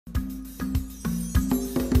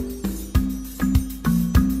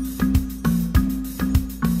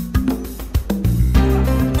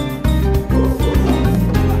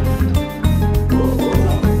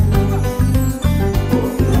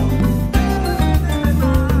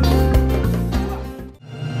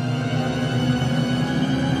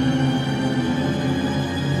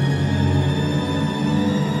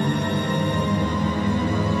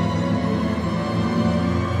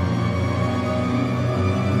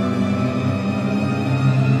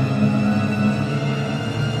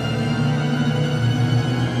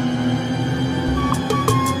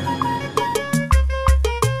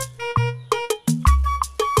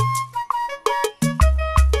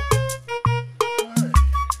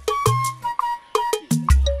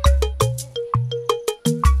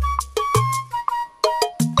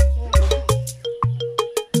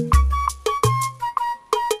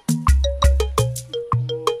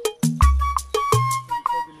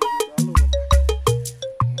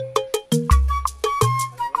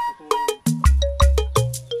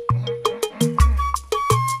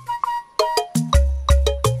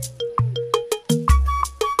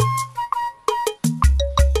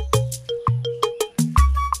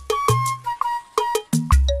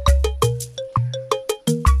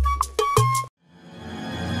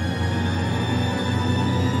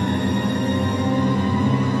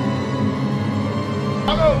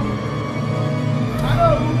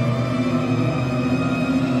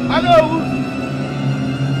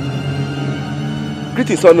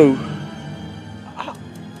Greetings, Onu.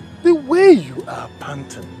 The way you are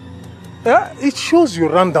panting, it shows you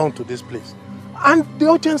ran down to this place. And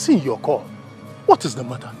the urgency in your call. What is the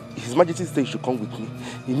matter? His Majesty said you should come with me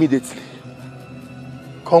immediately.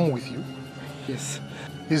 Come with you? Yes.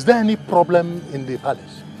 Is there any problem in the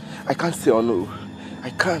palace? I can't say, Onu. I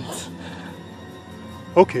can't.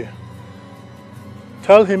 Okay.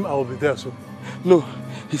 Tell him I will be there soon. No,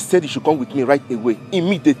 he said you should come with me right away,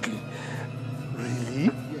 immediately. Really?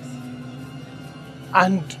 Yes.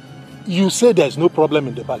 And you say there's no problem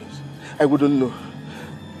in the palace? I wouldn't know.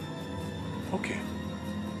 Okay.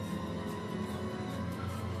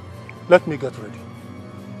 Let me get ready.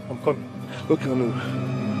 I'm coming. Okay, Onu.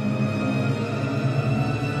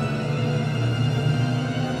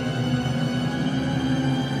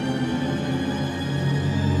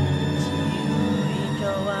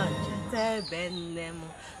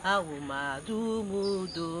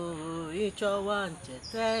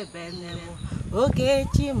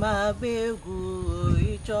 Ogechi ma begu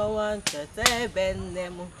ichowa nchete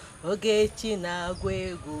bennem Ogechi na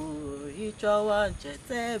gwegu ichowa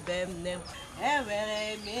nchete bennem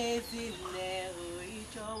Ewere mezi nne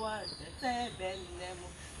ichowa nchete bennem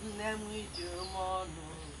nnem ijumonu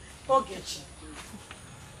Ogechi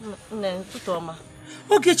Nne tutoma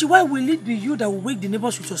Ogechi, why will it be you that will wake the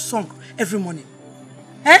neighbors with your song every morning?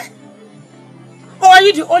 Eh? Or are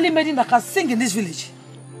you the only maiden that can sing in this village?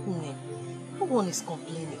 No one is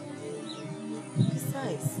complaining.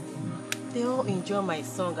 Besides, they all enjoy my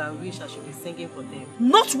song and wish I should be singing for them.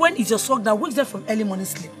 Not when it's your song that wakes them from early morning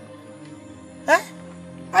sleep. Eh?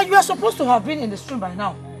 And you are supposed to have been in the stream by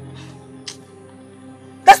now.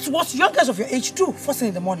 That's what young girls of your age do, first thing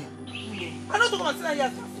in the morning. I don't know what I'm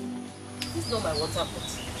saying. This is not my water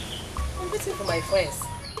pot. I'm waiting for my friends.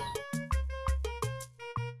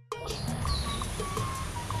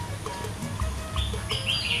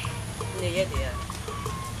 Here they are.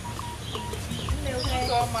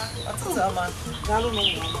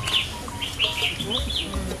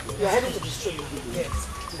 You are heading to the stream? Yes.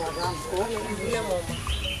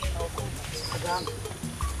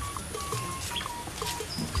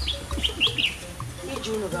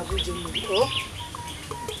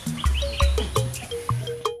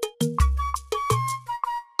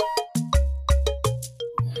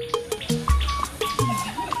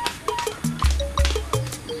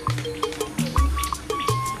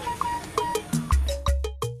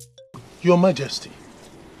 Your Majesty,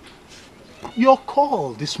 your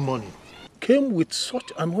call this morning came with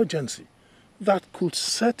such an urgency that could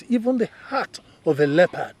set even the heart of a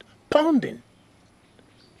leopard pounding.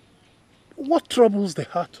 What troubles the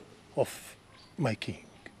heart of my king?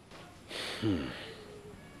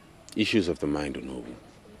 Issues of the mind, Onowu.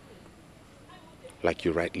 Like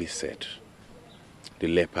you rightly said, the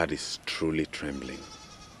leopard is truly trembling.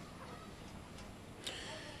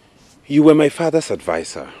 You were my father's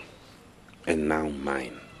advisor, and now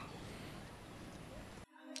mine.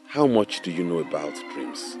 How much do you know about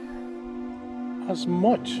dreams? As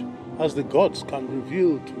much as the gods can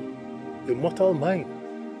reveal to a mortal mind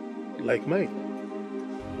like mine.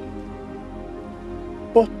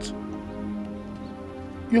 But,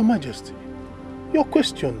 Your Majesty, your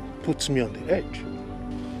question puts me on the edge.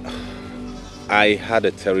 I had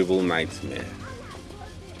a terrible nightmare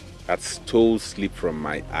that stole sleep from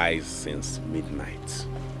my eyes since midnight.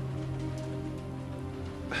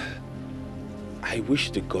 I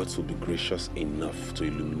wish the gods would be gracious enough to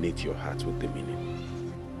illuminate your heart with the meaning.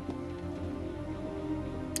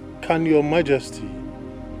 Can Your Majesty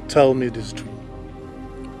tell me this dream?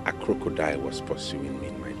 A crocodile was pursuing me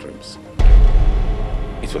in my dreams.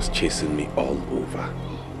 It was chasing me all over.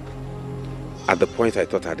 At the point I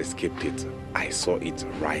thought I'd escaped it, I saw it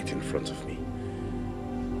right in front of me.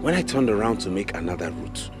 When I turned around to make another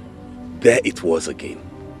route, there it was again,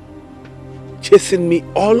 chasing me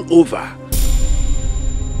all over.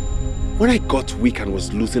 When I got weak and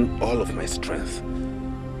was losing all of my strength,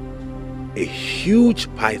 a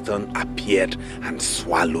huge python appeared and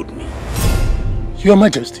swallowed me. Your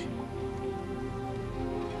Majesty,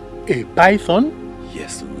 a python?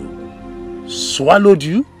 Yes, no. Swallowed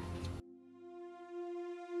you?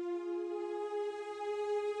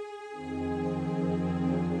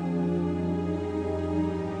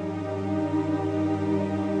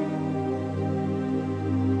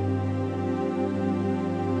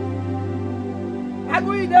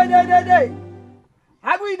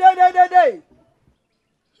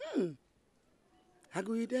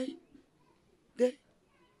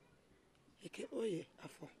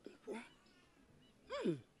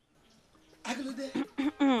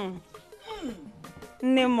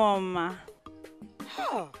 Nemoma.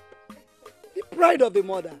 Ha! The pride of the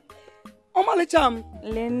mother. Omalicham.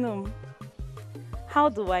 Lenum. How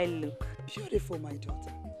do I look? Beautiful, my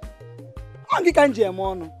daughter.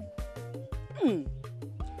 Angikanjemono.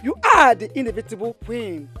 You are the inevitable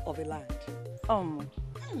queen of the land.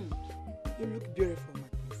 You look beautiful, my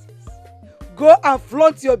princess. Go and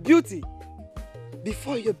flaunt your beauty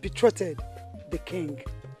before your betrothed, the king,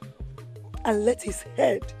 and let his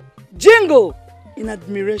head jingle in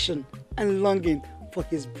admiration and longing for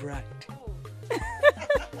his bride.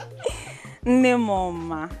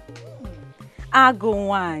 Nemoma.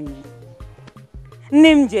 Agumwani.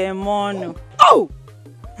 Nimjemono. Oh!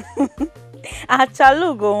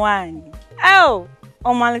 Achalugo wani. Oh!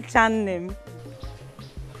 Omalichanem.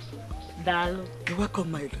 Dalu. You're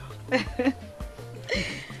welcome, my love.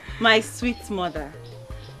 My sweet mother,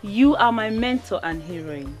 you are my mentor and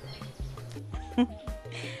heroine.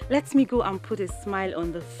 Let me go and put a smile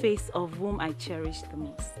on the face of whom I cherish the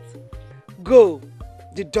most. Go,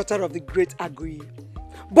 the daughter of the great Agui.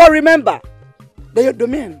 But remember that your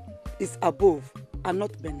domain is above and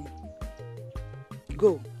not beneath.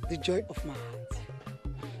 Go, the joy of my heart.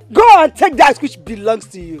 Go and take that which belongs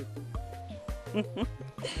to you.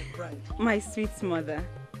 My sweet mother,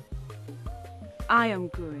 I am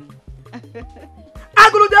going.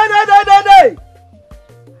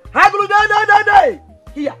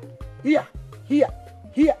 Here, here, here,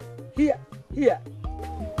 here, here, here.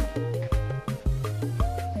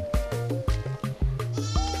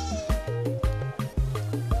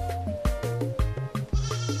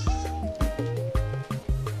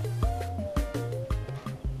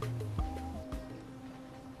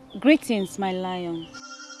 Greetings, my lion.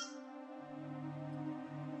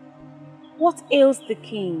 What ails the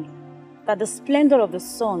king that the splendor of the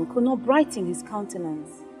sun could not brighten his countenance?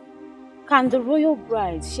 Can the royal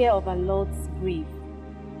bride share of her lord's grief?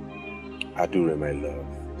 Adure, my love,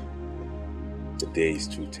 the day is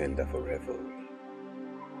too tender for revelry.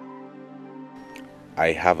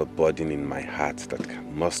 I have a burden in my heart that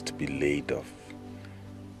must be laid off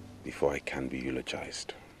before I can be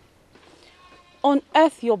eulogized.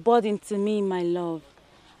 Unearth your burden to me, my love,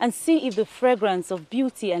 and see if the fragrance of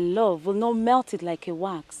beauty and love will not melt it like a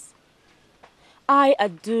wax. I,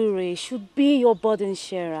 Adure, should be your burden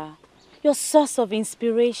sharer, your source of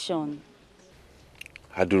inspiration.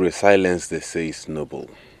 Adure, silence, they say, is noble.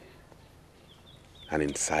 And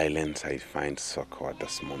in silence, I find succor at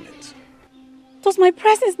this moment. Does my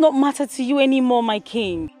presence not matter to you anymore, my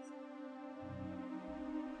king?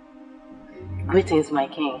 Greetings, my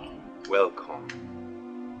king. Welcome.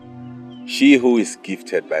 She who is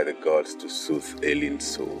gifted by the gods to soothe ailing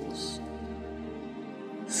souls.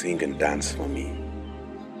 Sing and dance for me,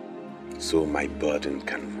 so my burden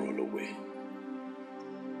can roll away.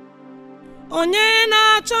 Onye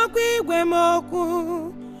na-achọkwa igwe m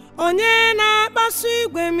okwu, onye na-akpasu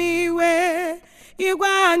igwe m iwe, igwe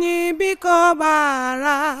anyị biko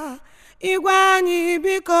gbara, igwe anyị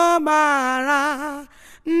biko gbara,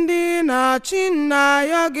 ndị na-achị nna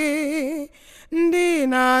gị, ndị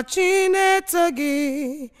na-achị na-eto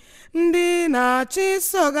gị, ndị na-achị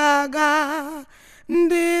so gaga,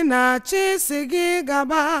 ndị na-achị si gị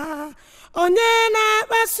gaba, onye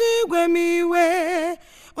na-akpasu igwe m iwe,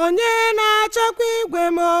 onye na-achọkwa igwe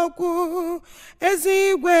m okwu, ezi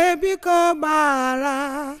igwe biko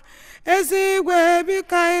gbara, ezi igwe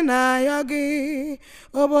biko anyị na-ayọ gị,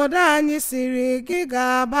 obodo anyị siri gị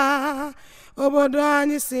gaba, obodo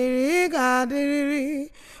anyị siri ga-adịrịrị,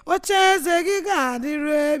 ocheeze gị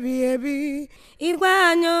ga-adịrị ebi ebi. Igwe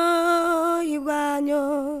anyị, igwe anyị,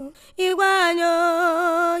 igwe anyị,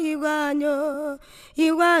 igwe anyị,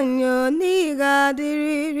 igwe anyị n'ihi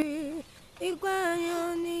ga-adịrịrị, igwe anyị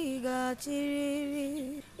n'ihi ga-achịrịrị,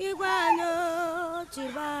 igwe anyị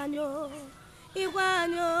chịba anyị, igwe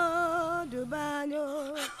anyị duba anyị,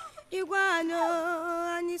 igwe anyị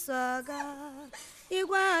anyị so aga,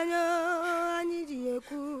 igwe anyị ji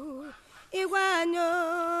ekwu, igwe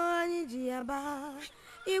anyị ji yaba,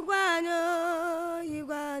 igwe anyị,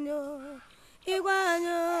 igwe anyị, igwe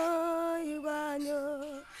anyị, igwe anyị,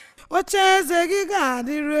 ocheeze gị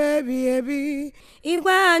ga-adịrị ebi ebi,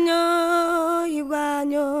 igwe anyị, igwe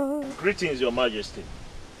anyị. Greetings, Your Majesty.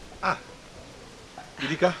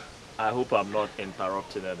 Idika? I hope I'm not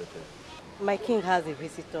interrupting anything. My king has a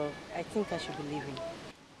visitor. I think I should be leaving.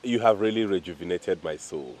 You have really rejuvenated my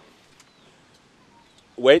soul.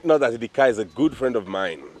 Wait, not that Idika is a good friend of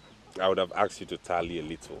mine. I would have asked you to tally a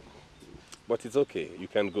little. But it's okay. You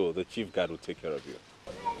can go. The chief guard will take care of you.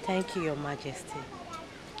 Thank you, Your Majesty.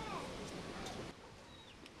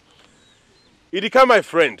 Idika, my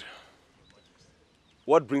friend,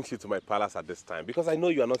 What brings you to my palace at this time? Because I know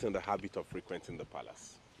you are not in the habit of frequenting the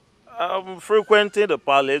palace. Frequenting the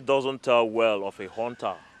palace doesn't tell well of a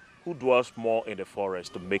hunter who dwells more in the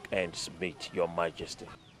forest to make ends meet, Your Majesty.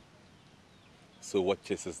 So what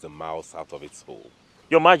chases the mouse out of its hole?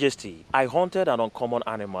 Your Majesty, I hunted an uncommon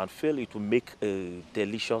animal and feel it will make a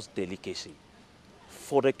delicious delicacy.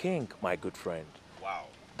 For the king, my good friend. Wow.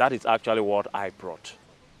 That is actually what I brought.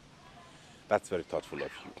 That's very thoughtful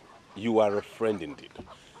of you. You are a friend indeed.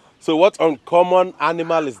 So what uncommon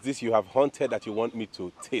animal is this you have hunted that you want me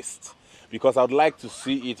to taste? Because I would like to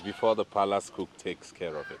see it before the palace cook takes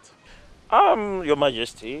care of it. Your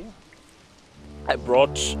Majesty, I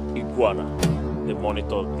brought iguana, the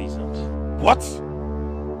monitor lizard. What?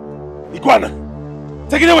 Iguana!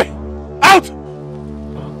 Take it away! Out!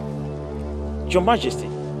 Your Majesty,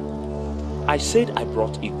 I said I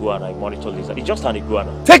brought iguana, a monitor lizard. It's just an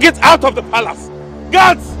iguana. Take it out of the palace!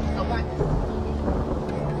 Guards!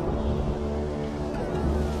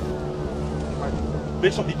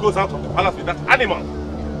 Make sure he goes out of the palace with that animal.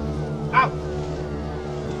 Out!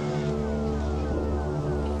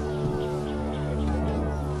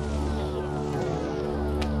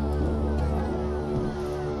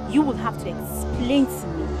 You will have to explain to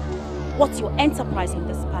me what your enterprise in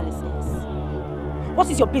this palace is. What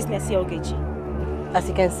is your business here, Ogechi? As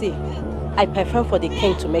you can see, I perform for the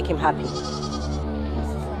king to make him happy.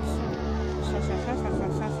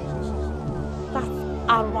 That's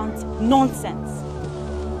arrant nonsense.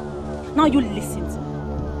 Now you listen to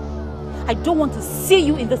me. I don't want to see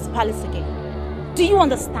you in this palace again. Do you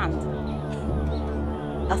understand?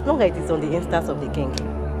 As long as it is on the instance of the king,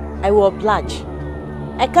 I will oblige.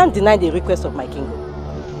 I can't deny the request of my king.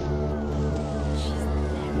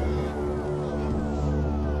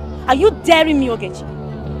 Are you daring me, Ogechi?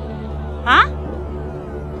 Huh?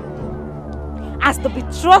 As the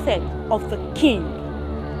betrothed of the king,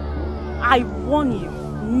 I warn you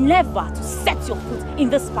never to set your foot in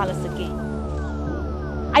this palace again.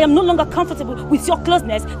 I am no longer comfortable with your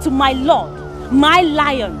closeness to my lord, my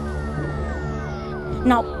lion.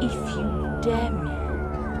 Now, if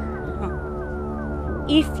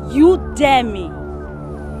you dare me,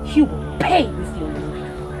 you will pay with your life.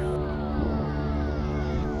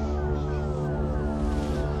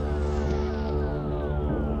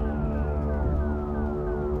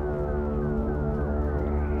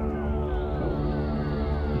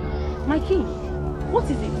 My king, what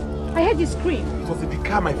is it? I heard you scream. It was in the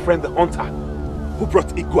car, my friend, the hunter, who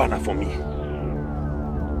brought iguana for me.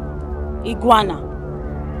 Iguana?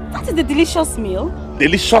 That is the delicious meal.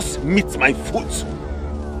 Delicious meat, my foot.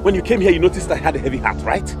 When you came here, you noticed I had a heavy heart,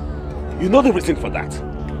 right? You know the reason for that.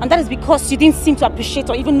 And that is because you didn't seem to appreciate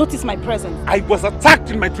or even notice my presence. I was attacked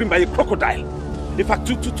in my dream by a crocodile. In fact,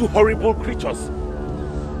 two horrible creatures.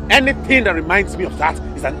 Anything that reminds me of that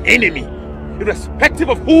is an enemy, irrespective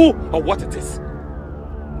of who or what it is.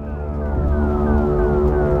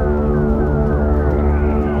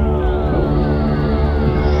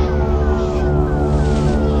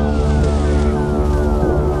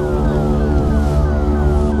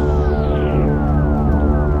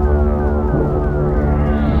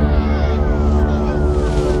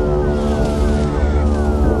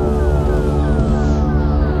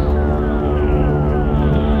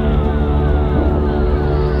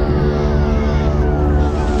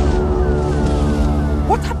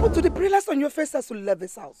 As you left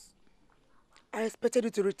this house, I expected you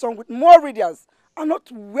to return with more radiance and not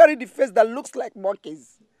wearing the face that looks like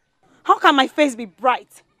monkeys. How can my face be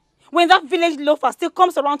bright when that village loafer still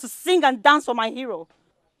comes around to sing and dance for my hero?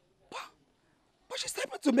 But she's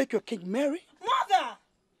able to make your king merry. Mother!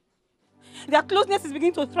 Their closeness is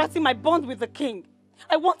beginning to threaten my bond with the king.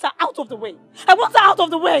 I want her out of the way. I want her out of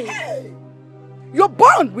the way. Hey! Your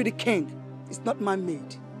bond with the king is not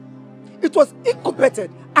man-made. It was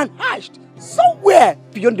incubated and hatched somewhere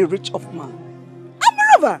beyond the reach of man. And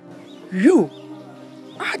moreover, you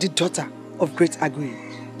are the daughter of great Agui.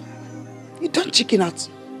 You don't chicken out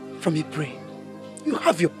from a prey. You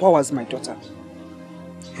have your powers, my daughter.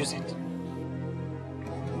 Use it.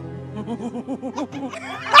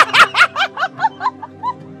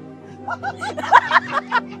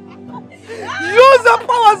 Use your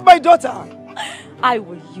powers, my daughter. I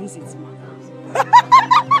will use it, mother.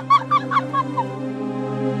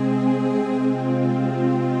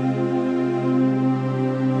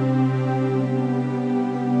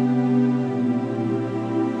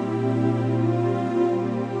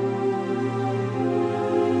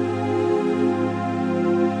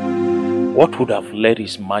 What would have led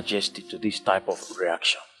His Majesty to this type of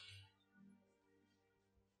reaction?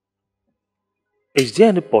 Is there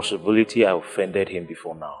any possibility I offended him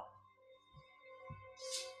before now?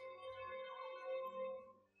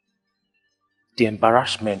 The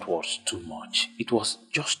embarrassment was too much. It was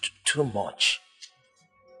just too much.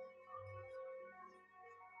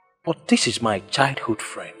 But this is my childhood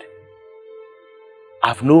friend.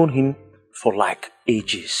 I've known him for like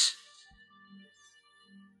ages.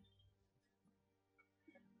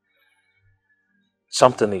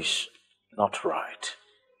 Something is not right.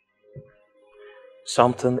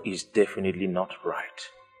 Something is definitely not right.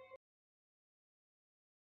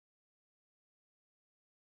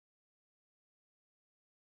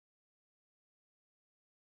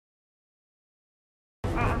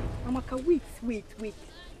 Amaka, wait.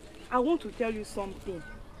 I want to tell you something.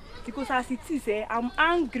 Because as it is, I'm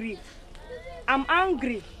angry. I'm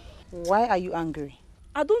angry. Why are you angry?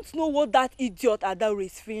 I don't know what that idiot Adaure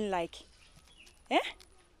is feeling like. Eh?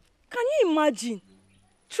 Can you imagine?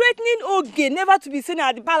 Threatening Oge never to be seen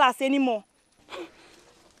at the palace anymore.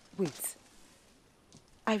 Wait.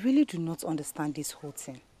 I really do not understand this whole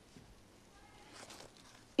thing.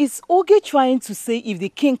 Is Oge trying to say if the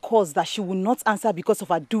king calls that she will not answer because of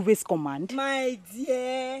Adure's command? My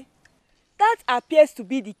dear, that appears to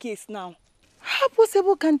be the case now. How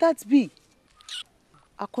possible can that be?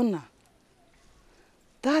 Akuna,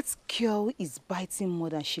 that girl is biting more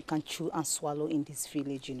than she can chew and swallow in this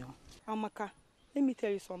village, you know. Amaka, let me tell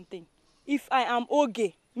you something. If I am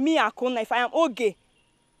Oge, me Akuna, if I am Oge,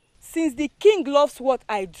 since the king loves what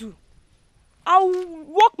I do, I'll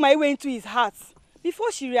walk my way into his heart.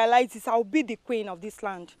 Before she realizes, I'll be the queen of this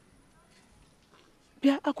land.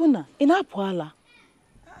 Bia Akuna, in Apuala,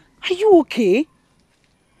 are you okay?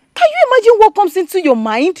 Can you imagine what comes into your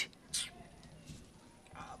mind?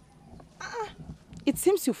 It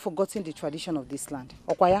seems you've forgotten the tradition of this land.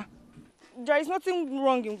 Okwaya? There is nothing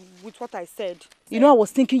wrong with what I said. You know, I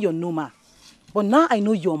was thinking you're normal. But now I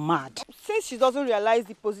know you're mad. Since she doesn't realize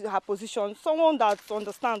her position, someone that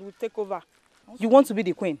understands will take over. You want to be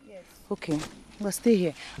the queen? Yes. Okay, well stay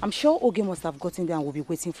here. I'm sure Oge must have gotten there and will be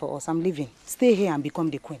waiting for us. I'm leaving. Stay here and become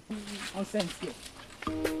the queen. Nonsense here.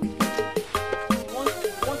 Want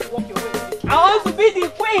to walk your way? I want to be the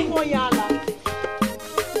queen! Oh, Yala.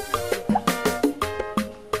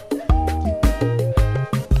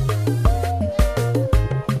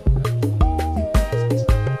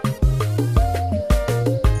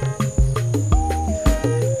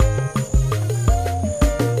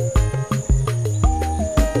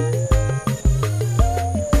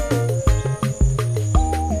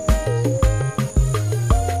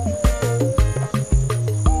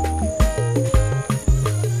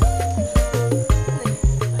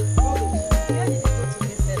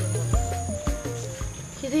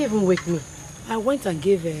 Wake me. I went and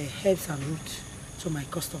gave herbs and roots to my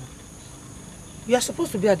customer. You are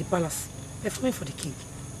supposed to be at the palace performing for the king.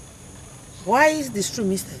 Why is this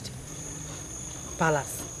room instead?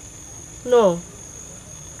 Palace? No.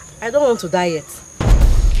 I don't want to die yet.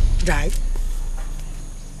 Die?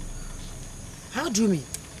 How do you mean?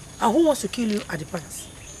 And who wants to kill you at the palace?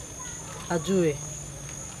 Adure,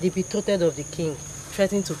 the betrothed of the king,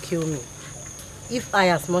 threatening to kill me if I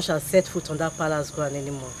as much as set foot on that palace ground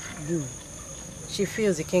anymore. She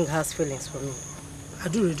feels the king has feelings for me.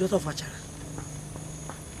 Adure, daughter of Achara.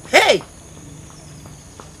 Hey!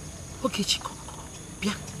 Okay, Chico.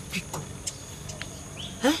 Bia, Pico.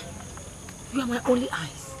 Eh? You are my only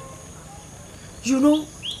eyes. You know,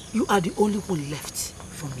 you are the only one left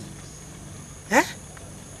for me. Eh?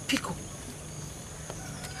 Pico.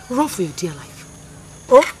 Run for your dear life.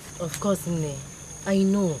 Oh? Of course, Nne. I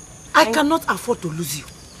know. I cannot afford to lose you.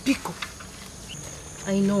 Pico.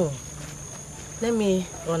 I know. Let me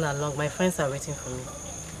run along. My friends are waiting for me.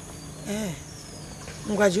 Eh.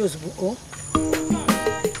 Ngwaji ozugbo, oh?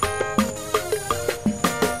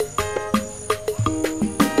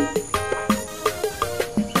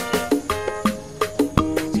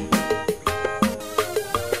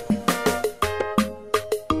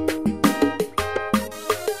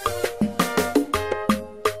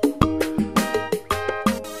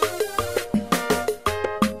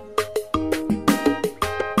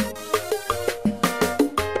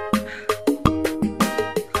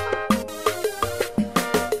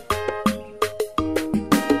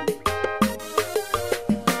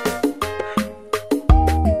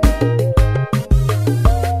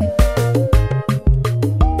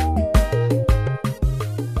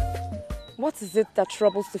 That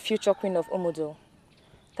troubles the future queen of Omodo,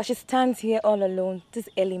 that she stands here all alone this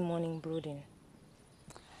early morning brooding.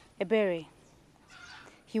 Ebere,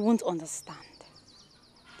 you won't understand.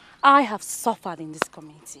 I have suffered in this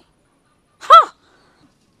community. Ha!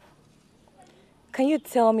 Can you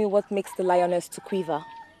tell me what makes the lioness to quiver?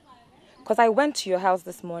 Because I went to your house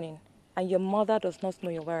this morning and your mother does not know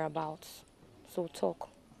your whereabouts. So talk.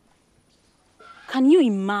 Can you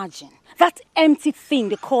imagine that empty thing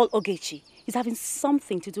they call Ogechi is having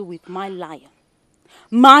something to do with my lion,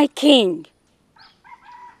 my king?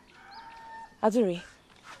 Adure,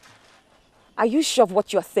 are you sure of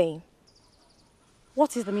what you are saying?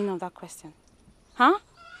 What is the meaning of that question? Huh?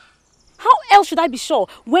 How else should I be sure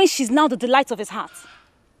when she's now the delight of his heart?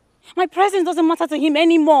 My presence doesn't matter to him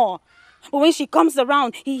anymore. But when she comes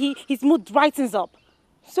around, his mood brightens up.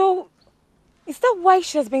 So, is that why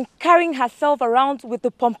she has been carrying herself around with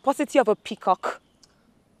the pomposity of a peacock?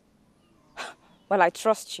 Well, I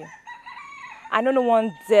trust you. I know no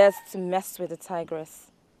one dares to mess with the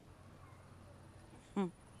tigress.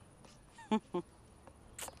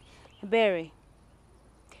 Berry,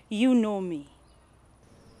 you know me.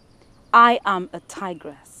 I am a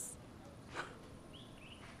tigress.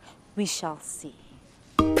 We shall see.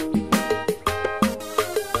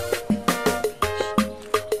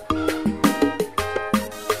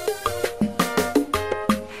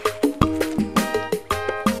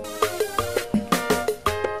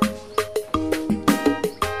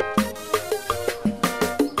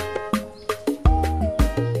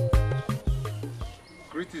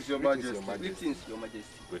 Greetings, Your Majesty. Greetings, Your Majesty.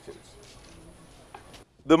 Greetings.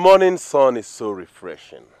 The morning sun is so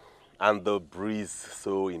refreshing and the breeze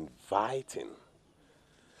so inviting.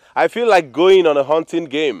 I feel like going on a hunting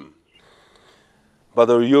game. But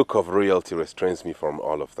the yoke of royalty restrains me from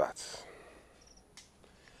all of that.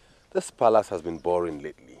 This palace has been boring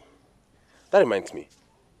lately. That reminds me.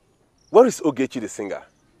 Where is Ogechi the singer?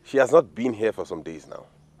 She has not been here for some days now.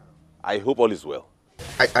 I hope all is well.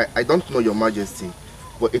 I don't know, Your Majesty,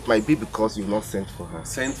 but it might be because you've not sent for her.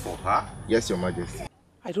 Sent for her? Yes, Your Majesty.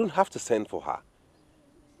 I don't have to send for her.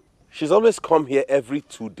 She's always come here every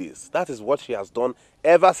 2 days. That is what she has done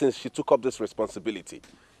ever since she took up this responsibility.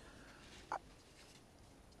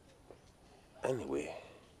 Anyway,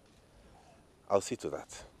 I'll see to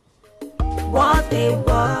that. What a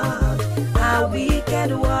world, a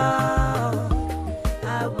wicked world,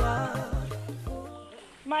 a world.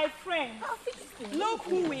 My friend, look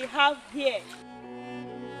who we have here.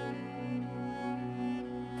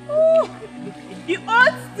 The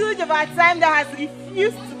old stooge of our time that has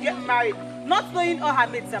refused to get married, not knowing all her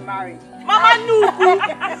mates are married. Mama Nuku!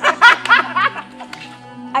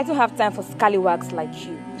 I don't have time for scallywags like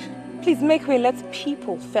you. Please make way, let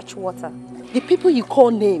people fetch water. The people you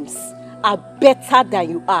call names are better than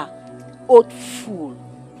you are. Old fool.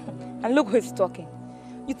 And look who's talking.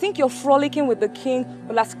 You think your frolicking with the king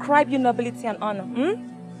will ascribe you nobility and honor,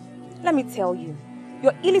 Let me tell you,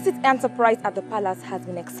 your illicit enterprise at the palace has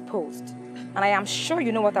been exposed. And I am sure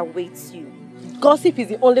you know what awaits you. Gossip is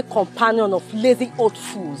the only companion of lazy old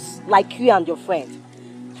fools like you and your friend.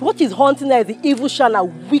 What is haunting her is the evil shame a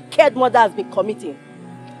wicked mother has been committing.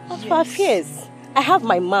 As for her fears, I have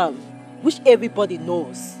my man, which everybody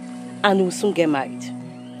knows, and we'll soon get married.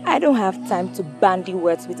 I don't have time to bandy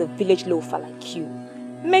words with a village loafer like you.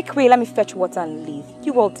 Make way, let me fetch water and leave.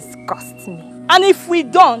 You all disgust me. And if we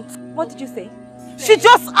don't, what did you say? She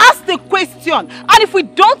just asked the question. And if we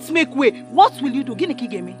don't make way, what will you do? Gini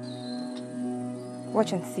kigemi.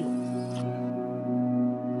 Watch and see.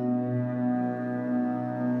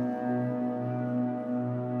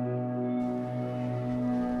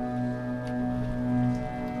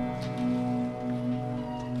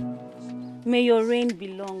 May your reign be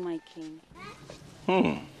long, my king.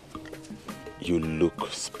 You look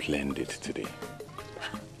splendid today.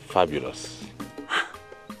 Fabulous.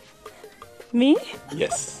 Me?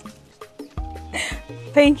 Yes.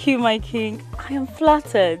 Thank you, my king. I am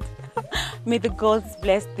flattered. May the gods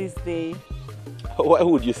bless this day. Why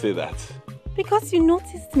would you say that? Because you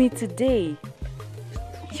noticed me today.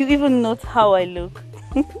 You even note how I look.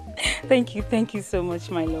 Thank you so much,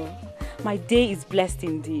 my love. My day is blessed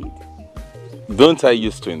indeed. Don't I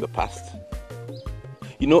used to in the past?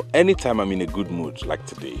 You know, anytime I'm in a good mood like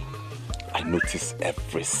today, I notice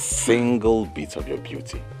every single bit of your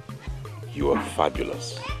beauty. You are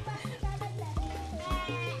fabulous.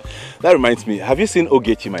 That reminds me, have you seen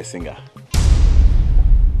Ogechi, my singer?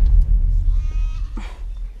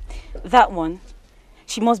 That one.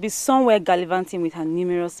 She must be somewhere gallivanting with her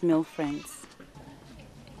numerous male friends.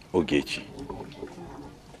 Ogechi.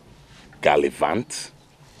 Gallivant?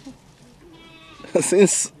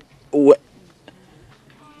 Since...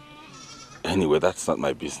 Anyway, that's not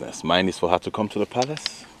my business. Mine is for her to come to the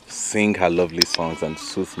palace, sing her lovely songs and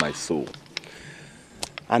soothe my soul,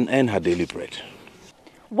 and earn her daily bread.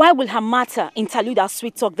 Why will her matter interlude our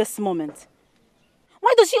sweet talk this moment?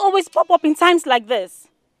 Why does she always pop up in times like this?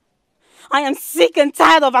 I am sick and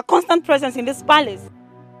tired of her constant presence in this palace.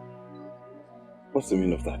 What's the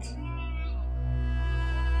meaning of that?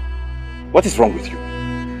 What is wrong with you?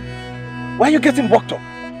 Why are you getting worked up?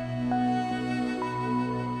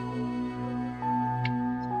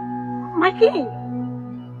 My king.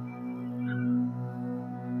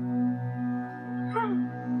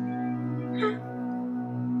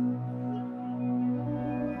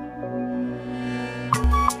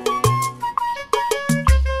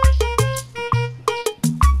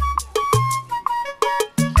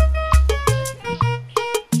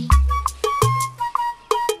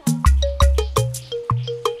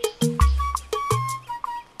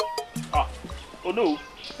 Oh no.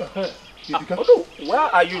 Oh no. Where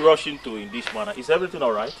are you rushing to in this manner? Is everything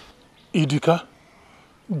alright? Idika,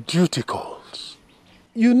 duty calls.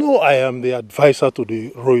 You know I am the advisor to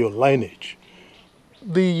the royal lineage.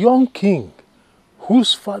 The young king,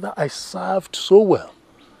 whose father I served so well,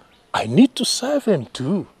 I need to serve him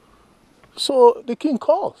too. So the king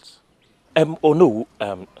calls. Oh no.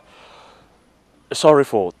 Sorry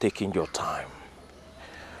for taking your time.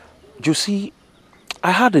 You see,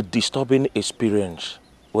 I had a disturbing experience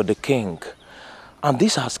with the king, and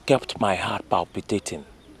this has kept my heart palpitating.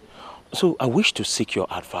 So I wish to seek your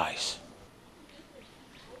advice.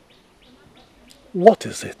 What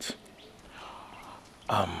is it?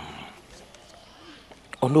 Oh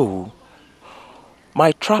no,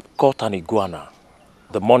 my trap caught an iguana,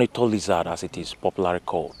 the monitor lizard as it is popularly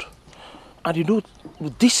called. And you know,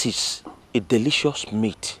 this is a delicious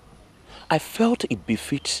meat. I felt it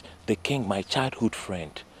befits the king, my childhood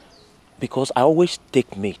friend, because I always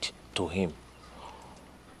take meat to him.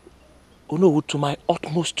 Oh no, to my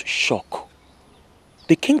utmost shock,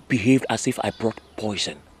 the king behaved as if I brought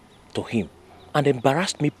poison to him and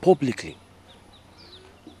embarrassed me publicly.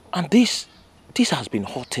 And this has been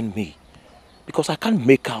hurting me because I can't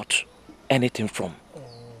make out anything from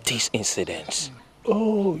these incidents.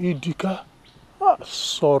 Oh, Idika,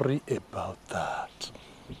 sorry about that.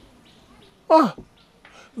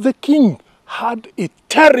 The king had a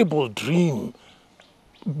terrible dream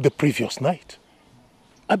the previous night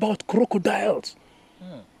about crocodiles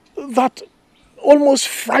that almost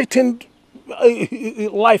frightened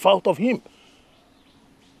life out of him.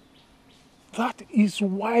 That is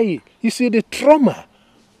why, you see, the trauma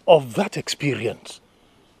of that experience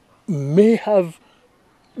may have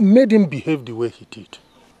made him behave the way he did.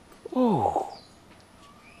 Oh,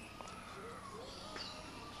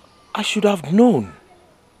 I should have known.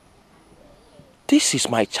 This is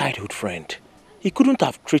my childhood friend. He couldn't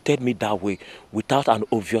have treated me that way without an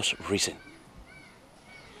obvious reason.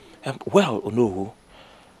 Well, no,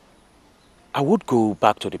 I would go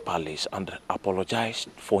back to the palace and apologize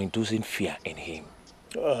for inducing fear in him.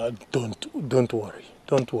 Don't worry.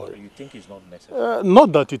 Don't worry. You think it's not necessary?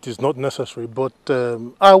 Not that it is not necessary, but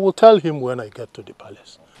I will tell him when I get to the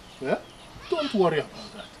palace. Yeah? Don't worry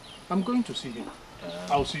about that. I'm going to see him.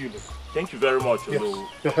 I'll see you later. Thank you very much, Olu.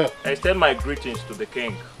 Yes. Extend my greetings to the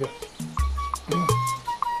king. Yes.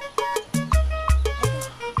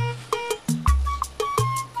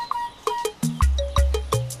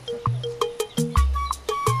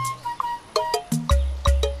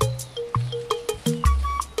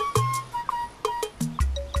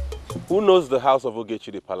 Who knows the house of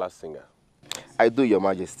Ogechi, the palace singer? I do, Your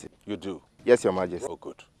Majesty. You do? Yes, Your Majesty. Oh,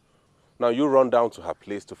 good. Now you run down to her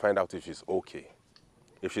place to find out if she's okay.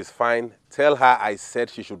 If she's fine, tell her I said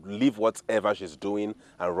she should leave whatever she's doing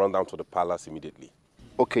and run down to the palace immediately.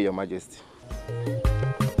 Okay, Your Majesty.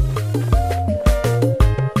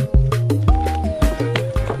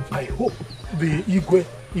 I hope the Igwe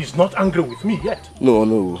is not angry with me yet.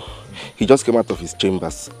 No. He just came out of his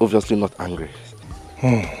chambers, obviously not angry.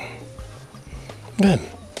 Then,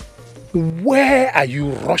 where are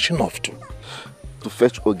you rushing off to? To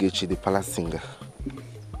fetch Ogechi, the palace singer.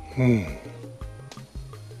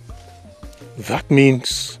 That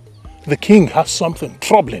means the king has something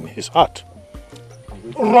troubling his heart.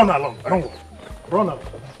 Run along, don't worry. Run along.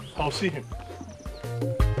 I'll see him.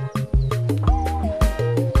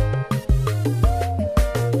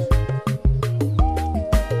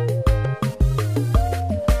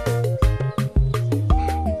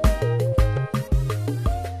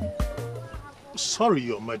 Sorry,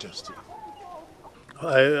 Your Majesty.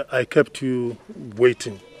 I kept you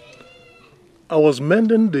waiting. I was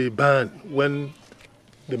mending the band when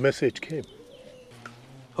the message came.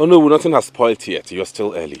 Oh no, nothing has spoiled yet. You're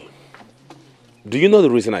still early. Do you know the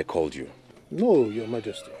reason I called you? No, Your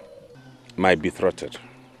Majesty. My betrothed.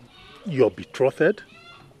 Your betrothed?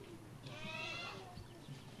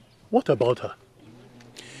 What about her?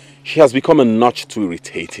 She has become a notch too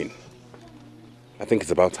irritating. I think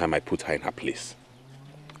it's about time I put her in her place.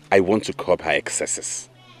 I want to curb her excesses.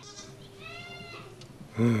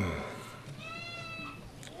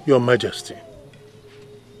 Your Majesty,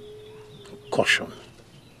 caution.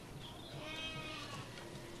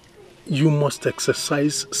 You must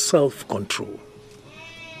exercise self-control.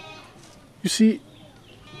 You see,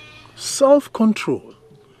 self-control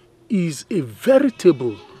is a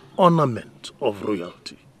veritable ornament of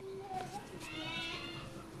royalty.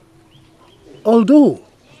 Although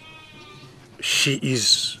she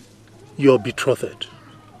is your betrothed,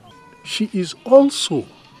 she is also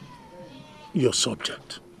your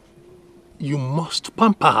subject. You must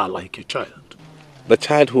pamper her like a child. The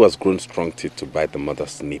child who has grown strong-teeth to bite the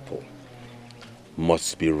mother's nipple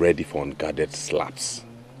must be ready for unguarded slaps.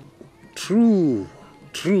 True,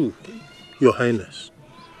 Your Highness.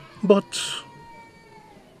 But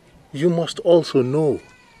you must also know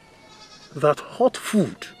that hot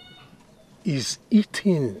food is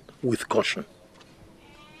eaten with caution.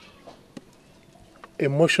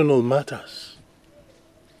 Emotional matters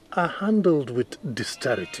are handled with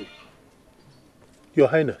dexterity. Your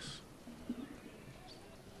Highness,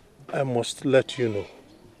 I must let you know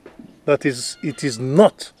that it is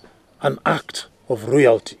not an act of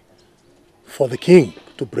royalty for the king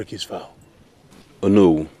to break his vow. Oh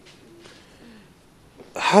no.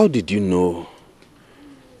 How did you know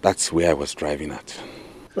that's where I was driving at?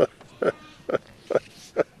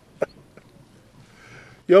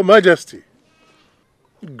 Your Majesty,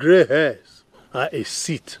 grey hairs are a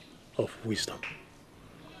seat of wisdom.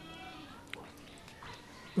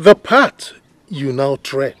 The path you now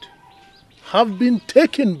tread have been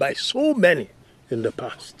taken by so many in the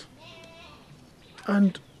past,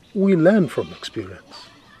 and we learn from experience.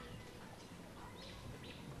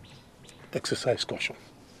 Exercise caution.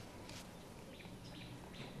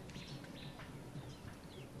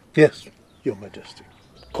 Yes, Your Majesty,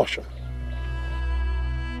 caution.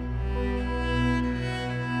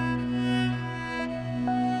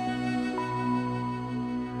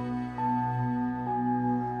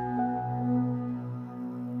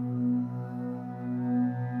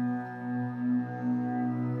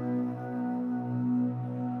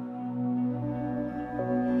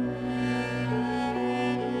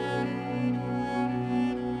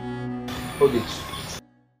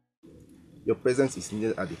 Your presence is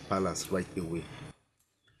needed at the palace right away.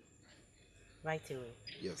 Right away.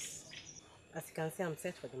 Yes. As you can see, I'm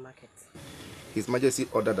set for the market. His Majesty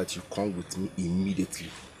ordered that you come with me immediately.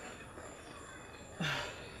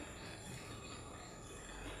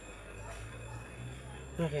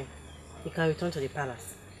 Okay. You can return to the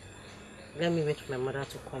palace. Let me wait for my mother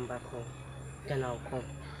to come back home. Then I'll come.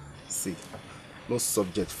 See, no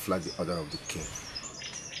subject flag the order of the king.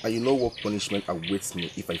 And you know what punishment awaits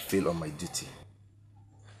me if I fail on my duty.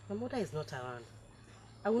 My mother is not around.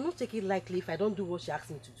 I will not take it lightly if I don't do what she asks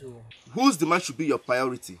me to do. Whose demand should be your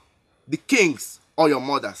priority? The king's or your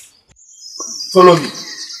mother's? Follow me.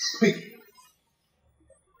 Quick.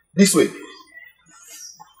 This way.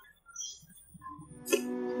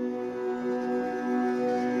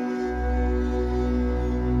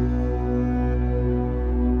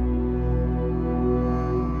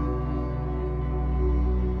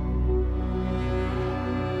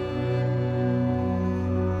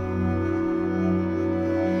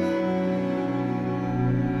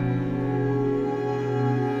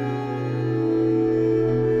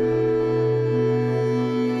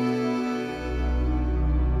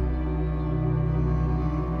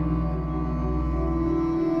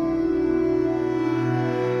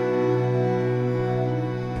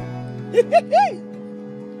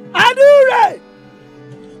 Adure!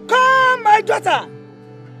 Come, my daughter!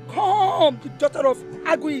 Come, the daughter of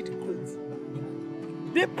Agui the Great,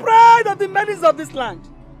 the pride of the maidens of this land.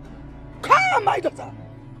 Come, my daughter!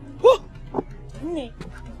 Nne,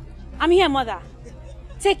 I'm here, mother.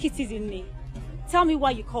 Take it easy, Nne. Tell me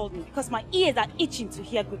why you called me, because my ears are itching to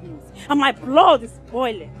hear good news, and my blood is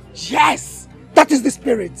boiling. Yes! That is the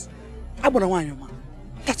spirit. Abonawanyama.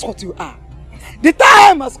 That's what you are. The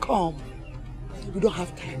time has come. We don't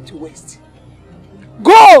have time to waste.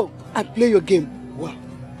 Go and play your game well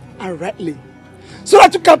and rightly, so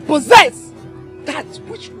that you can possess that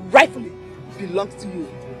which rightfully belongs to you,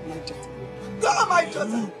 my daughter. Go, my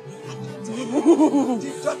daughter!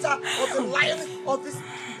 The daughter of the lion of this...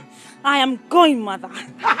 I am going, mother.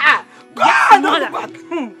 Go and don't go back.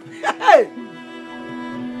 Hey!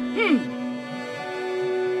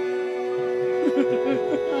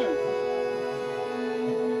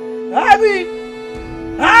 Agui!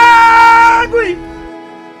 Agui!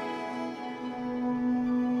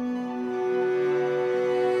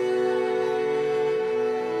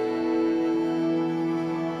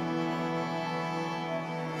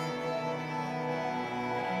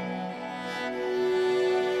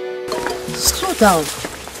 Slow down.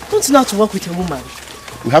 Don't you know how to work with a woman?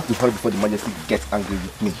 We have to hurry before the Majesty gets angry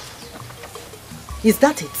with me. Is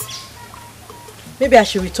that it? Maybe I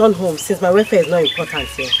should return home since my welfare is not important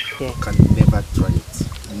here. You can never try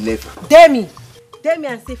it. Never. Dare me! Dare me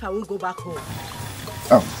and see if I won't go back home.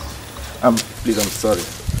 Please, I'm sorry.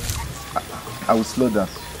 I will slow down.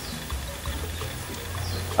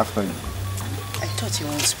 After you. I thought you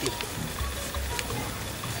won't speak.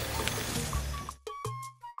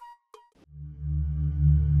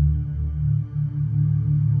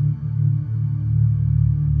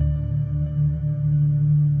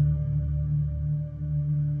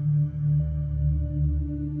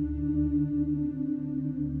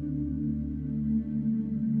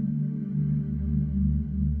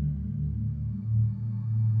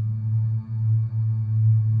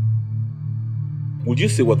 Would you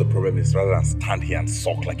say what the problem is rather than stand here and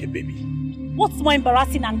sulk like a baby? What's more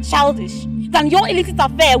embarrassing and childish than your illicit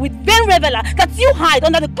affair with vain reveler that you hide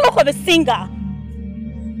under the cloak of a singer?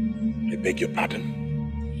 I beg your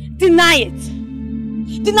pardon. Deny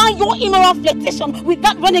it. Deny your immoral flirtation with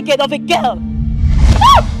that renegade of a girl.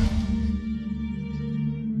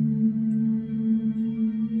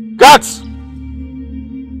 Guards!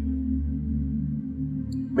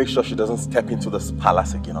 Make sure she doesn't step into this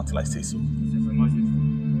palace again until I say so.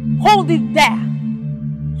 Hold it there.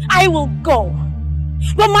 I will go.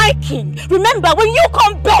 But my king, remember when you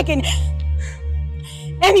come begging...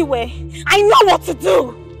 Anyway, I know what to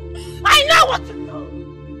do. I know what to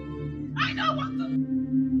do. I know what to do.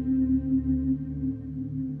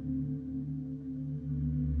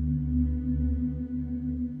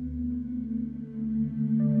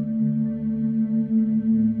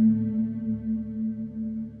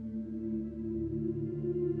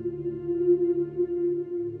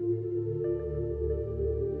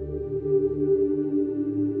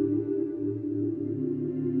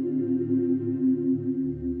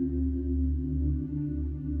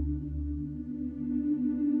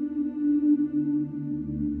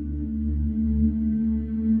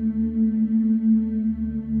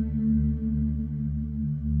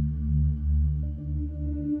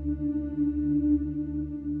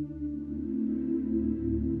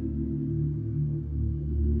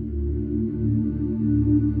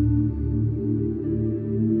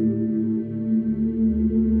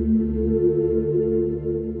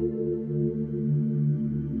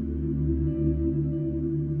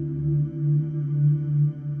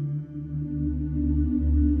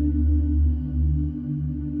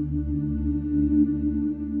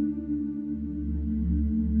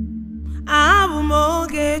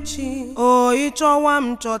 O ịchọwa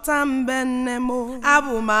m chọta mbe nne m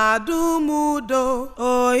abụ m adumudo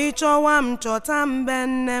o ịchọwa m chọta mbe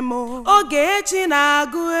nne m Ogechi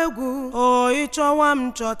na-agụ egwu o ịchọwa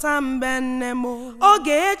m chọta mbe nne m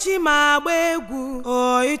Ogechi ma agba egwu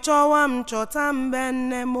o ịchọwa m chọta mbe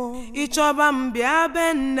nne m ịchọba m bịa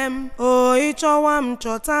be nne m o ịchọwa m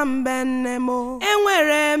chọta mbe nne m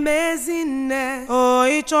enwere m ezi nne o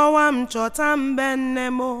ịchọwa m chọta mbe nne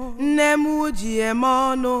m nne m ji eme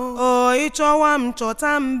ọnụ o ịchọwa m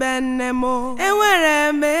chọta mbe nne m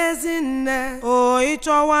enwere m ezi nne o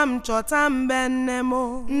ịchọwa m chọta mbe nne m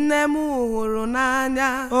nne m hụrụ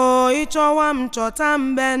n'anya o ịchọwa m chọta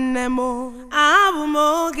mbe nne m abụ m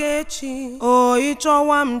Ogechi o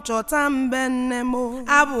ịchọwa m chọta mbe nne m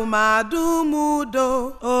abụ m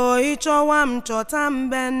adumudo o ịchọwa m chọta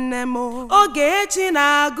mbe nne m Ogechi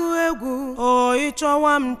na-agụ egwu o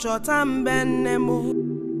ịchọwa m chọta mbe nne m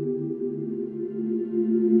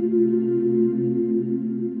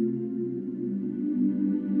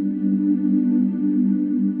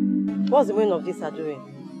What's the meaning of this, Adure?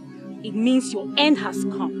 It means your end has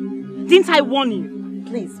come. Didn't I warn you?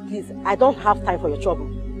 Please, I don't have time for your trouble.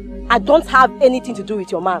 I don't have anything to do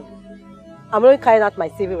with your man. I'm only carrying out my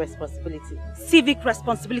civic responsibility. Civic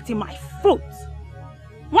responsibility, my foot.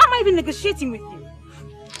 Why am I even negotiating with you?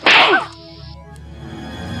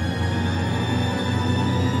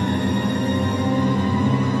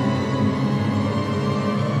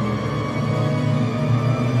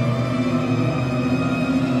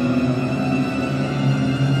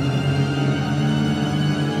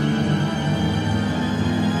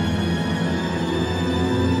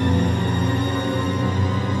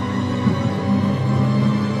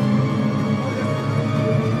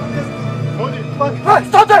 Hey,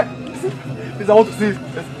 stop there! Please, I want to see it.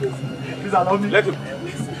 Please allow me. Let him.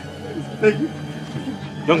 Thank you.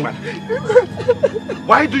 Young man,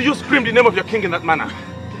 why do you scream the name of your king in that manner?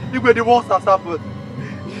 Igwe, the worst has happened.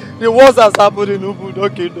 The worst has happened in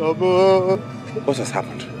Ubudo Kingdom. What has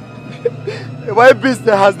happened? A white beast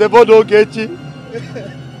has devoured Ogechi.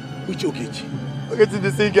 Which Ogechi? Ogechi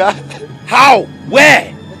the singer. How?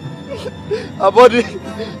 Where? Her body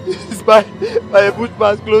is by a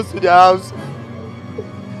bushman close to their house.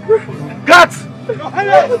 Guards!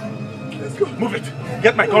 Let's go. Move it.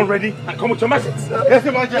 Get my gun ready and come with your machetes. Yes,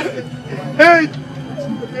 Your Majesty. Hey!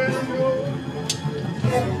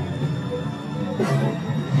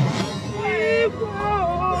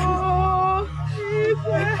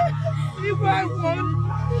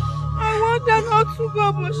 I want her not to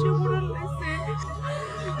go, but she wouldn't listen.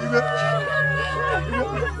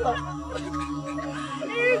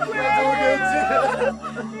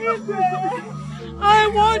 I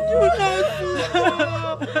want you not to go.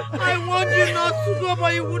 I want you not to go,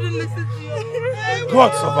 but you wouldn't listen to me.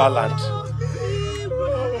 Gods of our land.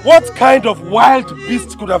 What kind of wild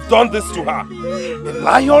beast could have done this to her? A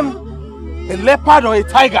lion? A leopard or a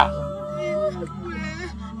tiger?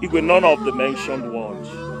 Igwe, none of the mentioned ones.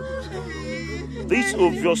 This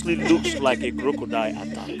obviously looks like a crocodile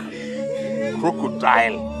attack.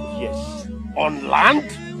 Crocodile? Yes. On land?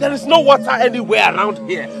 There is no water anywhere around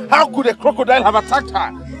here. How could a crocodile have attacked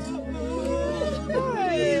her?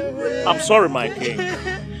 I'm sorry, my king.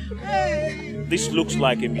 This looks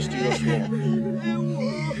like a mysterious war.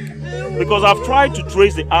 Because I've tried to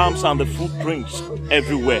trace the arms and the footprints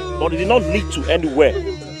everywhere, but it did not lead to anywhere.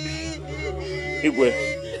 Igwe,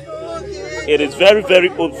 it is very, very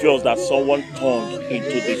obvious that someone turned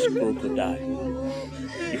into this crocodile.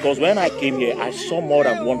 Because when I came here, I saw more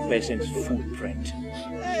than one person's footprint.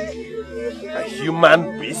 A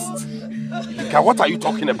human beast? Ika, what are you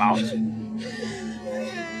talking about?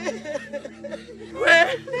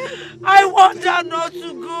 I want her not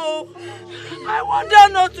to go. I want her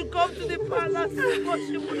not to come to the palace, but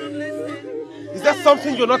she wouldn't listen. Is there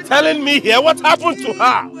something you're not telling me here? What happened to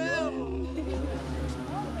her?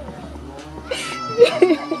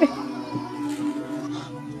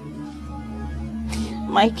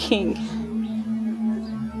 My king,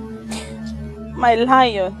 my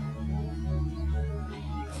lion,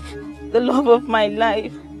 the love of my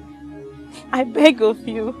life, I beg of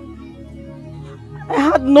you, I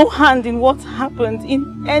had no hand in what happened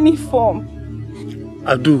in any form.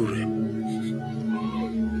 Adure,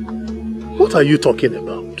 what are you talking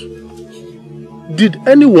about? Did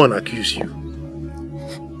anyone accuse you?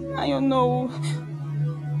 I don't know.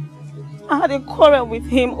 I had a quarrel with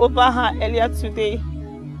him over her earlier today.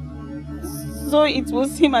 So it will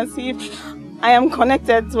seem as if I am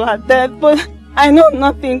connected to her death, but I know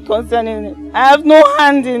nothing concerning it. I have no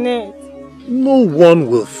hand in it. No one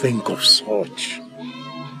will think of such.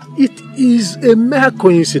 It is a mere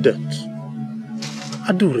coincidence.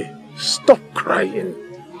 Adure, stop crying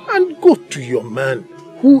and go to your man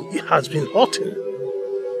who has been hurting.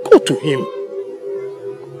 Go to him.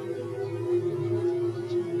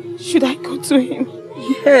 Should I go to him?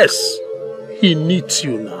 Yes, he needs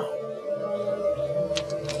you now.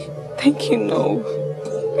 Thank you, no.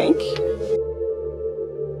 Thank you.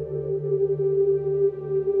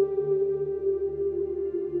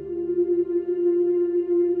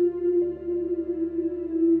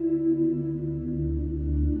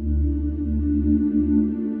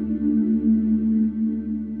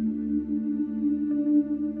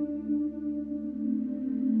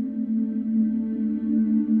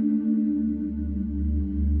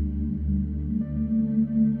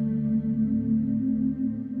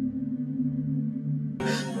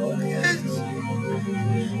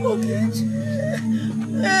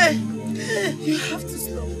 You have to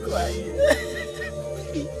stop crying.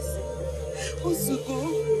 Please. Osugo,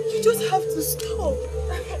 you just have to stop.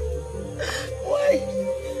 Why?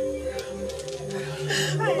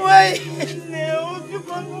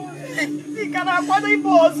 Can I bother you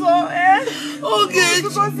also, eh? Okay.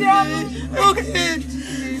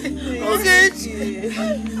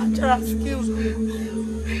 Achara skills.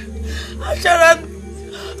 Achara,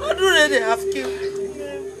 I don't really have skills.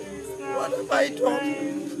 What have I done?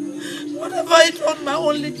 What have I done, my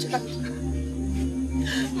only child?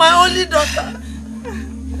 My only daughter?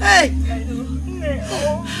 Hey!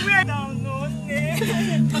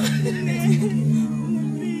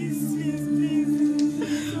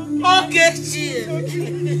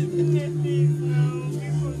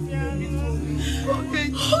 Okay,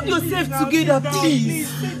 hold yourself together, please.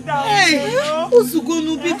 Hey!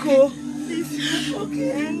 Osugonu Biko.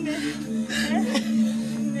 Okay.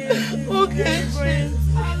 Okay.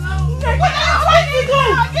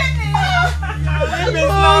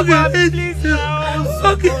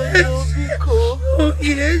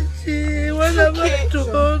 Okay, what am I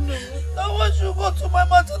doing? I want you to go to my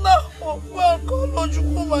maternal home. Well, call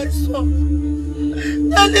Ojukwu, my son.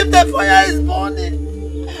 Tell him the fire is burning.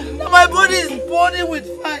 That my body is burning with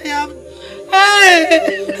fire.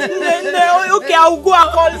 Okay, I'll go and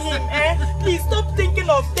call him. Please stop thinking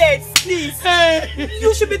of death, please.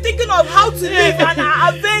 You should be thinking of how to live and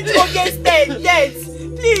avenge against death.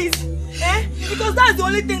 Please. Because that's the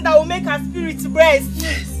only thing that will make her spirit rest.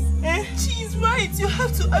 She's right. You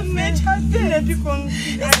have to avenge her death.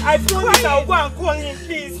 I promise I'll go and call him,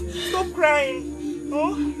 please. Stop crying.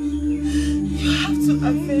 Oh? You have to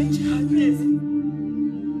avenge her death.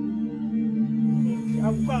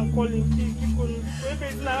 I'll go and call him, please.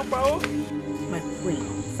 My queen.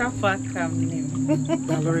 Safa Kamnim.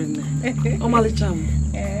 Ballerina. Omalicham.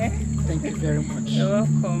 Thank you very much. You're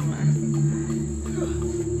welcome.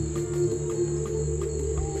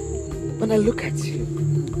 When I look at you,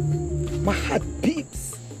 my heart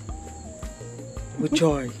beats with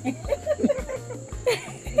joy.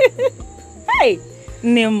 Hey,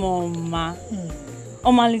 name Oma.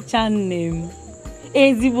 Omalicha name.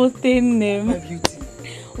 Ezibote name. My beauty.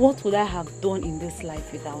 What would I have done in this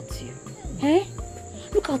life without you?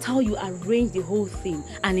 Look at how you arranged the whole thing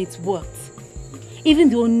and it worked. Even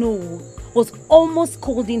though Ono was almost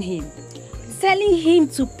scolding him, telling him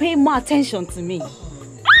to pay more attention to me.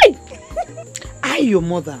 I, your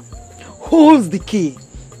mother, holds the key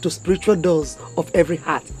to spiritual doors of every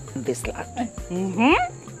heart in this land.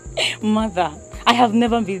 Mother, I have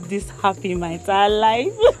never been this happy in my entire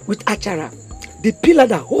life. With Achara, the pillar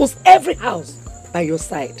that holds every house by your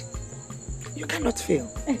side, you cannot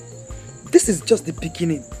fail. This is just the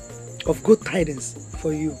beginning of good tidings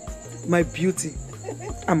for you, my beauty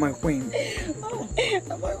and my queen.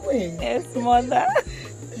 My queen. Yes, mother.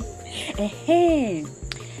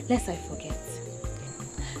 Lest I forget.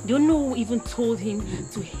 Do you know who even told him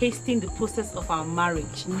to hasten the process of our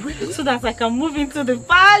marriage? Really? So that I can move into the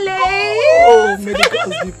palace? Oh, may the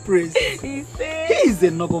gods be praised. He is a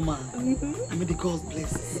noble man. May the gods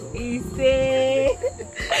bless him. He said,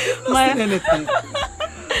 anything.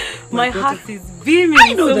 My heart is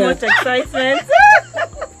beaming with so much excitement.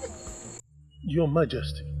 Your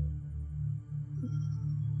Majesty,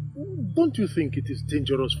 don't you think it is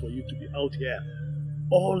dangerous for you to be out here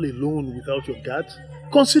all alone without your guards,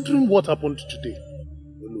 considering what happened today?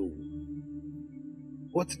 No.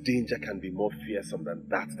 What danger can be more fearsome than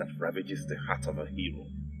that ravages the heart of a hero?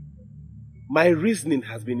 My reasoning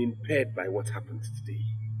has been impaired by what happened today.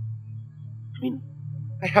 I mean,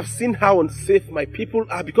 I have seen how unsafe my people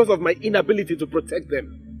are because of my inability to protect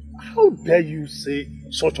them. How dare you say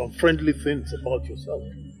such unfriendly things about yourself?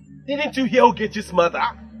 Didn't you hear Ogechi's mother?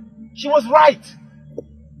 She was right.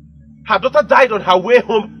 Her daughter died on her way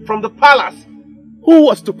home from the palace. Who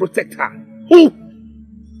was to protect her? Who?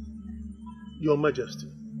 Your Majesty,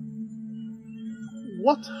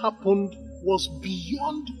 what happened was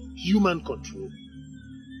beyond human control.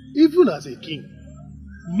 Even as a king,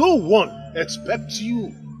 no one expects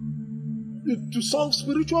you to solve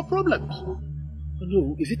spiritual problems.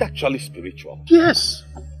 No, is it actually spiritual? Yes.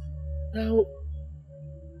 Now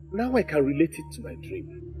I can relate it to my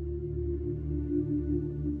dream.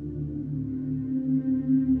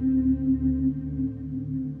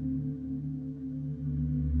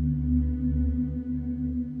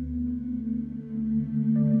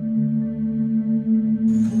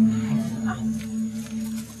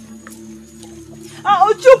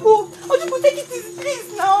 Ojuku, take it easy, please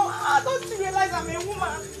now. Don't you realize I'm a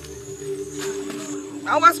woman?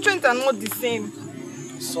 Our strength are not the same.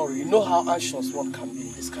 Sorry, you know how anxious one can be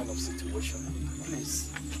in this kind of situation.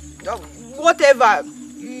 Please. Whatever.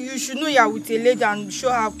 You should know you are with a lady and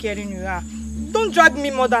show how caring you are. Don't drag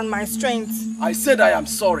me more than my strength. I said I am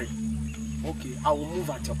sorry. Okay, I will move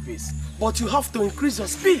at your pace. But you have to increase your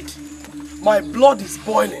speed. My blood is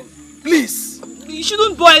boiling. Please. You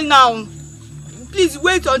shouldn't boil now. Please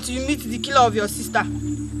wait until you meet the killer of your sister.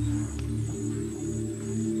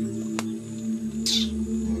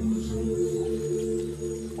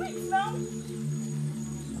 Wait now.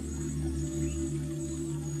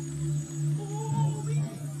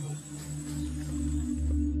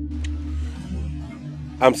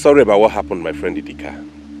 I'm sorry about what happened, my friend Idika.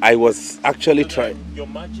 I was actually trying... Your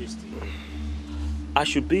Majesty, I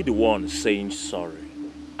should be the one saying sorry.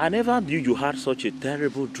 I never knew you had such a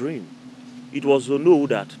terrible dream. It was Ono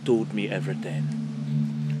that told me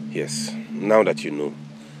everything. Yes, now that you know,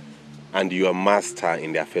 and you are master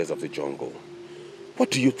in the affairs of the jungle,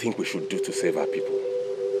 what do you think we should do to save our people?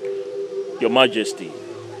 Your Majesty,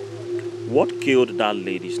 what killed that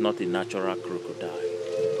lady is not a natural crocodile.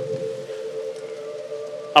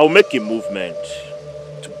 I'll make a movement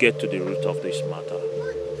to get to the root of this matter.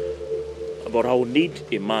 But I will need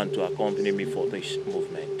a man to accompany me for this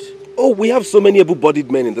movement. Oh, we have so many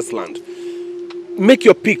able-bodied men in this land. Make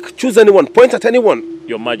your pick. Choose anyone. Point at anyone.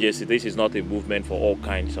 Your Majesty, this is not a movement for all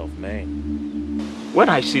kinds of men. When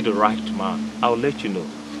I see the right man, I'll let you know.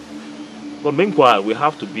 But meanwhile, we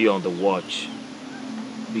have to be on the watch.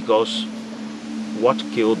 Because what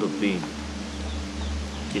killed the bean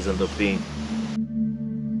is in the bean.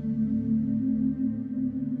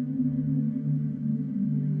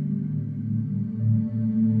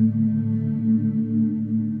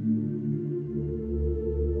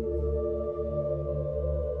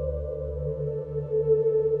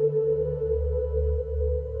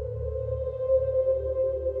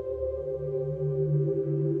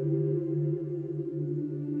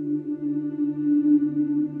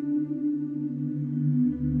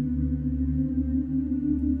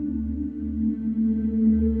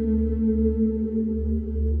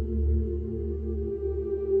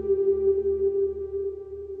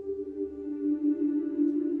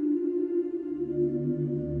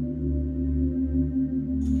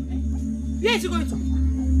 Where is he going to?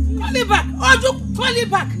 Call him back! Oju, call him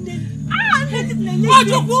back!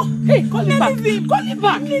 Oju, hey, call him back! Call him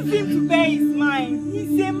back! Leave him to bear his mind.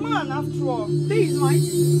 He's a man after all. Bear his mind?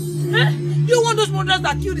 Eh? You want those murders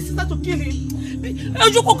that killed his sister to kill him?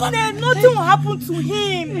 Oju, come on! Nothing will happen to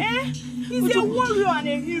him. Eh? He's a warrior and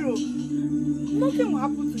a hero. Nothing will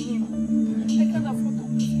happen to him. I can't afford to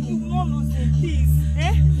lose him. You will not lose him, please.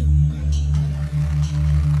 Eh?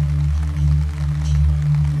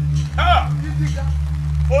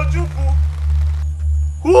 Ojukwu,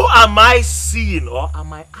 who am I seeing or are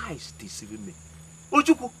my eyes deceiving me?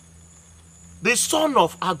 Ojukwu, the son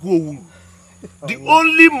of Agwowu, the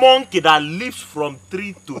only monkey that lives from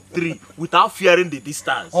tree to tree without fearing the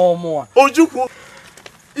distance. Oh, more. Ojukwu.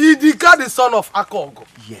 Idika, the son of Akogo.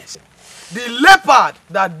 Yes. The leopard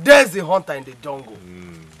that dares the hunter in the jungle.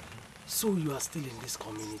 So you are still in this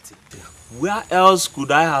community. Where else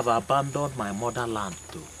could I have abandoned my motherland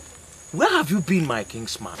to? Where have you been, my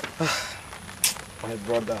kingsman? My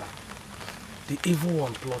brother, the evil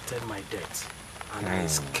one plotted my death and I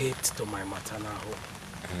escaped to my maternal home.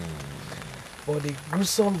 But the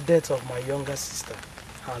gruesome death of my younger sister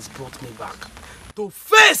has brought me back to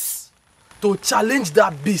face, to challenge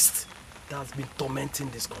that beast that has been tormenting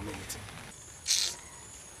this community.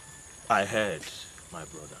 I heard, my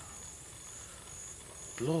brother.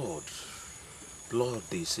 Blood,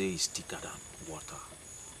 they say, is thicker than water.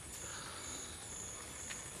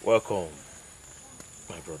 Welcome,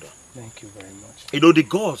 my brother. Thank you very much. You know, the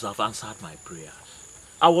gods have answered my prayers.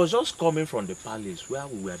 I was just coming from the palace where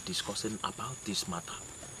we were discussing about this matter.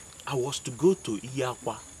 I was to go to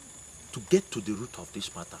Iyakwa to get to the root of this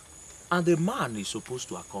matter. And the man is supposed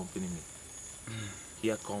to accompany me.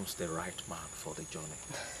 Here comes the right man for the journey.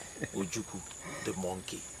 Ojukwu, the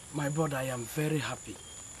monkey. My brother, I am very happy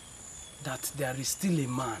that there is still a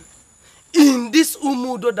man in this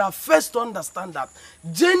Umudo that first understand that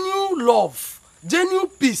genuine love, genuine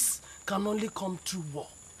peace can only come through war.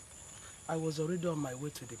 I was already on my way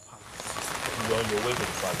to the palace. You're on your way to the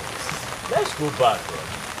palace. Let's go back, bro.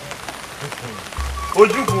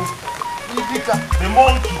 Ojukwu, the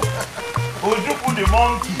monkey. Ojukwu, the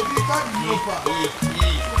monkey.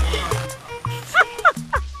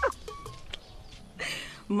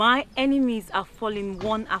 My enemies are falling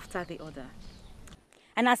one after the other.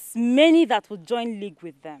 And as many that will join league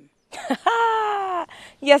with them.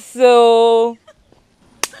 Yes, so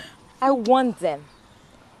I warned them.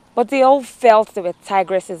 But they all felt they were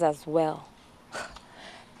tigresses as well.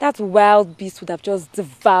 That wild beast would have just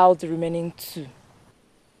devoured the remaining two.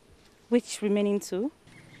 Which remaining two?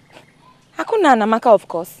 Hakuna and Amaka, of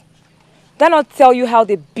course. Did I not tell you how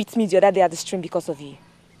they beat me the other day at the stream because of you?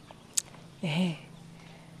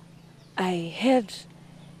 I heard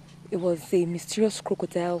it was a mysterious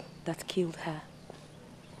crocodile that killed her.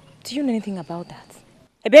 Do you know anything about that?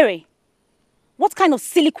 Ebere, what kind of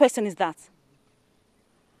silly question is that?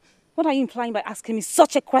 What are you implying by asking me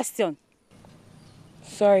such a question?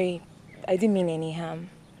 Sorry, I didn't mean any harm.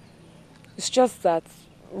 It's just that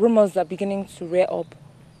rumors are beginning to rear up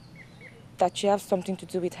that you have something to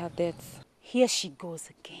do with her death. Here she goes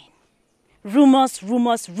again. Rumors,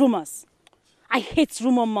 rumors, rumors. I hate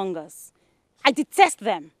rumor mongers. I detest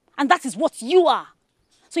them. And that is what you are.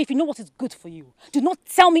 So if you know what is good for you, do not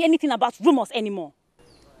tell me anything about rumors anymore.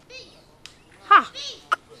 Ha!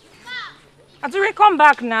 Adure, come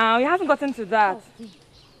back now. You haven't gotten to that.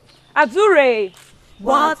 Adure!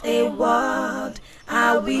 What a word,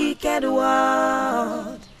 a wicked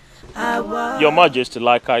word, a word. Your Majesty,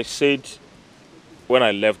 like I said when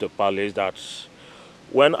I left the palace, that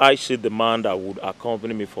when I see the man that would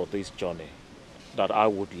accompany me for this journey, that I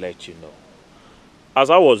would let you know. As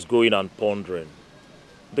I was going and pondering,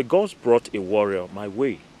 the gods brought a warrior my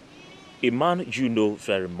way. A man you know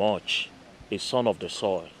very much, a son of the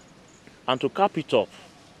soil. And to cap it off,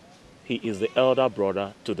 he is the elder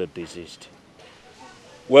brother to the deceased.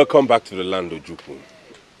 Welcome back to the land, Ojukwu.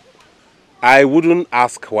 I wouldn't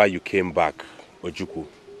ask why you came back, Ojukwu,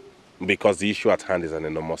 because the issue at hand is an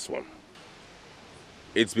enormous one.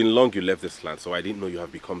 It's been long you left this land, so I didn't know you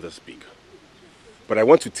have become this big. But I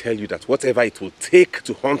want to tell you that whatever it will take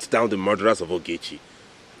to hunt down the murderers of Ogechi,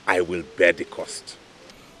 I will bear the cost.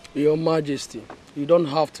 Your Majesty, you don't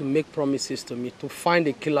have to make promises to me to find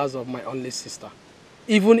the killers of my only sister.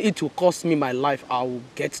 Even if it will cost me my life, I will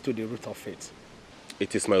get to the root of it.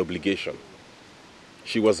 It is my obligation.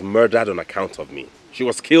 She was murdered on account of me. She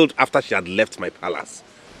was killed after she had left my palace.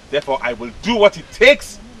 Therefore, I will do what it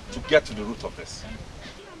takes to get to the root of this.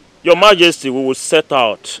 Your Majesty, we will set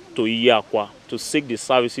out to Iyakwa to seek the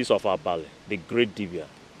services of Abale, the great Divya.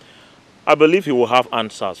 I believe he will have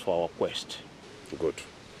answers for our quest. Good.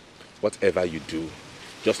 Whatever you do,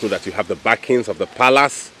 just know that you have the backings of the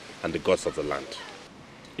palace and the gods of the land.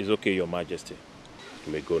 It's okay, Your Majesty.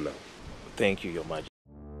 You may go now. Thank you, Your Majesty.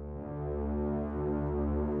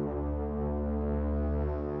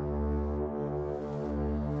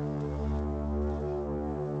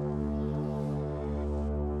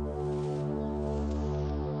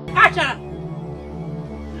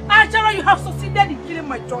 Achara, you have succeeded in killing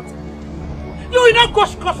my daughter. You will not go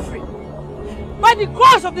scot-free. By the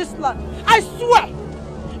gods of this land, I swear,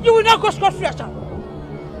 you will not go scot-free, Achara.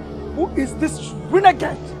 Who is this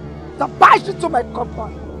renegade that barged into my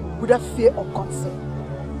compound without fear or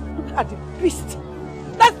concern? Look at the beast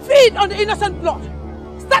that feed on the innocent blood,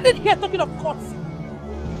 standing here talking of courtesy.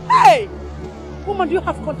 Hey, woman, do you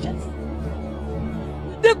have conscience?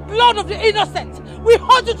 The blood of the innocent will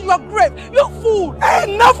haunt you to your grave, you fool!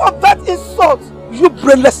 Enough of that insult, you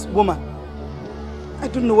brainless woman. I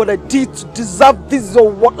don't know what I did to deserve these your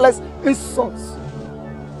worthless insults.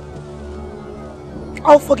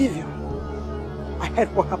 I'll forgive you. I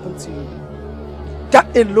heard what happened to you.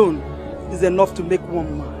 That alone is enough to make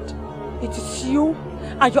one mad. It is you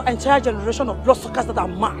and your entire generation of bloodsuckers that are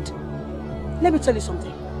mad. Let me tell you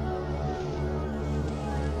something.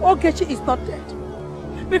 Ogechi is not dead.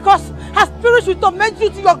 Because her spirit will torment you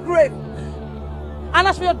to your grave. And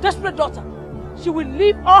as for your desperate daughter, she will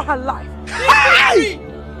live all her life. Hey!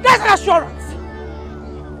 That's an assurance.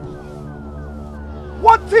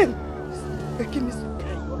 One thing is making me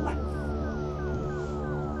spare your life.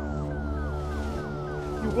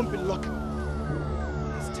 You won't be lucky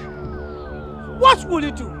this time. What will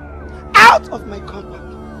you do? Out of my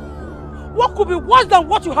compound. What could be worse than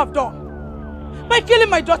what you have done? By killing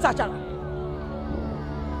my daughter, Achara.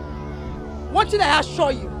 One thing I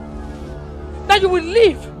assure you, that you will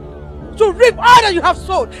live to reap all that you have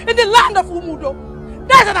sown in the land of Umudo.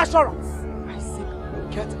 That's an assurance. I say,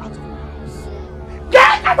 get out of my house.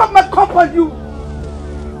 Get out of my compound, you!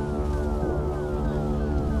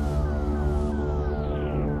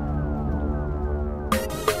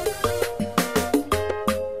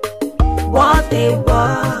 What a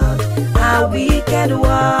world, a wicked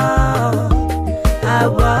world,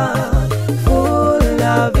 a world full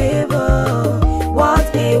of evil.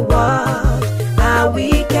 What a world, a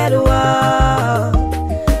wicked world,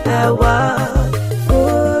 a world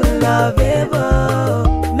full of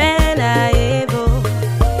evil. Men are evil,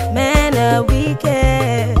 men are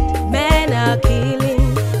wicked, men are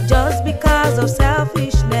killing just because of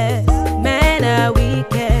selfishness. Men are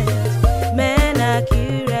wicked, men are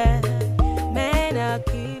curious, men are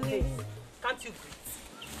killing. Can't you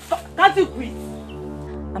breathe? Can't you breathe?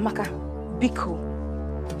 Amaka, Biko,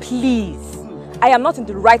 please. I am not in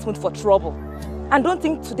the right mood for trouble. And don't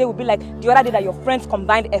think today will be like the other day that your friends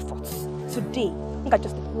combined efforts. Today, I think I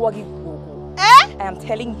just woggy go. I am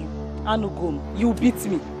telling you. Anugom, you beat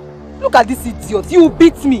me. Look at this idiot. You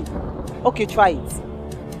beat me. Okay, try it.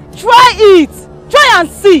 Try it! Try and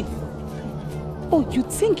see! Oh, you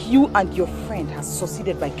think you and your friend have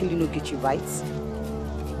succeeded by killing Ogechi, right?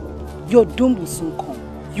 Your doom will soon come.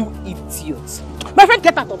 You idiot. My friend,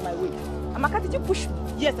 get out of my way. Amaka, did you push me?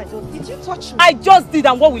 Yes, I did. Did you touch me? I just did,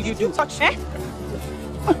 and what will you do? Did you touch me?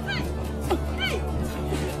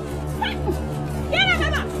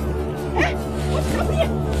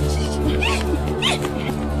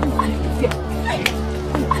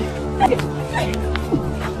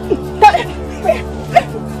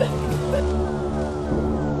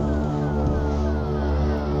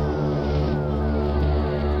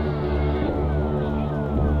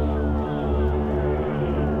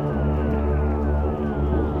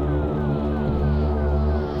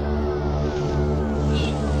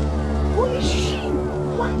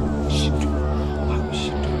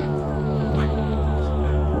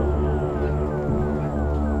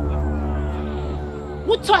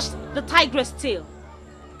 Who touched the tigress tail?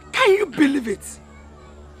 Can you believe it?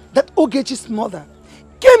 That Ogechi's mother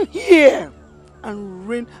came here and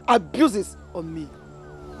rained abuses on me.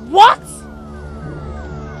 What?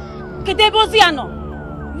 Kedeboziano,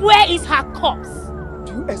 where is her corpse?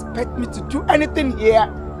 Do you expect me to do anything here?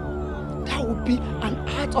 That would be an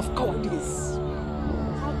act of cowardice.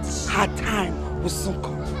 Her time will soon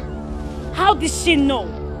come. How did she know?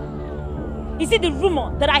 Is it the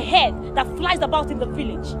rumor that I heard that flies about in the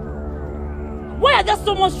village? Why are there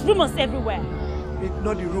so much rumors everywhere?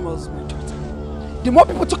 Ignore the rumors, my daughter. The more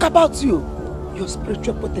people talk about you, your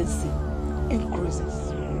spiritual potency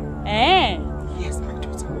increases. Eh? Yes, my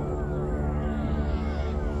daughter.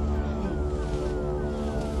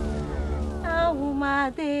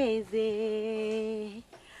 Awumadeze,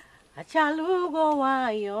 achalugo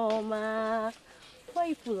wayoma. Why are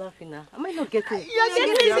you laughing now? Am I not getting it? You're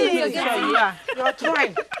getting it. Yeah, you're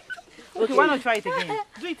trying. Okay, why not try it again?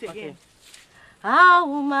 Do it again.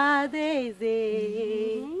 Awumadeze,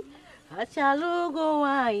 achalugo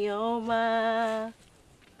wayoma.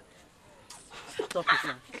 Stop it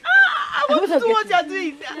now. I want to do what you're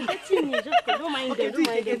doing. Don't mind them. Do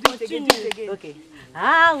it again. Okay.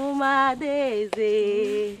 Awumadeze,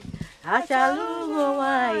 achalugo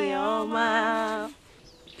wayoma.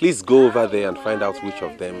 Please go over there and find out which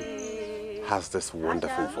of them has this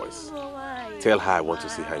wonderful voice. Tell her I want to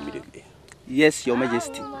see her immediately. Yes, Your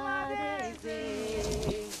Majesty.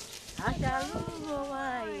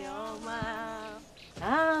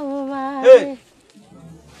 Hey!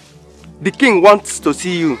 The king wants to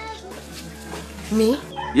see you. Me?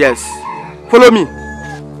 Yes. Follow me.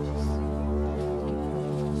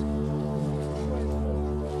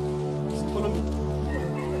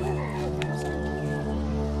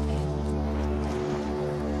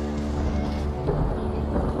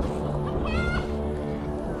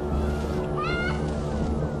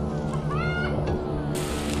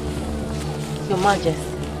 Your Majesty.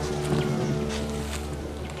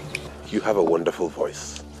 You have a wonderful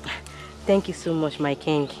voice. Thank you so much, my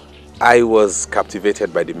king. I was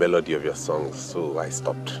captivated by the melody of your songs, so I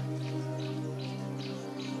stopped.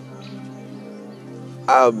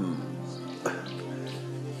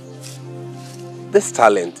 This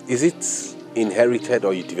talent, is it inherited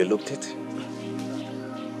or you developed it?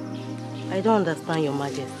 I don't understand, Your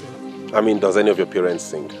Majesty. I mean, does any of your parents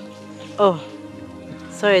sing? Oh,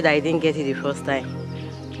 sorry that I didn't get it the first time.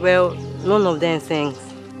 Well, none of them sings.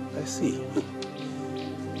 I see.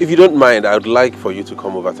 If you don't mind, I would like for you to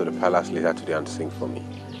come over to the palace later today and sing for me.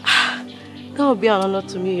 That would be an honor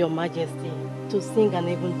to me, Your Majesty, to sing and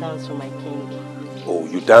even dance for my king. Oh,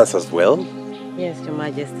 you dance as well? Yes, Your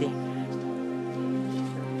Majesty.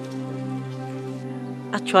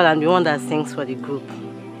 Actually, I'm the one that sings for the group.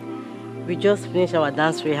 We just finished our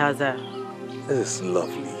dance rehearsal. This is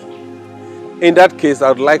lovely. In that case, I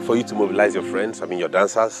would like for you to mobilize your friends, your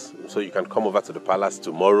dancers, so you can come over to the palace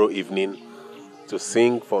tomorrow evening to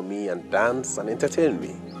sing for me and dance and entertain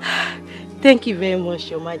me. Thank you very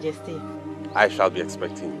much, Your Majesty. I shall be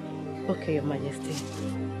expecting you. Okay, Your Majesty.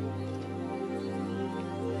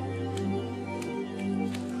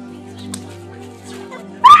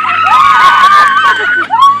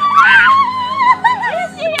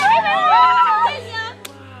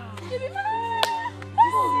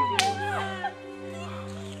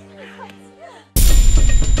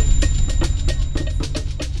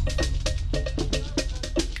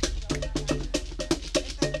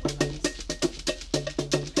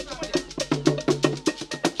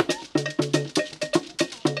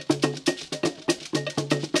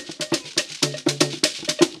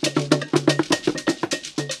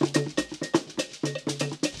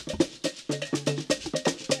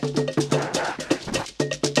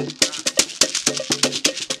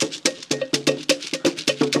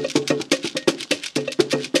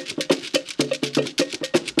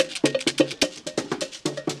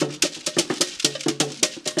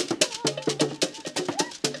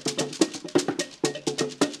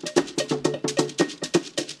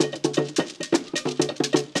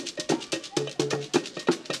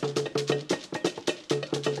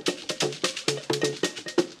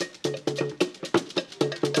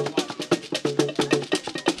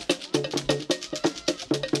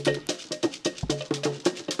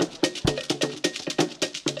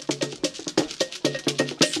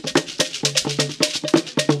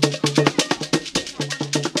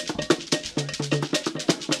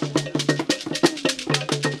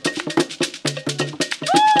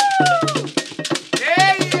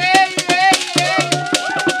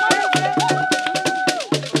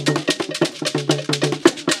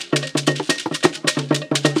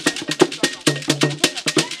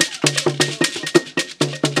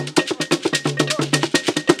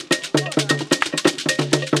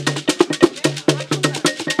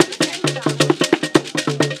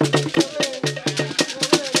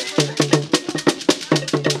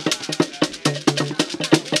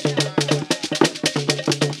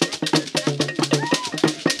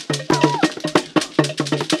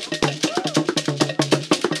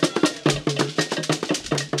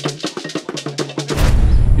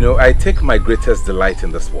 I take my greatest delight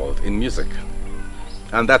in this world, in music.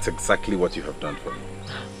 And that's exactly what you have done for me.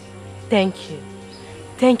 Thank you.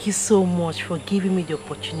 Thank you so much for giving me the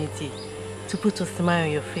opportunity to put a smile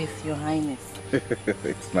on your face, Your Highness.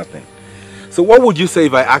 It's nothing. So what would you say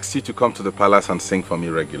if I asked you to come to the palace and sing for me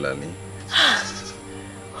regularly?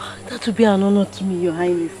 That would be an honor to me, Your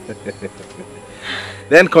Highness.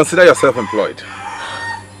 Then consider yourself employed.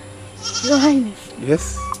 Your Highness.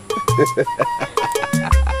 Yes?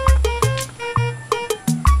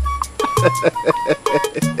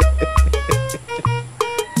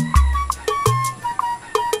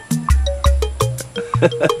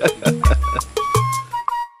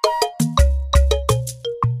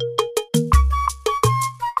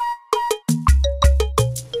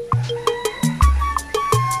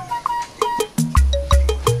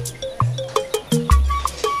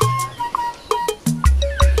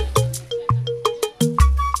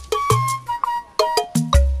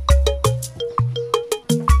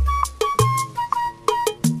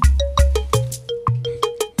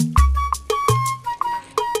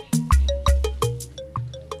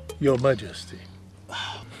 Your Majesty.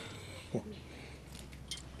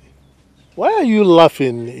 Why are you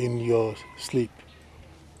laughing in your sleep?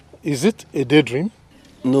 Is it a daydream?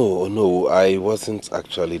 No, I wasn't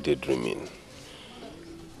actually daydreaming.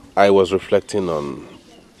 I was reflecting on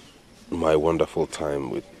my wonderful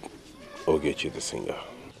time with Ogechi the singer.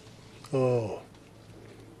 Oh,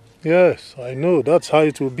 yes, I know. That's how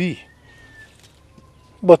it will be.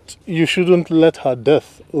 But you shouldn't let her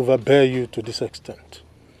death overbear you to this extent.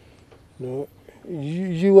 No,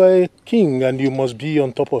 you are a king and you must be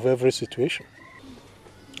on top of every situation.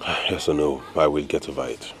 Yes or no, I will get over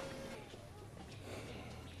it.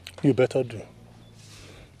 You better do.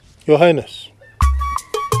 Your Highness.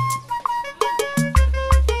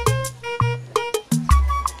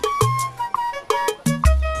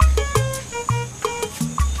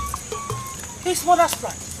 His mother's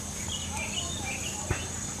pride.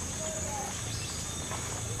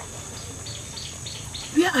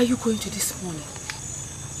 Where are you going to this morning?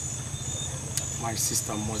 My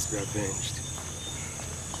sister must be avenged.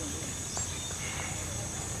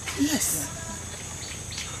 Yes.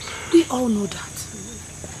 We all know that.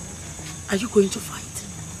 Are you going to fight?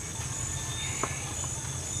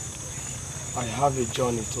 I have a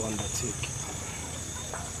journey to undertake.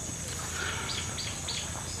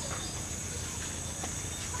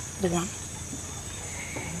 The one?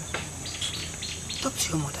 Talk to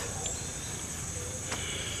your mother.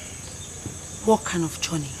 What kind of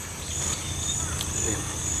journey?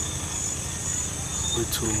 Go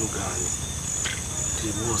to Lugani.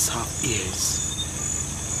 The walls have ears.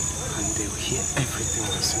 And they will hear everything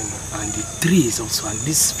we're saying. And the trees also, and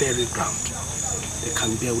this very ground, they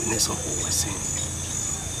can bear witness of what we're saying.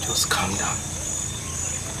 Just calm down.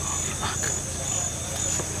 I'll be back.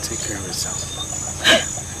 Take care of yourself.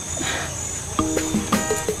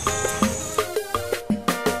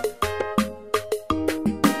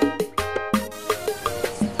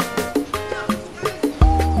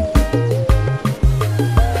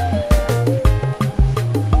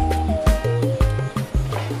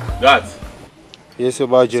 Guards. Yes, Your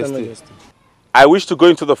Majesty. I wish to go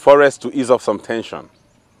into the forest to ease off some tension.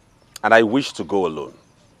 And I wish to go alone.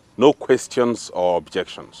 No questions or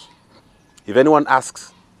objections. If anyone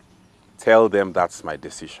asks, tell them that's my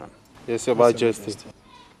decision. Yes, Your Majesty.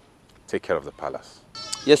 Take care of the palace.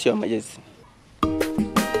 Yes, Your Majesty. You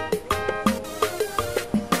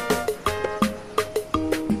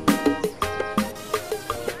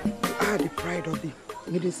are the pride of the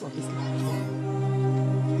ladies of this land.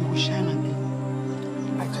 You will shine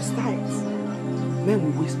again. Like the stars. Men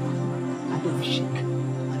will whisper and they will shake and they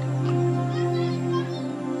will clap.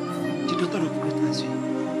 The daughter of great as you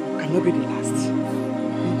cannot be the last. You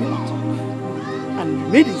will be on top. And the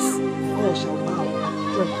ladies all shall bow and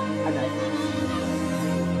tremble and adore.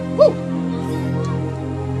 Woo!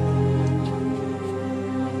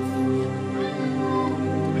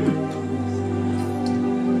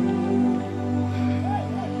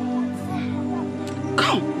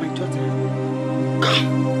 Come, my daughter. Come.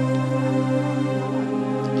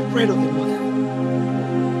 The bread of the mother.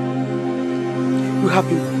 You have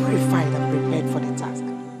been purified and prepared for the task.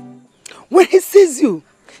 When he sees you,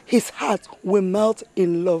 his heart will melt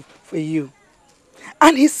in love for you.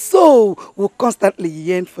 And his soul will constantly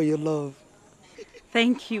yearn for your love.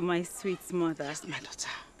 Thank you, my sweet mother. Yes, my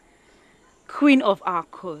daughter. Queen of our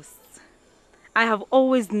coast. I have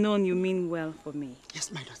always known you mean well for me. Yes,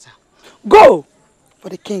 my daughter. Go! For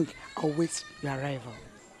the king awaits your arrival.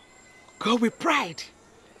 Go with pride.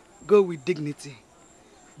 Go with dignity.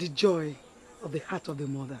 The joy of the heart of the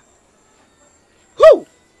mother. Whoo!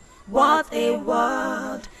 What a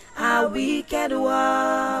world, a wicked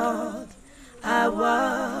world, a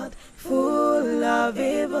world full of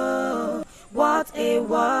evil. What a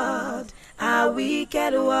world, a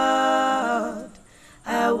wicked world,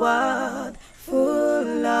 a world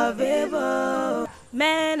full of evil.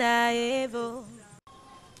 Men are evil.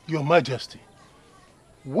 Your Majesty,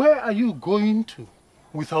 where are you going to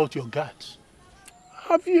without your guards?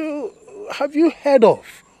 Have you heard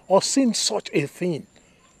of or seen such a thing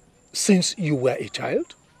since you were a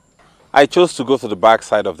child? I chose to go to the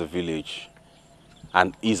backside of the village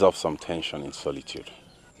and ease off some tension in solitude.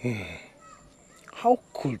 How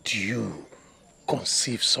could you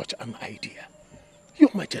conceive such an idea?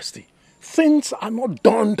 Your Majesty, things are not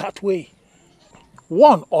done that way.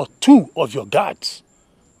 1 or 2 of your guards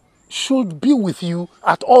should be with you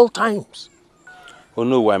at all times. Oh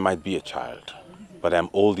no, I might be a child, but I'm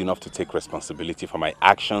old enough to take responsibility for my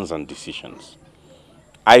actions and decisions.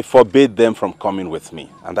 I forbade them from coming with me,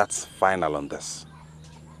 and that's final on this.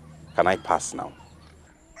 Can I pass now?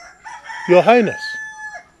 Your Highness,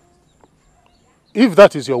 if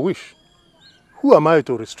that is your wish, who am I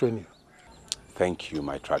to restrain you? Thank you,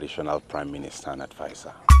 my traditional Prime Minister and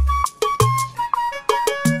advisor.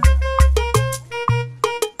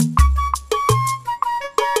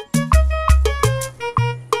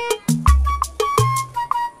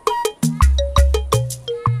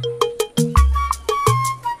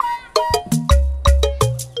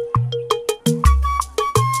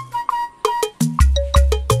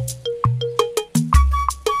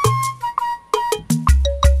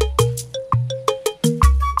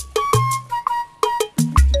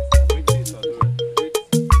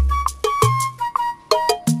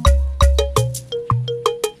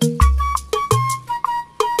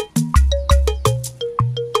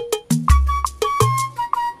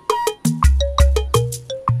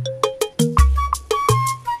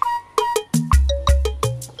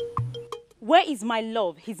 My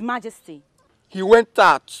love, His Majesty. He went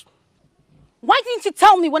out. Why didn't you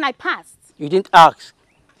tell me when I passed? You didn't ask,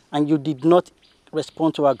 and you did not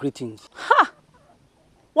respond to our greetings. Ha!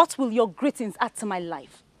 What will your greetings add to my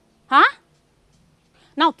life? Huh?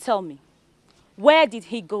 Now tell me, where did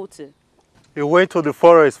he go to? He went to the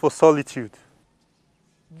forest for solitude.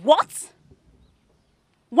 What?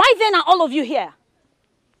 Why then are all of you here?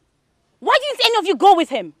 Why didn't any of you go with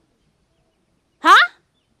him? Huh?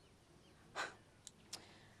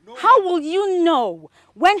 How will you know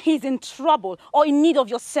when he's in trouble or in need of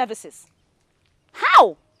your services?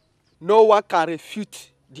 How? No one can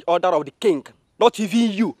refute the order of the king, not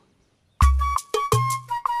even you.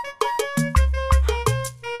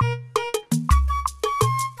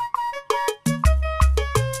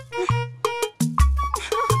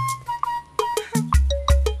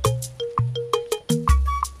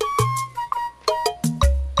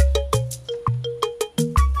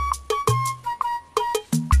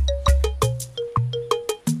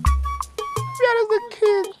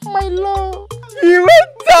 He went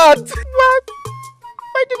out! What?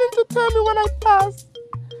 Why didn't you tell me when I passed?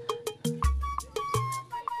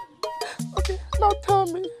 Okay, now tell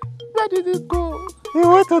me, where did he go? He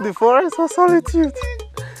went to the forest for solitude.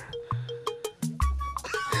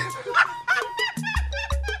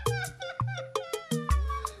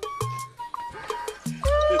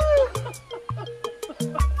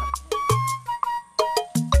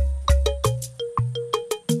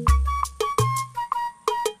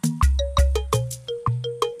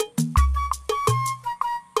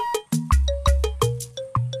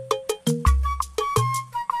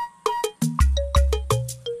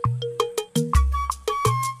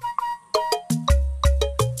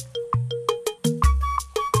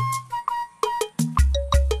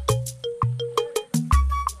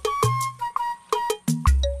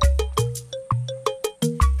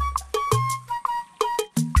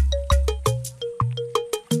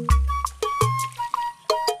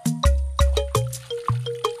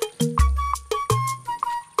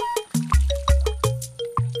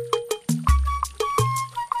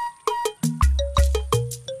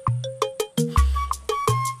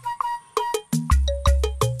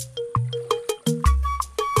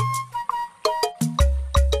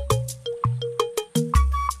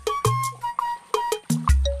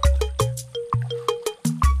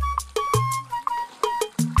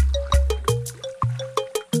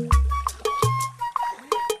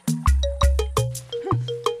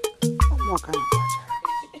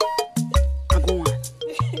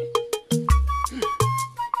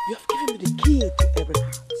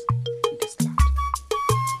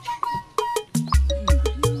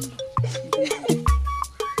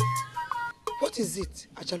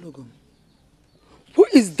 Who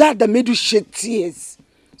is that made you shed tears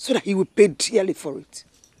so that he will pay dearly for it.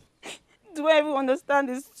 Do I even understand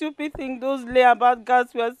the stupid thing those layabout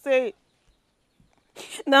guards were saying?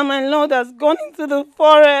 That my lord has gone into the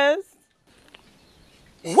forest.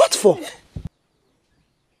 What for?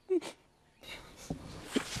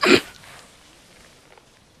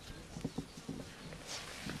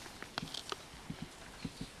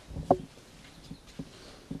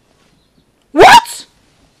 What?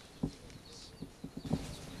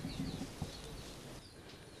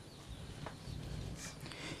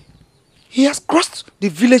 He has crossed the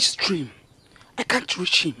village stream. I can't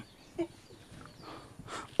reach him.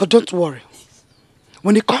 But don't worry.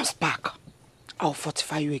 When he comes back, I'll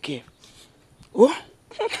fortify you again. Oh?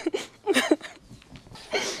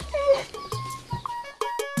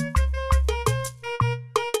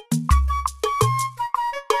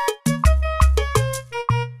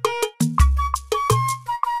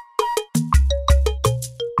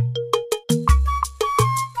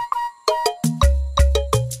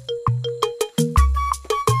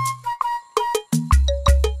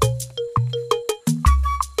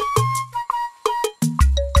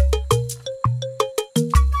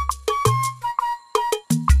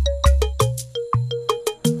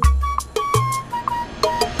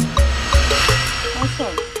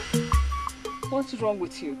 What's wrong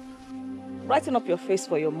with you? Brighten up your face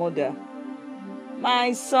for your mother.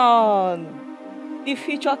 My son, the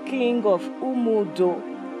future king of Umudo.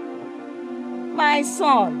 My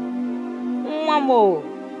son, Mwamo,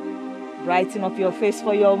 brighten up your face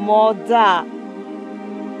for your mother.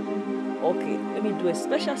 Okay, let me do a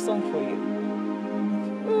special song for you.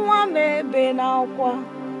 Mwame benakwa,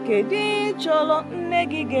 kedi cholo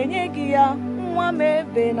negi genyegi ya. Mwame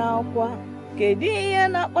benakwa. Kedu ihe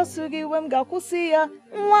na-akpasu gị iwe m ga-akwụsị ya?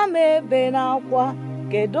 Nwa m ebe n'akwa.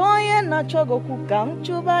 Kedu onye na-achọgokwu ka m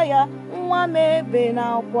chụba ya? Nwa m ebe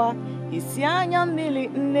n'akwa. Isi anya mmiri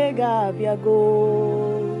nne ga-abịago.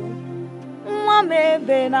 Nwa m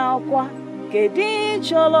ebe n'akwa. Kedu ihe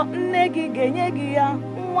chọrọ nne gị ga-enye gị ya?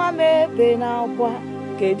 Nwa m ebe n'akwa.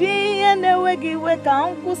 Kedu ihe na-ewe gị iwe ka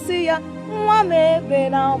m kwụsị ya? Nwa m ebe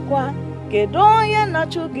n'akwa. Kedu onye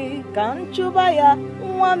na-achụ gị ka m chụba ya?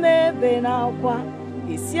 Nwa m ebe n'akwa.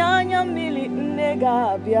 Isi anya mmiri nne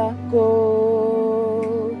ga-abịago.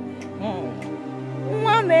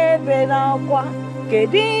 Nwa m ebe n'akwa.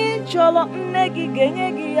 Kedu ihe chọrọ nne gị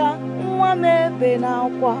ga-enye gị ya? Nwa m ebe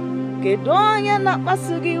n'akwa. Kedu onye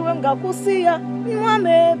na-akpasu gị iwe m ga-akwụsị ya? Nwa m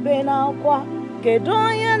ebe n'akwa. Kedu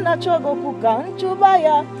onye na-achọgokwu ka m chụba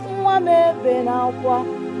ya? Nwa m ebe n'akwa.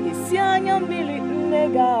 Isi anya mmiri nne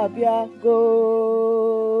ga-abịago.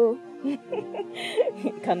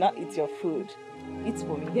 Cannot eat your food. Eat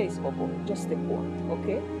for me. Here is Popo. Just take one,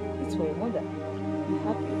 okay? It's for your mother. Be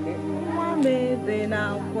happy, okay? Nwa m ebe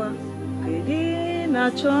n'akwa. Kedu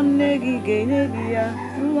na-achọ nne gị ga-enye gị ya?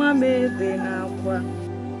 Nwa m ebe n'akwa.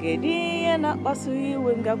 Kedu ihe na-akpasu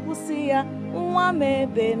iwe m ga-akwụsị ya? Nwa m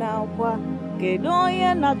ebe n'akwa. Kedu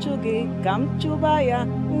onye na-achụ gị ka m chụba ya?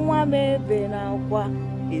 Nwa m ebe n'akwa.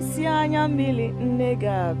 Isi anya mmiri nne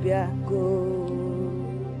ga-abịago.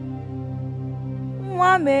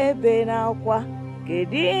 Nwa m ebe n'akwa.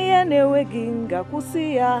 Kedu ihe na-ewe gị m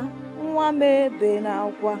ga-akwụsị ya? Nwa m ebe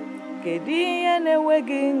n'akwa. Kedu ihe na-ewe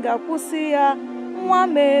gị m ga-akwụsị ya? Nwa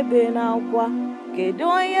m ebe n'akwa. Kedu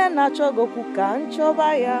onye na-achọgokwu ka m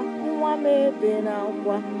chọba ya? Nwa m ebe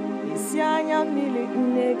n'akwa. Isi anya mmiri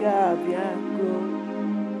nne ga-abịago.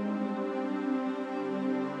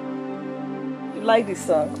 You like this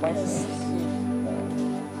song, my sister?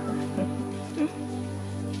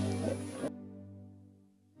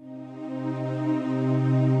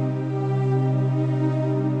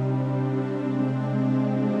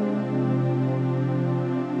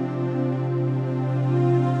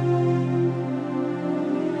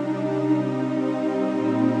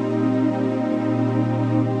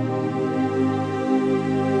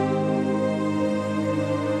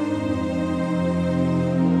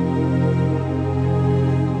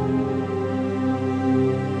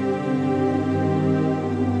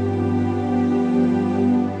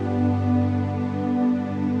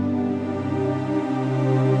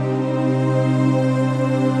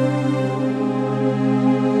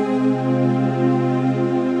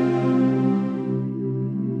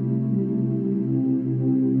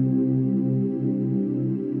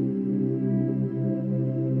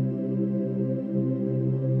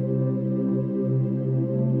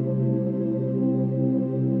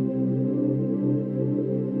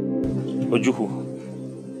 Ojuhu,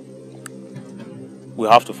 we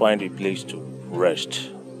have to find a place to rest,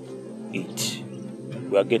 eat.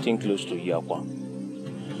 We are getting close to Iyakwa.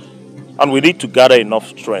 And we need to gather enough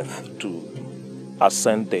strength to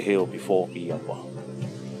ascend the hill before Iyakwa.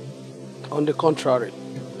 On the contrary,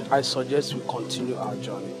 I suggest we continue our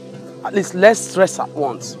journey. At least let's rest at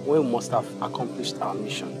once when we must have accomplished our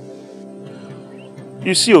mission.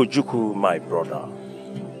 You see, Ojukwu, my brother,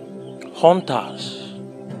 hunters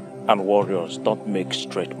and warriors don't make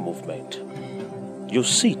straight movement. You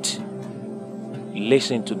sit,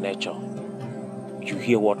 listen to nature, you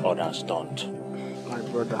hear what others don't. My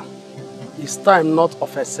brother, it's time not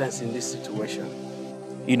of essence in this situation.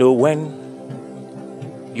 You know, when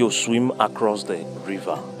you swim across the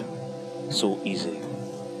river so easy,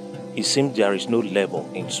 it seems there is no level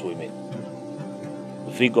in swimming.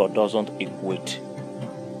 Vigor doesn't equate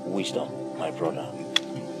wisdom, my brother.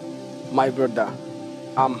 My brother,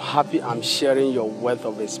 I'm happy I'm sharing your wealth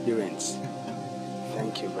of experience.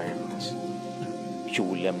 Thank you very much. You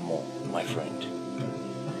will learn more, my friend.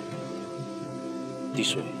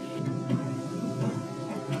 This way.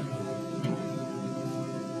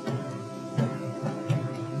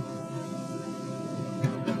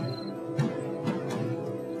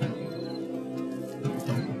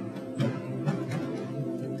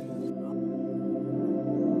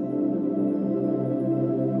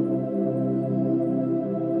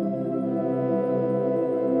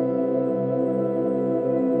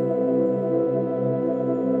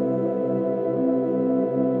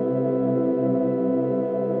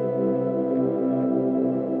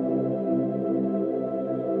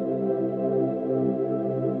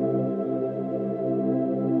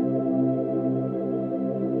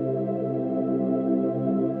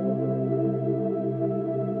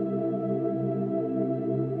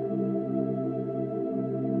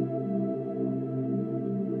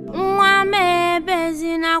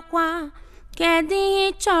 Kwa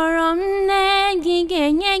kedi chọrọ nne gị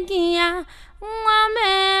ga-enye gị ya nwa m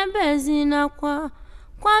ebezina kwa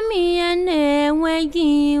m ihe na-enwe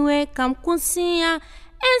gị iwe ka m kwụsị ya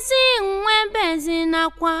ezi nwa ebezina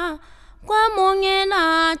kwa m onye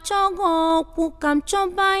na-achọ gị okwu ka m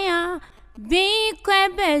chọba ya biko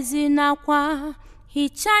ebezina kwa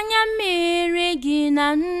hichanya mmiri gị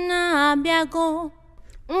na nna abịago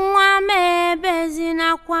nwa m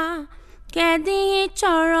ebezina kwa kedu ihe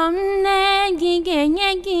chọrọ nne gị ga-enye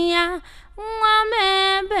gị ya nwa m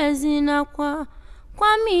ebezina kwa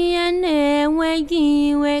m ihe na-enwe gị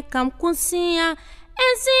iwe ka m kwụsị ya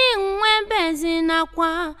ezi nwa ebezina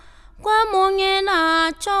kwa m onye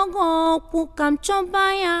na-achọ gị okwu ka m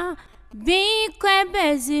chọba ya biko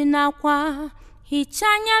ebezina kwa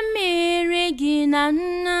hichanya mmiri gị na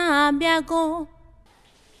nna abịago.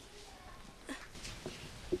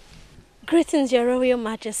 Greetings, Your Royal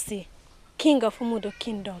Majesty, King of Umudo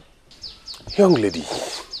Kingdom. Young lady,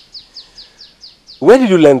 where did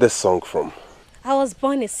you learn this song from? I was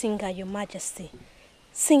born a singer, Your Majesty.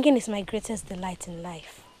 Singing is my greatest delight in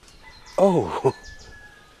life. Oh,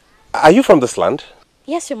 are you from this land?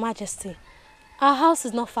 Yes, Your Majesty. Our house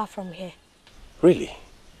is not far from here. Really?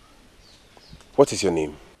 What is your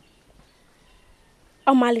name?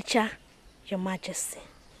 Omalicha, Your Majesty.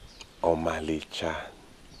 Omalicha.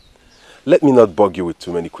 Let me not bug you with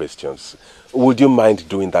too many questions. Would you mind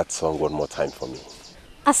doing that song one more time for me?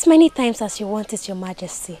 As many times as you want it, Your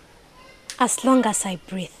Majesty. As long as I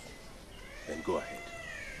breathe. Then go ahead.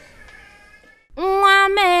 Nwa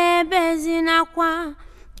m ebezina kwa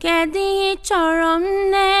kedu ihe chọrọ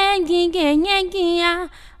nne gị ga-enye gị ya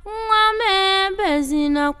nwa m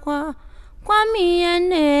ebezina kwa m ihe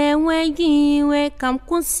na-enwe gị iwe ka m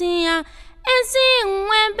kwụsị ya ezi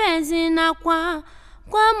nwa ebezina kwa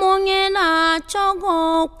m onye na-achọ gị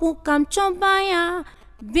okwu ka m chọba ya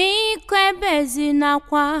biko ebezina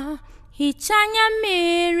kwa hichanya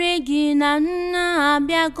mmiri gị na nna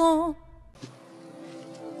abịago.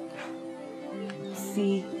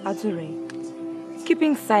 See, Adure,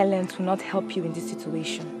 keeping silent will not help you in this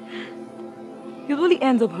situation. You'll only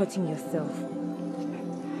end up hurting yourself.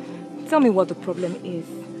 Tell me what the problem is.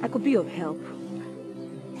 I could be of help.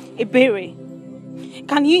 Ebere,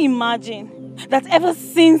 can you imagine that ever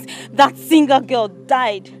since that singer girl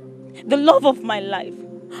died, the love of my life,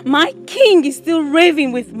 my king is still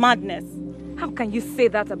raving with madness? How can you say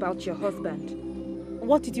that about your husband?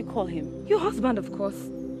 What did you call him? Your husband, of course.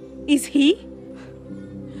 Is he?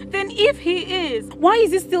 Then if he is, why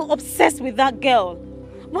is he still obsessed with that girl?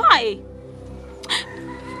 Why?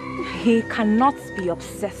 He cannot be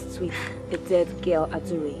obsessed with a dead girl,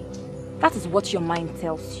 Adure. That is what your mind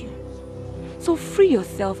tells you. So free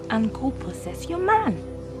yourself and go possess your man.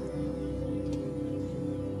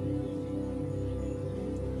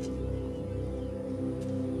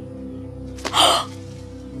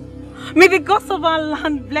 May the gods of our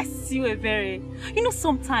land bless you, Ebere. You know,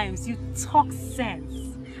 sometimes you talk sense.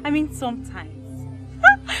 I mean, sometimes.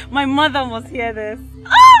 My mother must hear this.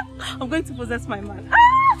 I'm going to possess my man.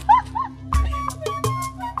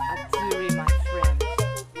 Adure, my friend.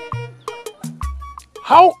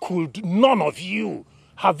 How could none of you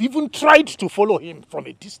have even tried to follow him from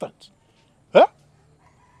a distance? Huh?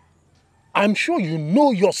 I'm sure you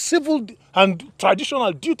know your civil and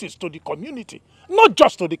traditional duties to the community, not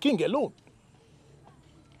just to the king alone.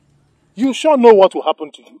 You sure know what will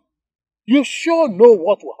happen to you. You sure know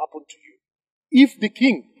what will happen to you if the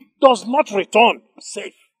king does not return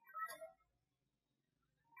safe.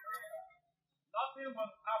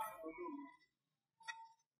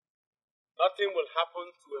 Nothing will happen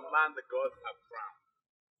to a man the gods have crowned.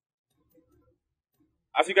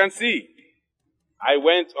 As you can see, I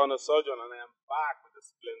went on a sojourn and I am back with the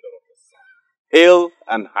splendor of the sun. Hale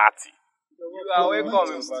and hearty. You are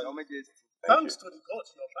welcome, Your Majesty. Thanks to the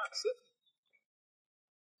gods, you're back safe.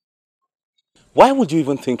 Why would you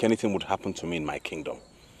even think anything would happen to me in my kingdom?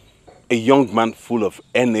 A young man full of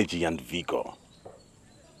energy and vigor.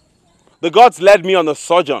 The gods led me on a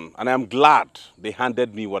sojourn and I am glad they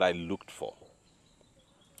handed me what I looked for.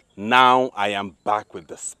 Now I am back with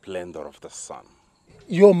the splendor of the sun.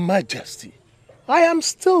 Your Majesty, I am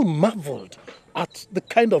still marveled at the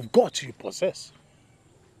kind of gods you possess.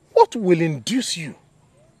 What will induce you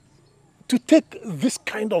to take this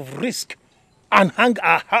kind of risk and hang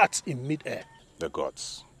our hearts in midair? The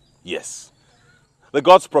gods, yes. The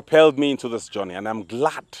gods propelled me into this journey and I'm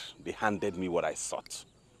glad they handed me what I sought.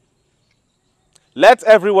 Let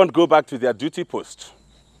everyone go back to their duty post.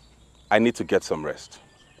 I need to get some rest.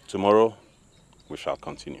 Tomorrow, we shall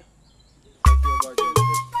continue.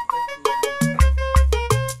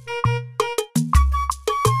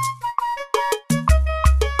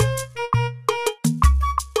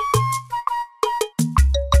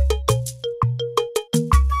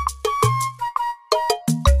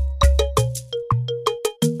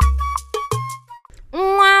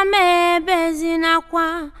 Nwa m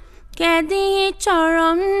ebezinakwa, kedu ihe ị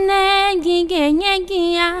chọrọ nne gị ga-enye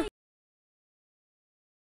gị ya?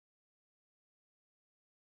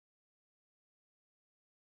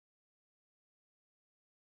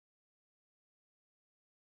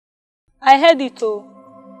 I heard it all.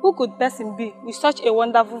 Who could person be with such a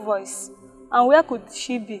wonderful voice? And where could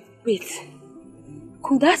she be? Wait,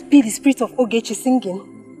 could that be the spirit of Ogechi singing?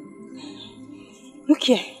 Look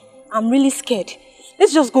here, I'm really scared.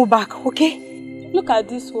 Let's just go back, okay? Look at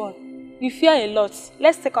this one. You fear a lot.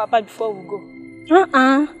 Let's take our part before we go.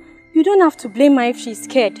 You don't have to blame her if she's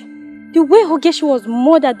scared. The way Ogechi was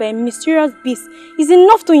murdered by a mysterious beast is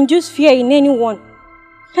enough to induce fear in anyone.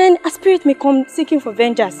 And a spirit may come seeking for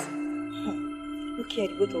vengeance. Look here,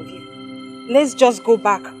 the both of you. Let's just go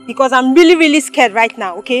back because I'm really, really scared right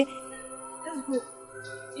now, okay? Let's go.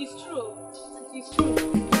 It's true. It's true.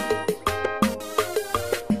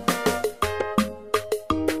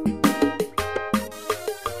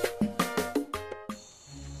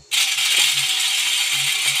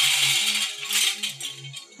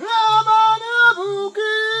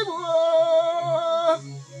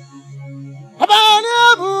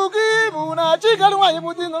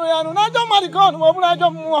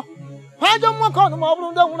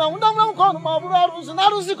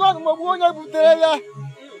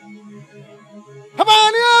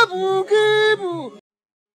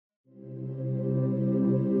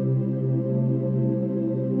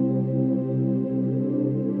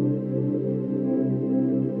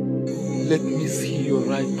 Let me see your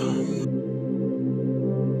right palm.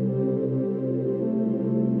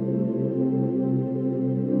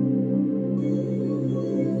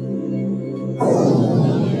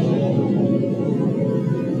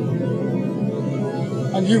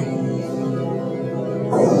 And you.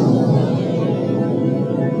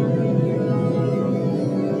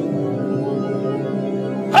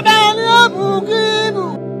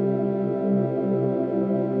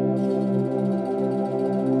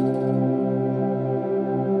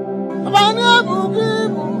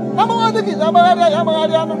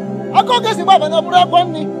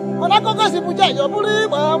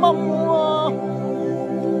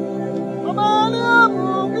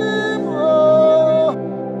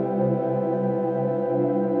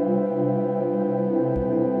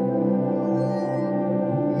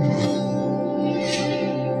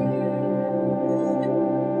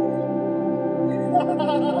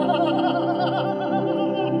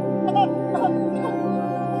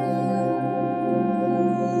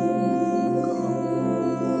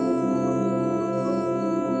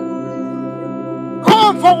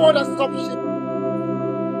 Forward and stop shit.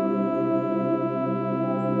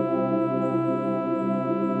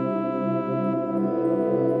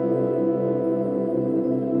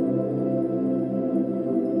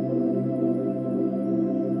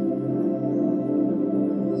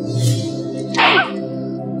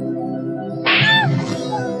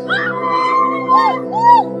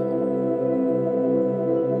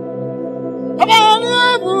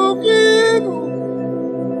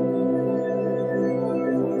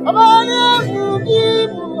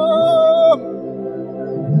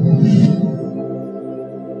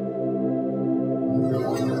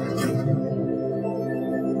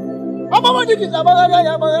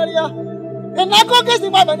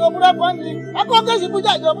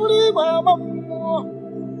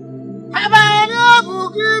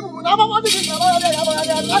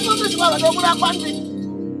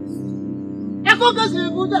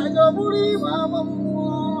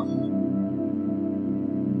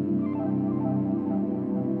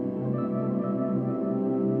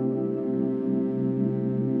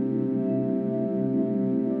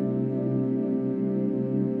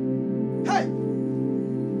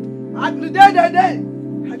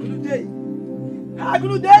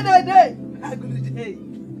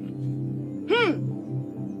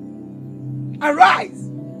 Arise,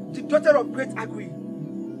 the daughter of great Agui.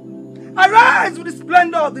 Arise with the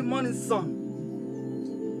splendor of the morning sun.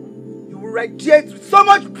 You will radiate with so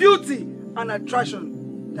much beauty and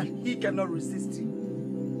attraction that he cannot resist you.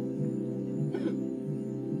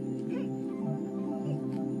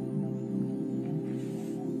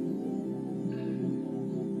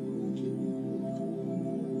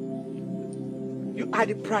 You are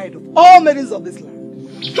the pride of all maidens of this land.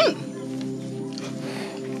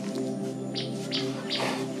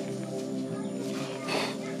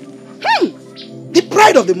 The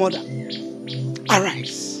pride of the mother.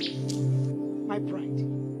 Arise, my pride.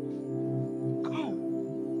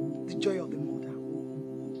 Come, the joy of the mother.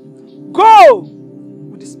 Go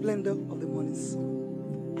with the splendor of the morning sun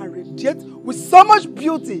and radiate with so much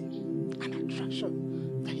beauty and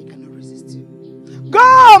attraction that he cannot resist you.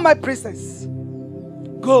 Go, my princess.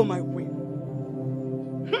 Go, my queen.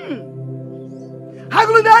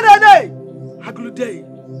 Hagluday!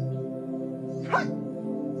 Hagluday!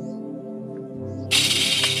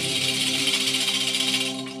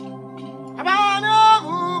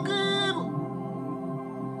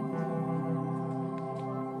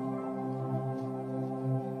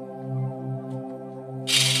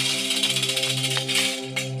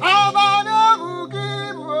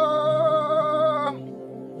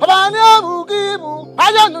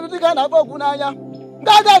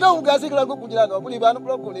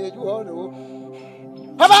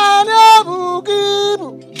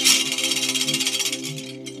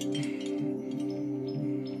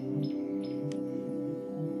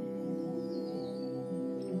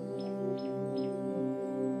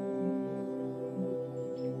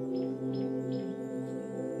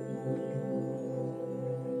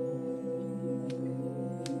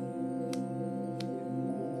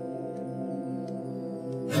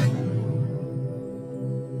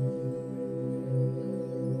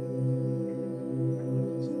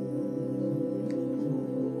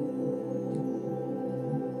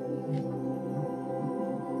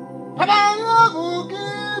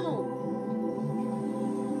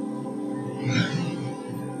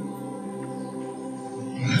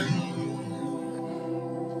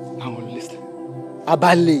 Now listen.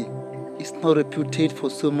 Abale is not reputed for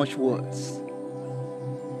so much words.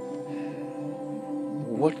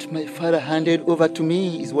 What my father handed over to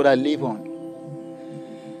me is what I live on.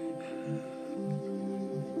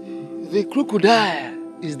 The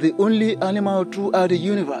crocodile is the only animal throughout the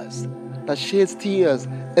universe that sheds tears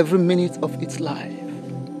every minute of its life.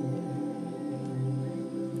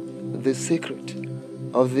 The secret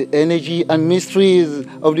of the energy and mysteries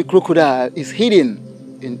of the crocodile is hidden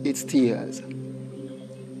in its tears.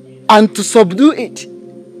 And to subdue it,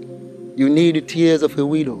 you need the tears of a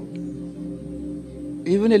widow.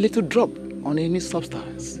 Even a little drop on any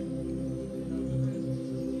substance.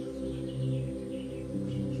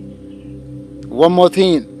 One more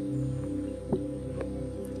thing.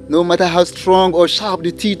 No matter how strong or sharp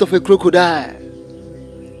the teeth of a crocodile,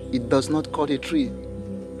 it does not cut a tree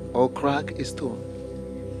or crack a stone.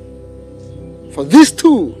 For these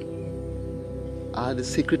two are the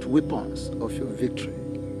secret weapons of your victory.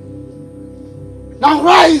 Now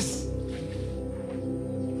rise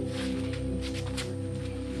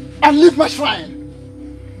and leave my shrine.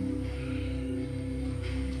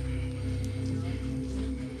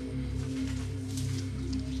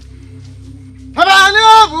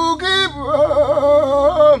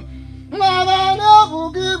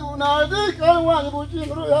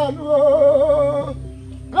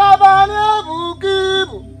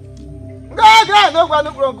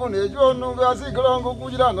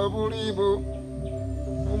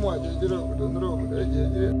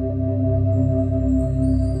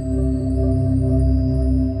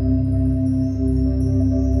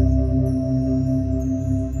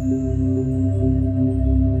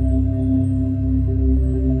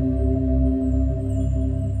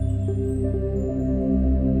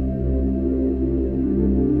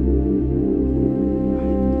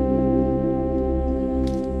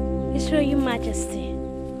 Your Majesty.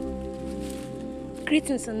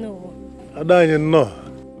 Greetings, Anowo.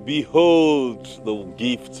 Behold the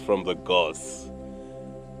gift from the gods,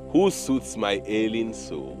 who suits my ailing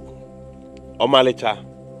soul. Omalicha,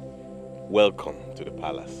 welcome to the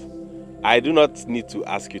palace. I do not need to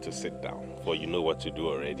ask you to sit down, for you know what to do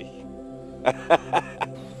already.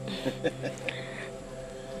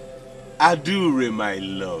 Adure, my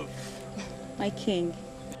love. My king.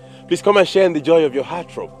 Please come and share in the joy of your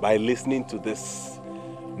heartthrob by listening to this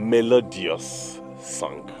melodious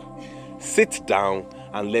song. Sit down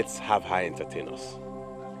and let's have her entertain us.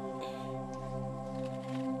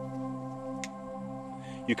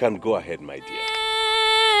 You can go ahead, my dear.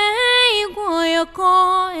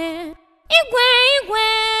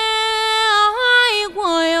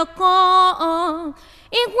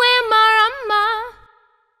 Igwe marama,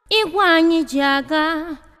 igwe anyị ji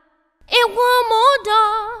aga, igwe ụmụdọ,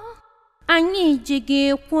 anyị ji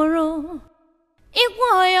gị kwụrụ. Igwe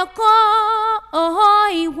oyoko, oho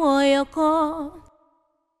igwe oyoko.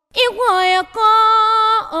 Igwe oyoko,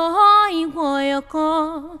 oho igwe oyoko.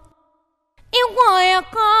 Igwe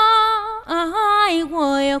oyoko, oho igwe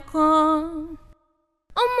oyoko.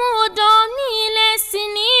 Ụmụdọ niile si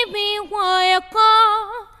n'ibi igwe oyoko.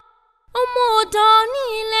 Ụmụdọ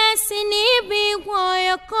niile si n'ibi igwe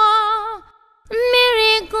oyoko.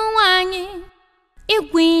 Mmiri gụwa anyị,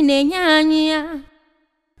 igwe na-enye anyị ya.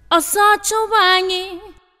 Ọsọ chụba anyị,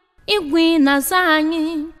 igwe na-aza anyị.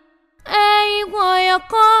 Igwe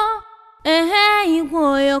oyoko, igwe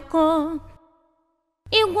oyoko.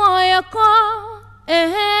 Igwe oyoko,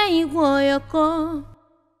 igwe oyoko.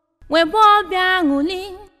 Webe ọbịa aṅụli,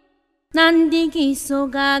 na ndị gị so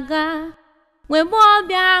ga-aga. Webe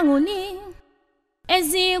ọbịa aṅụli,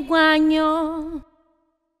 ezi igwe anyị.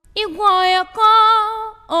 Igwe oyoko,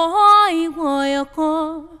 oho igwe oyoko.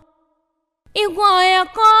 Igwe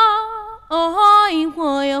oyoko, oho igwe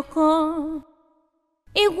oyoko.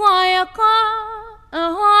 Igwe oyoko,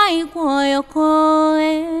 oho igwe oyoko.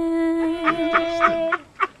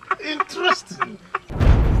 Interesting.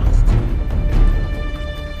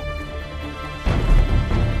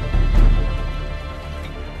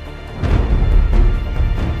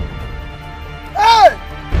 Hey!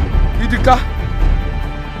 Idika,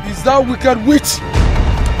 is that wicked witch?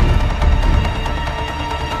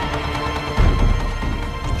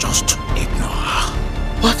 Just ignore her.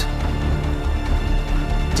 What?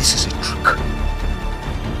 This is a trick.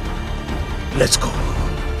 Let's go.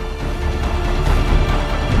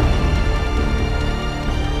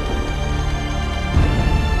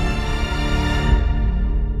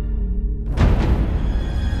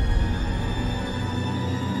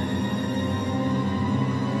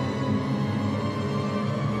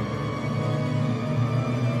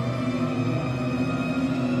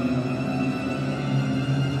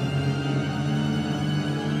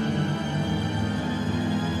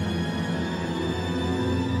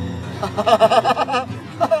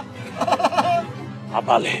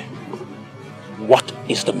 Abale, what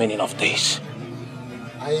is the meaning of this?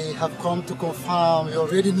 I have come to confirm your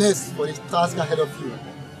readiness for the task ahead of you.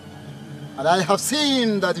 And I have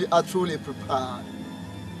seen that you are truly prepared.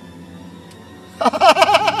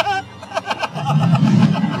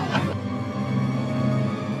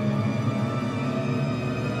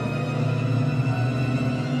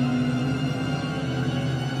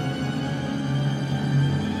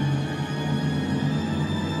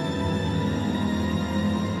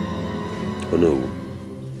 Oh no.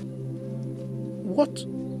 What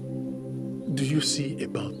do you see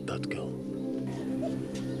about that girl?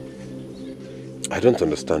 I don't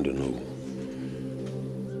understand, Ono.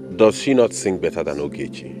 Does she not sing better than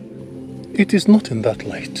Ogechi? It is not in that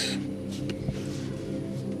light.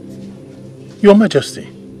 Your Majesty,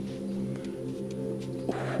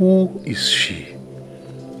 who is she?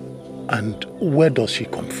 And where does she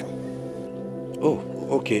come from? Oh,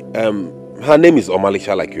 okay. Her name is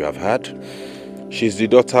Omalisha, like you have heard. She's the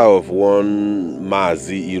daughter of one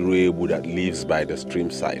Maazi Iruebu that lives by the stream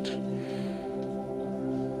side.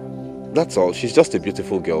 That's all. She's just a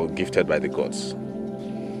beautiful girl gifted by the gods.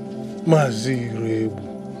 Maazi Iruebu.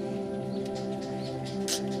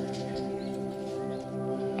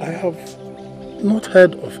 I have not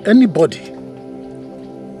heard of anybody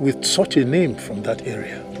with such a name from that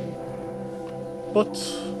area. But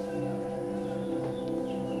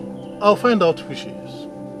I'll find out who she is.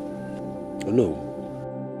 Oh no.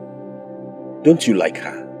 Don't you like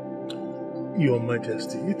her? Your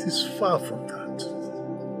Majesty, it is far from that.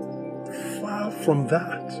 Far from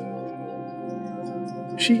that.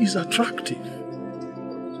 She is attractive.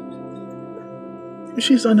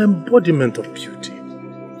 She is an embodiment of beauty.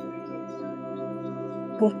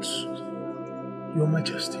 But, Your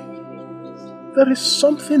Majesty, There is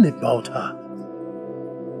something about her.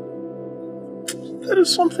 There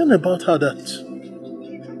is something about her that...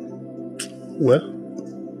 Well,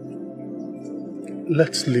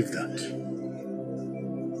 let's leave that.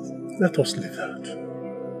 Let us leave that.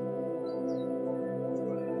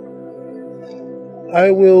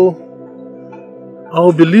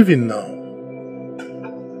 I'll be leaving now.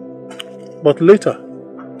 But later,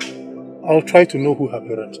 I'll try to know who her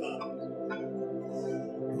parents are.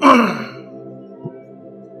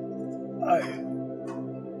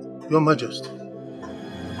 Your Majesty.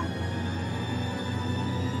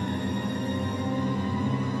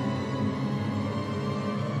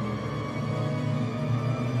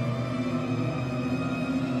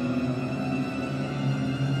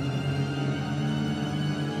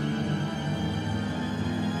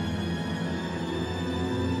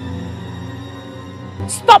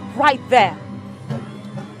 Stop right there!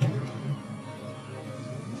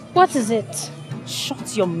 What is it?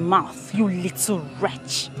 Shut your mouth, you little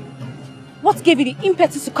wretch. What gave you the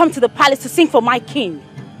impetus to come to the palace to sing for my king?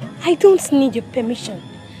 I don't need your permission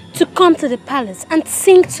to come to the palace and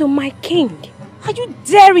sing to my king. Are you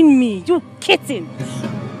daring me, you kitten?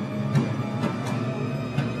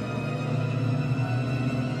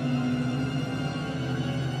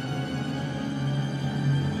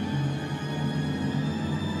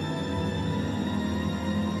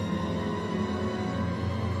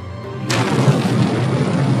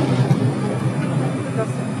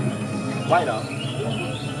 Why now?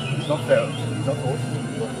 It's not fair. It's not fair.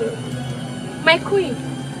 It's not fair. My queen,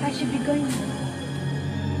 I should be going now.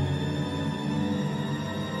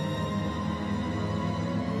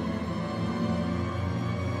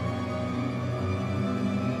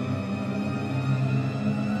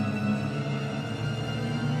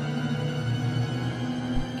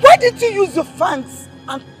 Why did you use your fangs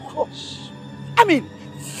and crush? I mean,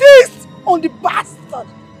 feast on the bastard.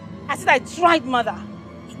 I said I tried, mother.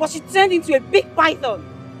 But she turned into a big python.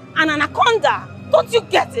 An anaconda. Don't you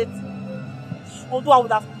get it? Although I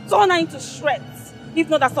would have torn her into shreds, if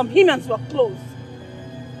not that some humans were close.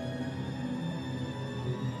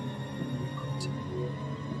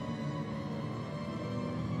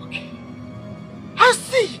 Okay. I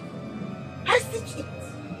see. I see.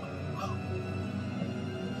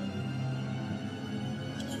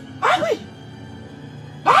 Agui!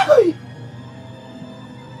 Agui!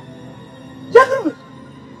 Gentlemen!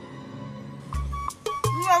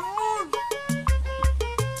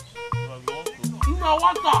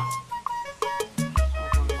 Water.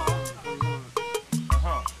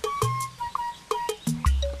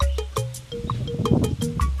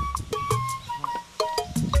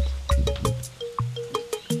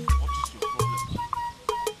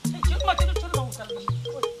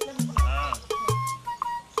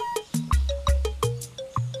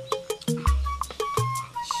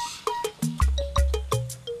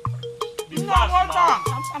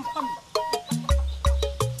 I'm coming.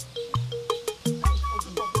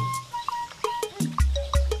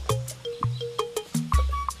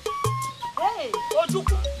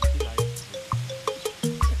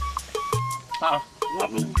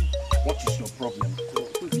 What is your problem?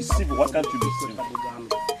 Be civil. Why can't you be civil?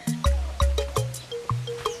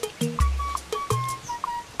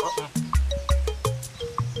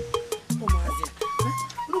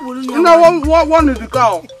 One is the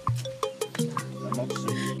cow.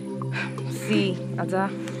 See, Ada,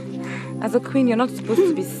 as a queen, you're not supposed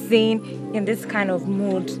to be seen in this kind of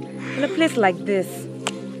mood, in a place like this.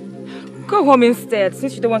 Go home instead,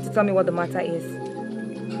 since you don't want to tell me what the matter is.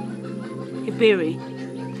 Iberi,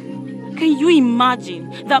 can you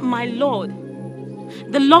imagine that my lord,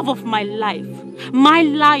 the love of my life, my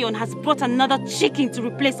lion, has brought another chicken to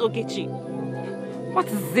replace Ogechi? What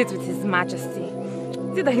is it with his majesty?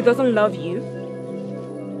 Is it that he doesn't love you?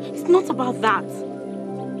 It's not about that.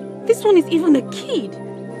 This one is even a kid.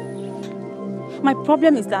 My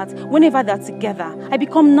problem is that whenever they're together, I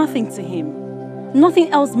become nothing to him.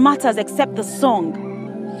 Nothing else matters except the song.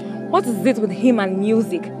 What is it with him and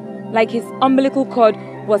music? Like his umbilical cord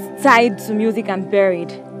was tied to music and buried.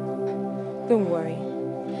 Don't worry.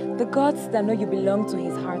 The gods that know you belong to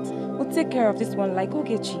his heart will take care of this one like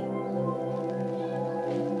Ogechi.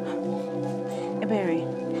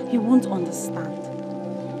 Ebere, he won't understand.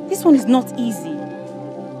 This one is not easy.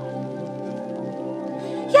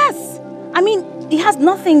 Yes! I mean, he has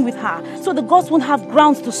nothing with her, so the gods won't have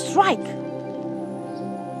grounds to strike.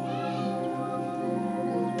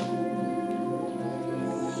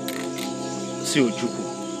 See, Ojuku,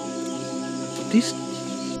 this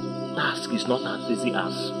task is not as easy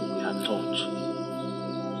as we had thought.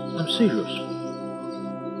 I'm serious.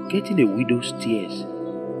 Getting a widow's tears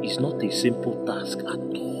is not a simple task at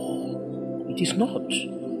all. It is not.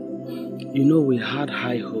 You know, we had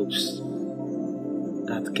high hopes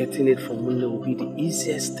that getting it from Munne would be the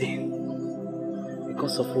easiest thing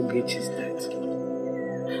because of Ogechi's death.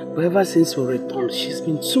 But ever since we returned, she's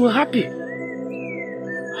been so happy.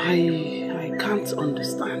 I can't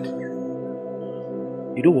understand.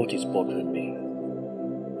 You know what is bothering me?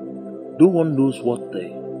 No one knows what the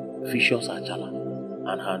vicious Ajala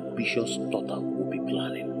and her ambitious daughter will be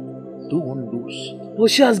planning. No one knows.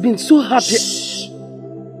 But she has been so happy. Shh.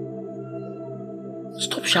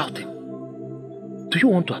 Stop shouting. Do you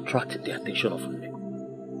want to attract the attention of me?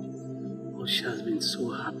 Oh, she has been so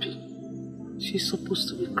happy. She's supposed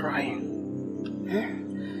to be crying.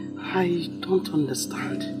 I don't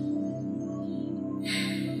understand.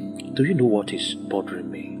 Do you know what is bothering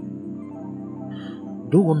me?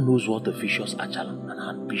 No one knows what the vicious Ajala and her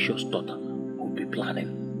ambitious daughter will be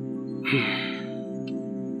planning.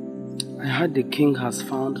 I heard the king has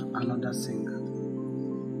found another singer.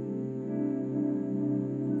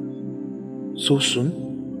 So soon?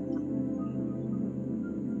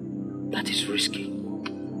 That is risky.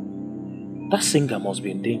 That singer must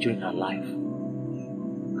be endangering her life.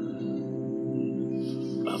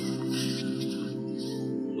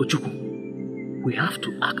 Ojuku, we have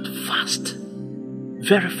to act fast.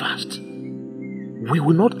 Very fast. We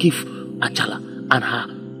will not give Ajala and her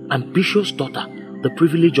ambitious daughter the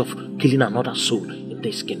privilege of killing another soul in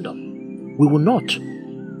this kingdom. We will not.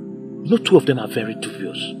 No two of them are very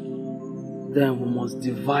dubious. Then we must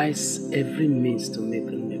devise every means to make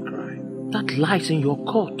them cry. That lies in your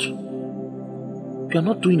court. You are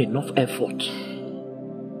not doing enough effort.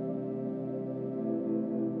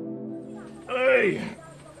 Hey.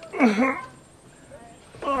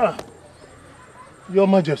 Your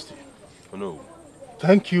Majesty. No.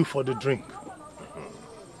 Thank you for the drink.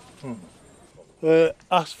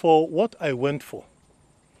 As for what I went for,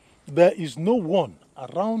 there is no one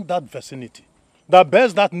around that vicinity that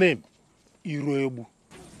bears that name, Iroebu.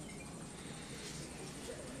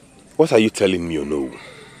 What are you telling me, no?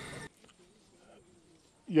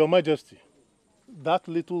 Your Majesty, that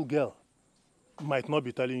little girl might not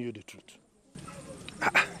be telling you the truth.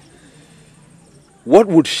 What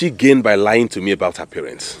would she gain by lying to me about her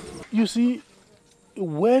parents? You see,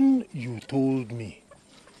 when you told me,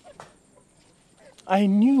 I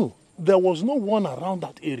knew there was no one around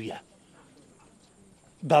that area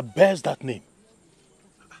that bears that name.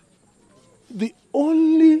 The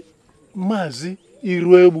only Mazi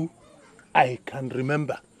Iruebu I can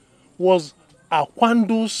remember was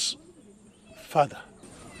Akwando's father.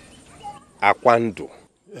 Akwando?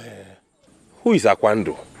 Who is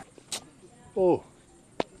Akwando? Oh,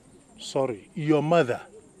 sorry, your mother.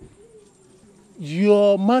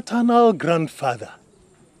 Your maternal grandfather.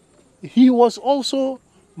 He was also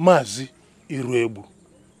Mazi Iruebu.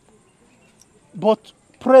 But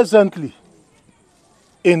presently,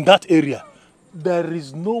 in that area, there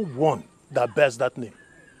is no one that bears that name.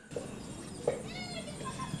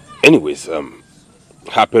 Anyways,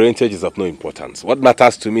 her parentage is of no importance. What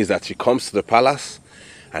matters to me is that she comes to the palace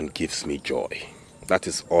and gives me joy. That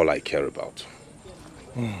is all I care about.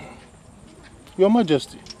 Your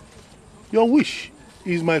Majesty, your wish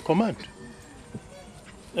is my command.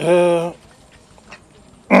 Hey.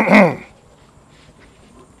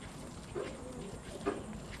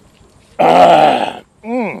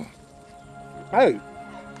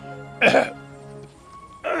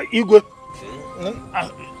 Igwe.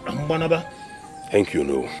 Mbanaba. Thank you,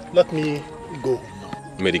 no. Let me go.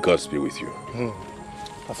 May the gods be with you.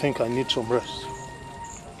 I think I need some rest.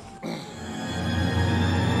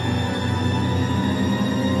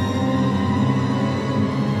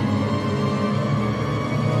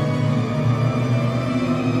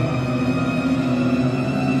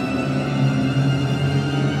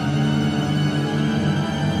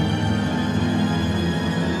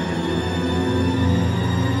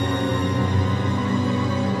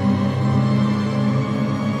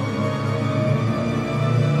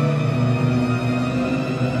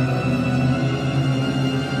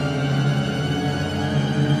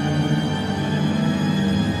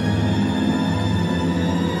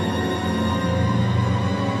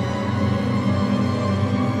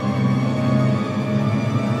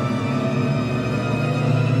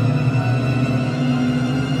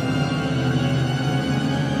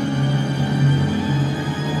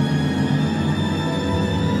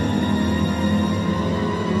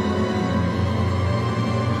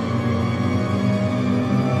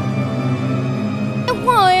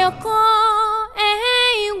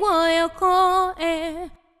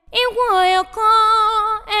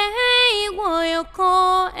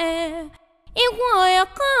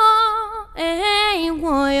 Igwoyoko,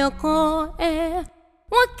 igwoyoko,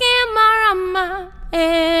 woke marama,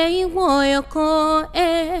 igwoyoko,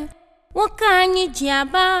 woke anyị ji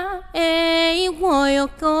aba,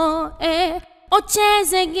 igwoyoko,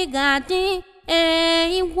 ocheze gị ga-adị,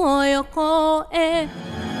 igwoyoko,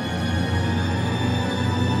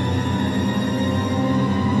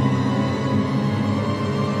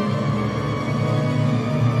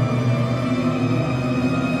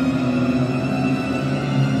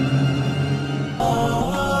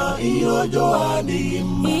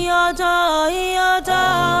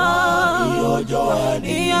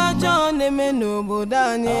 Iyojo na-eme n'obodo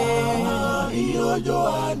anyị.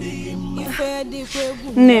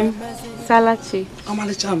 Nne m, Salachi.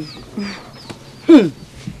 Amalicham.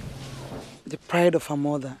 The pride of her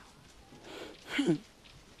mother.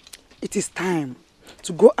 It is time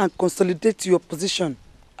to go and consolidate your position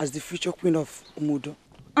as the future queen of Umudo.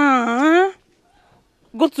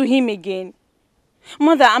 Go to him again.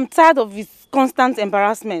 Mother, I'm tired of his constant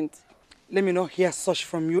embarrassment. Let me not hear such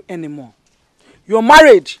from you anymore. Your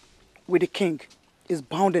marriage with the king is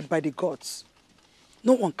bounded by the gods.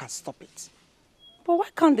 No one can stop it. But why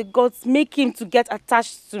can't the gods make him to get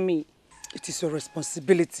attached to me? It is your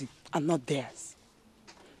responsibility and not theirs.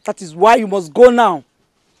 That is why you must go now.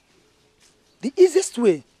 The easiest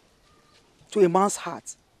way to a man's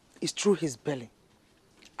heart is through his belly.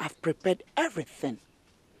 I've prepared everything.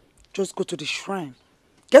 Just go to the shrine,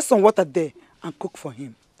 get some water there and cook for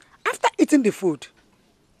him. After eating the food,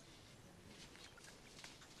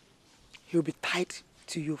 he'll be tied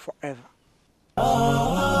to you forever.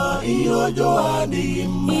 Iyojo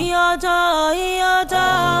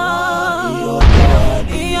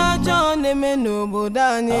na-eme n'obodo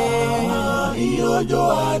anyị.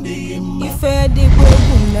 Ife dịkwa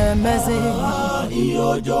egwu na-emezi.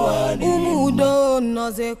 Umudo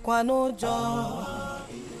nọzikwa n'ụjọ.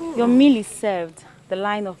 Your meal is served, the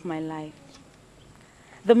line of my life.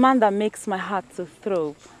 The man that makes my heart to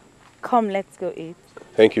throb. Come, let's go eat.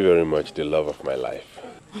 Thank you very much, the love of my life.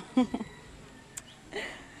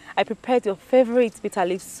 I prepared your favorite bitter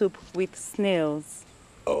leaf soup with snails.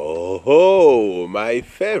 Oh, my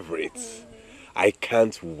favorite. I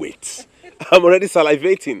can't wait. I'm already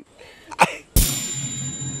salivating.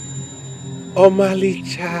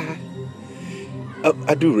 Omalicha.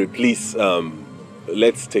 Adure, please,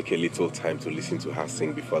 let's take a little time to listen to her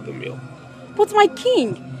sing before the meal. But my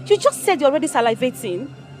king, you just said you're already salivating.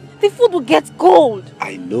 The food will get cold.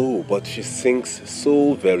 I know, but she sings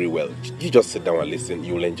so very well. You just sit down and listen.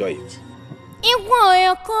 You'll enjoy it.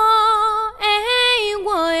 Igwoyoko,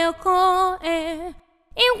 igwoyoko,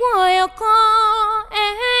 igwoyoko,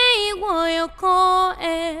 igwoyoko,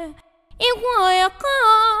 igwoyoko,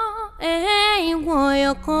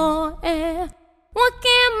 igwoyoko,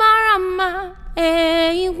 woke marama,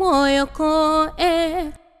 igwoyoko,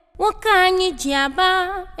 woke anyị ji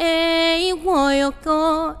aba,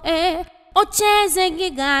 igwoyoko, ocheze gị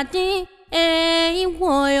ga-adị,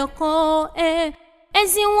 igwoyoko,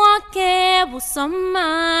 ezi nwoke bụ sọ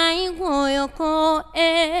mma, igwoyoko,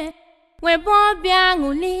 webe ọbịa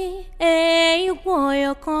aṅụli,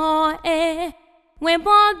 igwoyoko,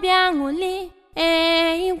 webe ọbịa aṅụli,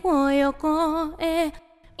 igwoyoko,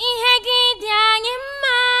 ihe gị dị anyị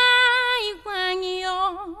mma, igwe anyị yo.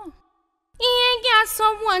 Ihe gị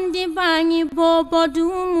asọgbu ndị be anyị bụ obodo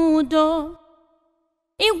Umudo.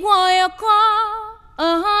 Igwoyoko,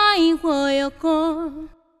 igwoyoko,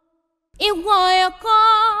 igwoyoko,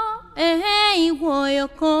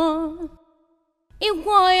 igwoyoko,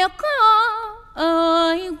 igwoyoko,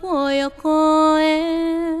 igwoyoko,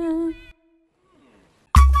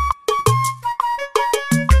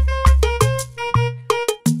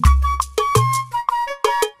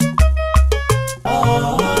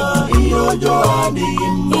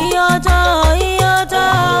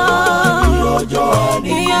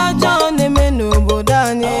 Iyojo na-eme n'obodo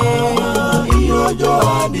anyị.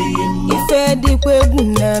 Ife dịkwa egwu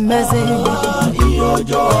na-emezi.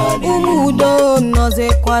 Umudo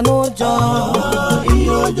nọzikwa n'ụjọ.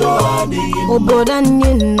 Obodo anyị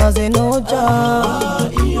nọzi n'ụjọ.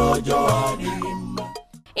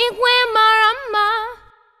 Igwe mara mma,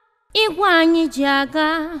 igwe anyị ji aga.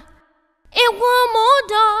 Igwe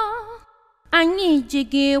Umudo, anyị ji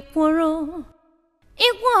gị kwụrụ.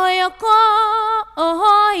 Igwoyoko,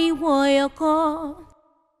 igwoyoko,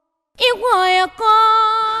 igwoyoko.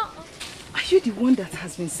 Are you the one that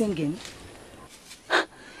has been singing?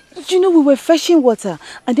 You know, we were fetching water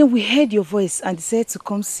and then we heard your voice and decided to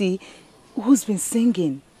come see who's been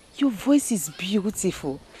singing. Your voice is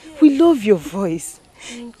beautiful. We love your voice.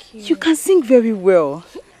 Thank you. You can sing very well.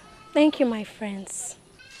 Thank you, my friends.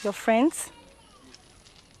 Your friends?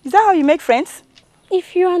 Is that how you make friends?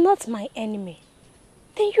 If you are not my enemy,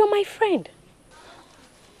 then you are my friend.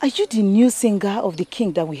 Are you the new singer of the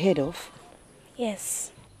king that we heard of?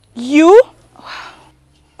 Yes. You?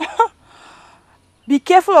 Be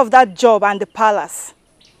careful of that job and the palace.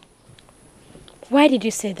 Why did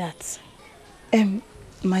you say that?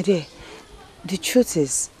 My dear, the truth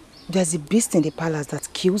is, there's a beast in the palace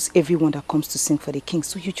that kills everyone that comes to sing for the king,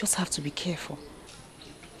 so you just have to be careful.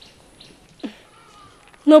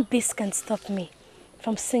 No beast can stop me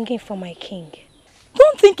from singing for my king.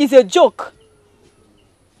 Don't think it's a joke.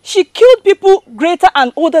 She killed people greater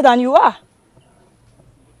and older than you are.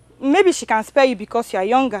 Maybe she can spare you because you are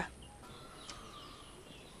younger.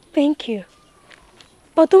 Thank you.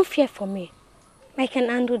 But don't fear for me. I can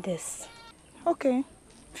handle this. Okay,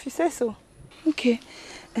 if you say so. Okay,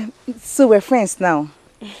 so we're friends now.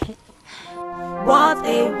 What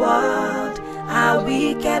a world, a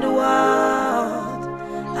wicked world,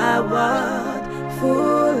 a world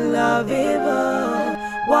full of evil.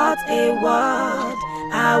 What a world,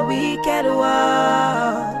 a wicked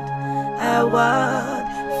world, a world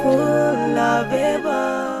full of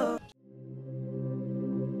evil.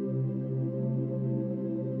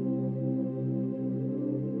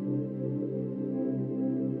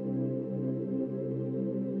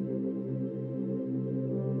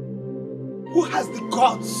 Who has the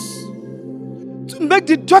guts to make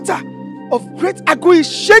the daughter of great Agui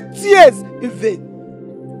shed tears in vain?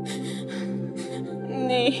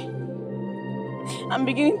 Nay, I'm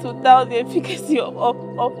beginning to doubt the efficacy of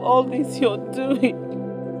all this you're doing.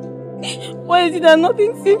 Why is it that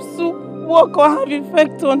nothing seems to work or have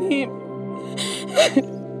effect on him?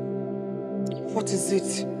 What is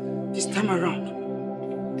it this time around?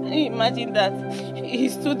 Can you imagine that he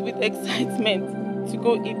stood with excitement to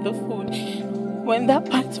go eat the food when that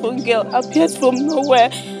beautiful girl appeared from nowhere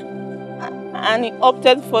and he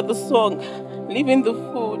opted for the song, leaving the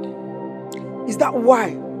food? Is that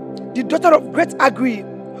why the daughter of great Agui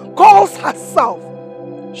calls herself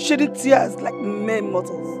shedding tears like mere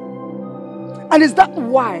mortals? And is that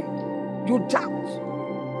why you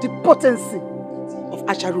doubt the potency of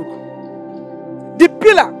Acharuk, the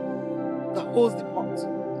pillar that holds the pot?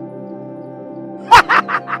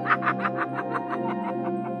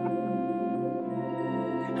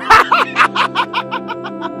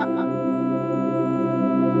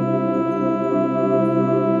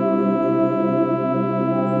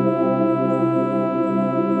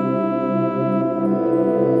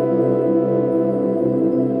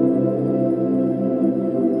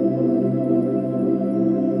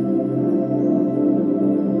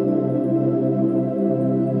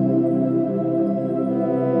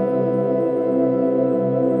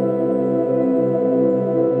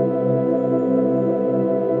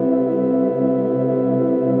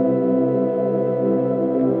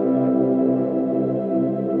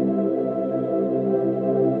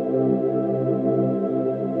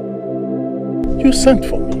 You sent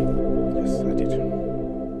for me. Yes, I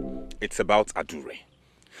did. It's about Adure.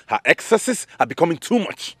 Her excesses are becoming too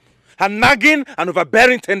much. Her nagging and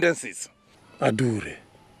overbearing tendencies. Adure,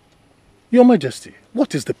 Your Majesty,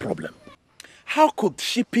 what is the problem? How could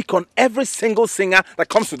she pick on every single singer that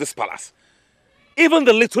comes to this palace? Even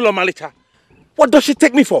the little Omalicha. What does she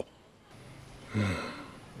take me for?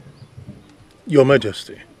 Your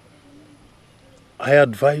Majesty, I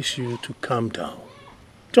advise you to calm down.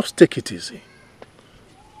 Just take it easy.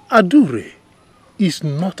 Adure is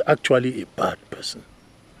not actually a bad person.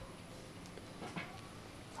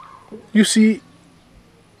 You see,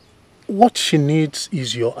 what she needs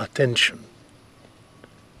is your attention.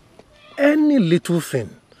 Any little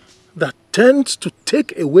thing that tends to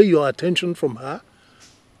take away your attention from her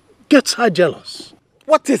gets her jealous.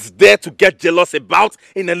 What is there to get jealous about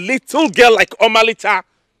in a little girl like Omalicha?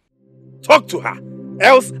 Talk to her,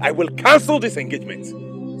 else I will cancel this engagement,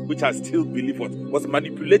 which I still believe was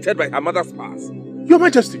manipulated by her mother's past. Your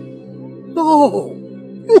Majesty, no,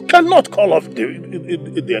 you cannot call off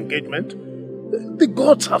the engagement. The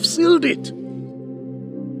gods have sealed it.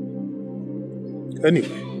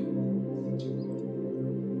 Anyway,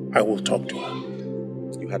 I will talk to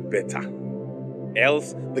her. You had better.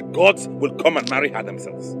 Else the gods will come and marry her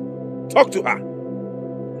themselves. Talk to her.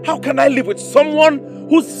 How can I live with someone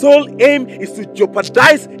whose sole aim is to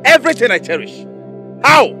jeopardize everything I cherish?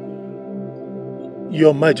 How?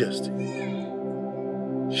 Your Majesty,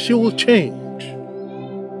 she will change.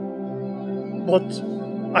 But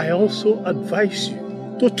I also advise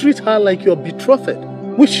you to treat her like your betrothed,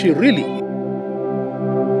 which she really is.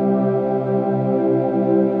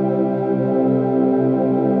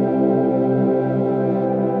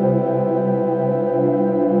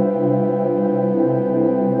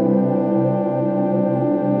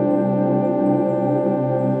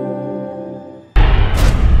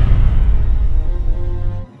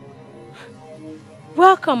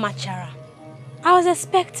 Welcome, Achara. I was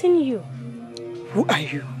expecting you. Who are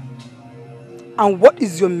you? And what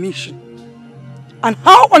is your mission? And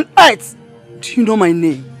how on earth do you know my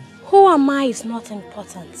name? Who am I is not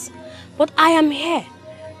important. But I am here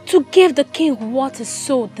to give the king what his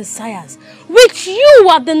soul desires, which you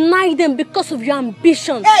are denying them because of your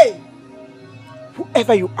ambitions. Hey!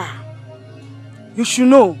 Whoever you are, you should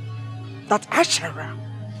know that Ashara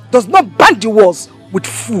does not band the walls with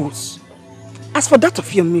fools. As for that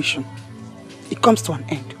of your mission, it comes to an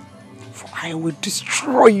end, for I will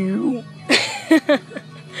destroy you.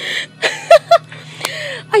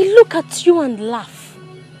 I look at you and laugh.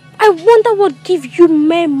 I wonder what gives you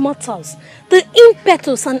mere mortals the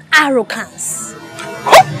impetus and arrogance.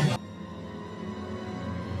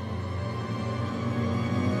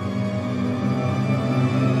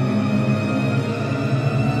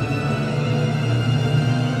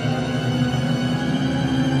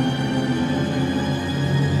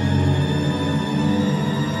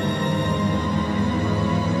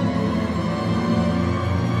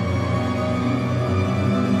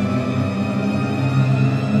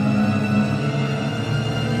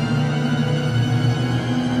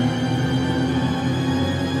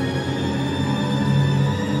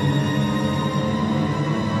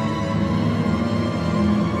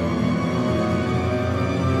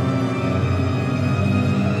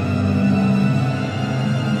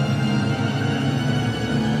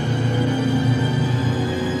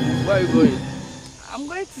 Where are you going? I'm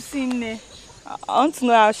going to see Nne. I want to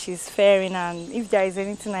know how she's faring and if there is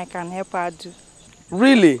anything I can help her do.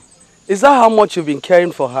 Really? Is that how much you've been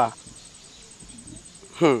caring for her?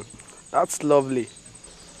 That's lovely.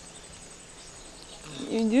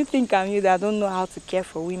 Do you think I'm you that don't know how to care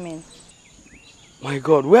for women? My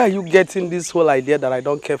God, where are you getting this whole idea that I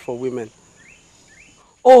don't care for women?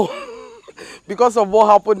 Oh, because of what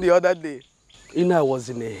happened the other day. You know I was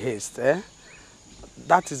in a haste, eh?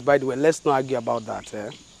 That is, by the way, let's not argue about that, eh?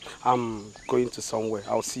 I'm going to somewhere.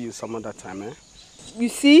 I'll see you some other time, eh? You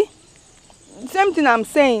see? Same thing I'm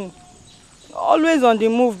saying. Always on the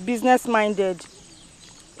move, business-minded.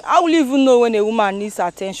 How will you even know when a woman needs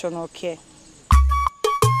attention or care?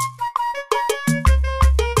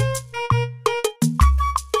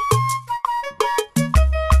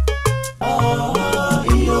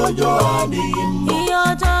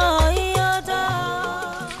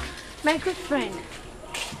 My good friend.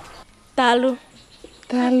 Dalu.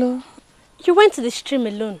 Dalu. You went to the stream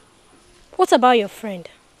alone. What about your friend?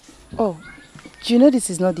 Oh, do you know this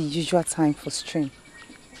is not the usual time for stream?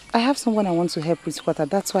 I have someone I want to help with water.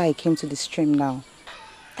 That's why I came to the stream now.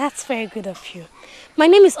 That's very good of you. My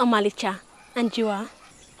name is Omalicha. And you are?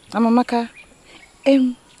 I'm Amaka.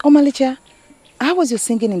 Omalicha, how was your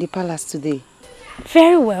singing in the palace today?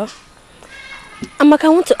 Very well. Amaka, I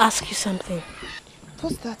want to ask you something.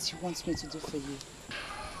 What's that you want me to do for you?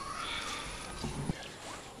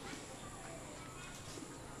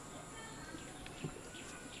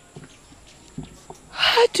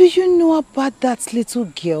 How do you know about that little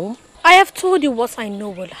girl? I have told you what I know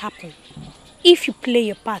will happen if you play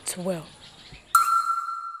your part well.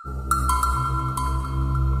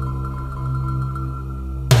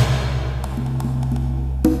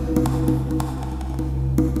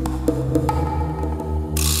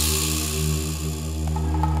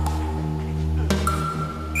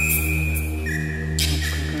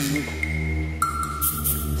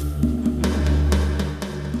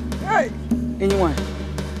 Anyone?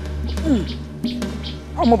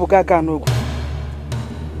 I'm a gaga no.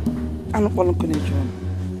 I'm not going to join.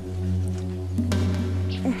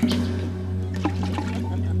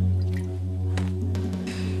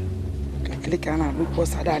 Click on a look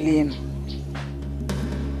what's at alien.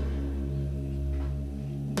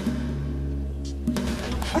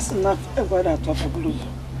 That's enough about that top of blue.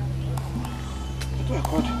 What do I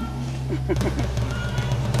call it?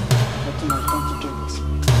 What am I going to do this?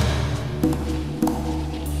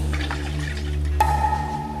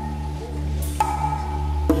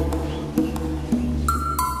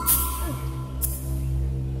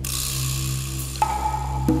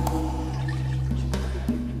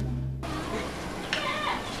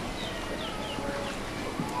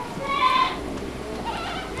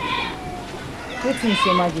 Greetings,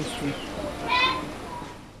 Your Majesty.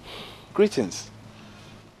 Greetings.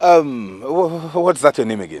 What's that your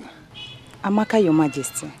name again? Amaka, Your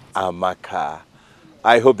Majesty. Amaka.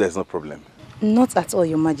 I hope there's no problem. Not at all,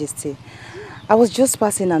 Your Majesty. I was just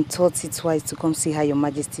passing and thought it wise to come see how Your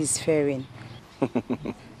Majesty is faring.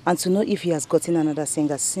 And to know if he has gotten another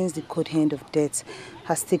singer since the cold hand of death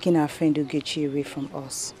has taken our friend Ugechi away from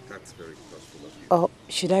us. That's very thoughtful of you. Or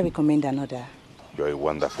should I recommend another? You're a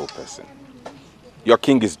wonderful person. Your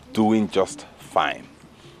king is doing just fine.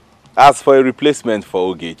 As for a replacement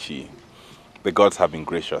for Ogechi, the gods have been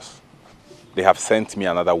gracious. They have sent me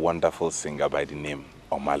another wonderful singer by the name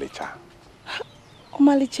Omalicha.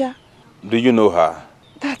 Omalicha? Do you know her?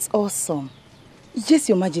 That's awesome. Yes,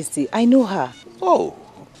 Your Majesty, I know her. Oh.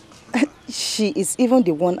 She is even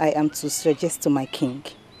the one I am to suggest to my king.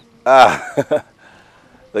 Ah,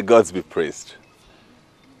 the gods be praised.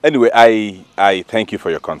 Anyway, I thank you for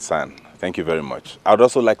your concern. Thank you very much. I would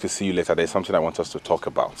also like to see you later. There's something I want us to talk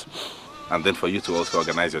about. And then for you to also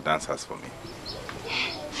organize your dancers for me.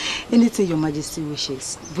 Anything Your Majesty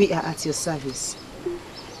wishes, we are at your service.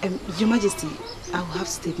 Your Majesty, I will have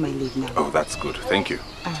to take my leave now. Oh, that's good. Thank you.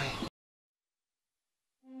 All right.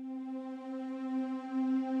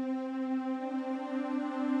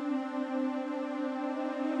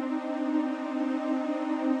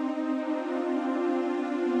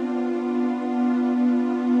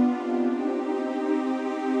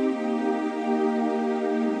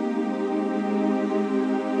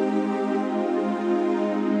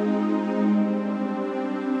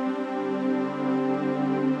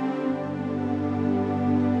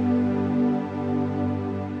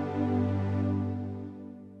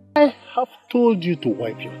 Told you to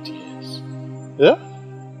wipe your tears. Yeah?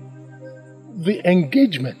 The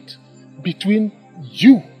engagement between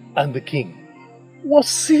you and the king was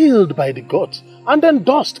sealed by the gods and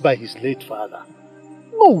endorsed by his late father.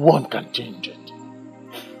 No one can change it.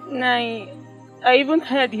 Nai, I even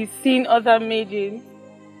heard he's seen other maidens.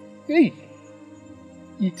 Hey,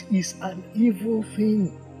 it is an evil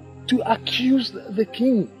thing to accuse the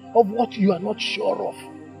king of what you are not sure of.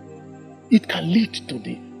 It can lead to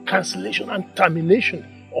the cancellation and termination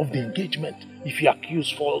of the engagement if you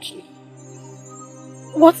accuse falsely.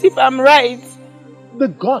 What if I'm right? The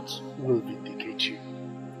gods will vindicate you.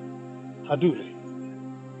 Hadure,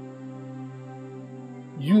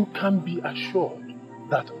 you can be assured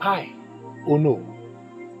that I, Ono,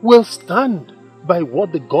 will stand by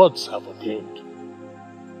what the gods have ordained.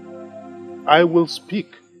 I will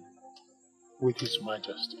speak with His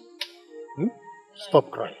Majesty.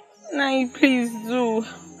 Stop crying. Nai, please do.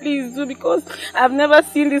 Please do, because I've never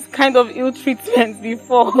seen this kind of ill treatment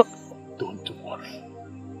before. Don't worry.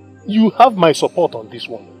 You have my support on this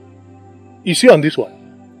one. You see, on this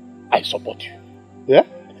one, I support you. Yeah?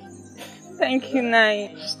 Thank you,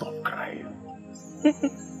 Nai. Stop crying.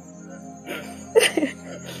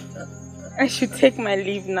 I should take my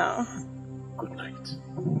leave now. Good night.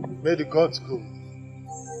 May the gods go.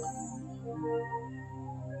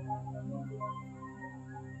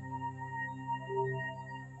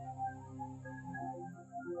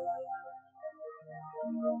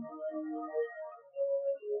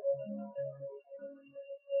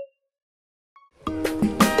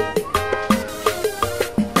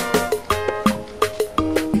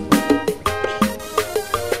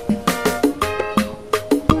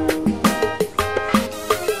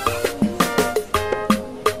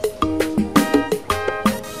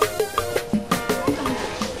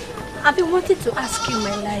 I've been wanting to ask you,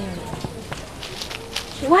 my lion.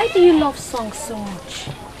 Why do you love songs so much?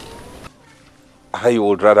 I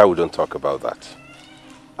would rather we don't talk about that.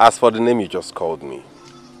 As for the name you just called me,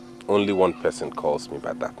 only one person calls me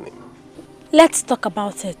by that name. Let's talk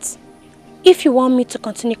about it. If you want me to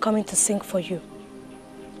continue coming to sing for you.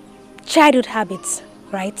 Childhood habits,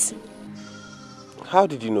 right? How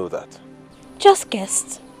did you know that? Just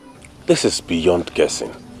guessed. This is beyond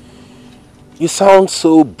guessing. You sound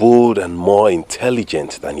so bold and more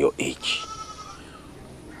intelligent than your age.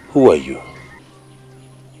 Who are you?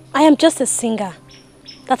 I am just a singer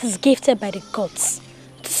that is gifted by the gods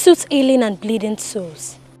to suit ailing and bleeding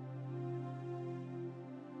souls.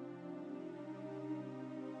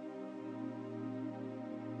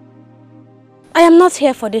 I am not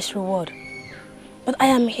here for this reward, but I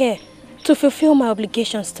am here to fulfill my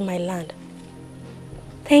obligations to my land.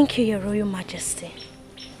 Thank you, Your Royal Majesty.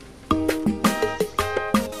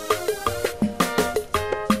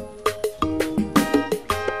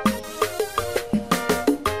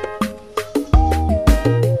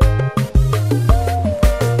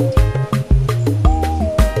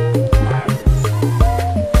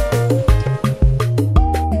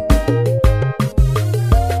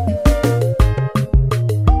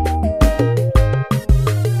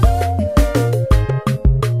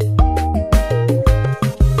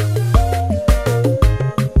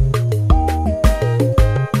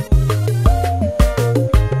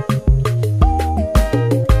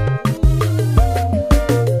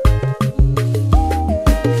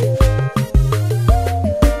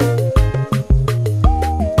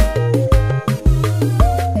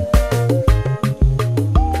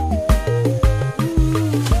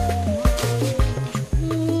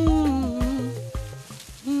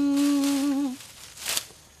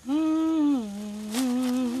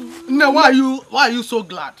 Then why are you so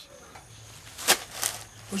glad?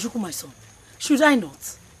 Ojuku, my son, should I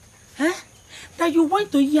not? Eh? That you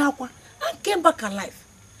went to Iyakwa and came back alive.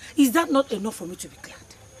 Is that not enough for me to be glad?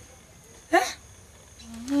 Eh?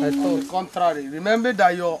 I thought contrary. Remember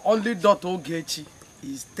that your only daughter Ogechi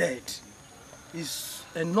is dead. Is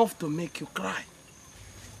enough to make you cry.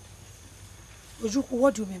 Ojuku,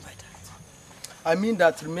 what do you mean by that? I mean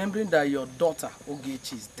that remembering that your daughter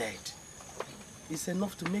Ogechi is dead is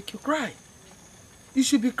enough to make you cry. You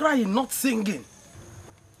should be crying, not singing.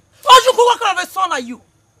 Ojuku, what kind of a son are you?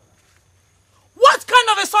 What kind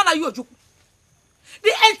of a son are you, Ojuku?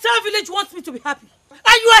 The entire village wants me to be happy.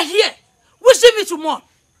 And you are here, wishing me to mourn.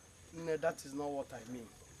 No, that is not what I mean.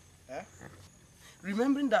 Eh?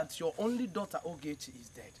 Remembering that your only daughter Ogechi is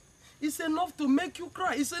dead is enough to make you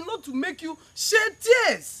cry. It's enough to make you shed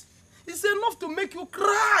tears. It's enough to make you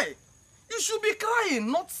cry. You should be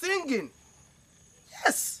crying, not singing.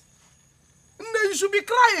 Yes. No, you should be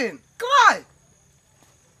crying. Cry.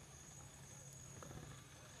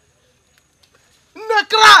 No,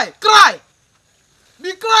 cry. Cry.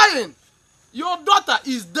 Be crying. Your daughter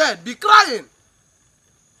is dead. Be crying.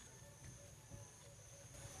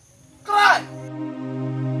 Cry.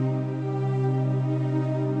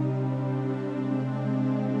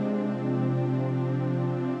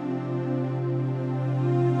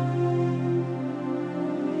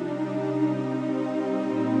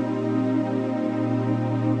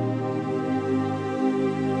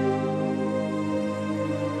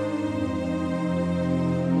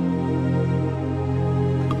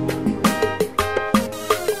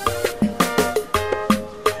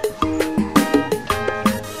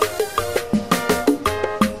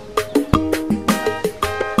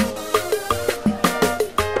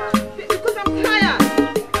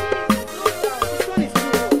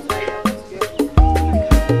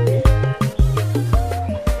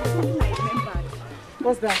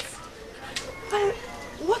 What's that?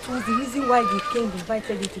 What was the reason why the king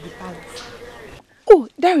invited you to the palace? Oh,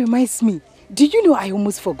 that reminds me. Do you know I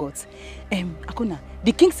almost forgot? Akuna,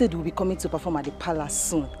 the king said we'll be coming to perform at the palace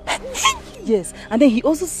soon. Yes, and then he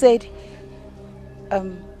also said,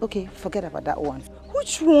 okay, forget about that one.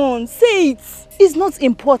 Which one? Say it. It's not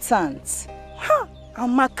important. Huh?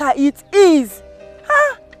 Amaka, it is.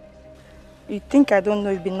 Huh? You think I don't know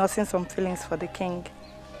you've been nursing some feelings for the king?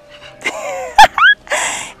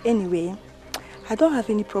 Anyway, I don't have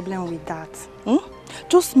any problem with that.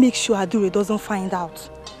 Just make sure Adure doesn't find out.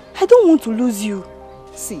 I don't want to lose you.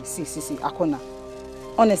 See, Akona.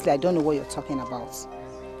 Honestly, I don't know what you're talking about.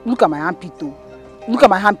 Look at my armpit too. Look at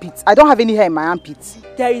my armpits. I don't have any hair in my armpits.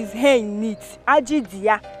 There is hair in it.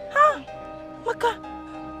 Ajidia. Huh? Maka,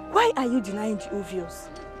 why are you denying the obvious?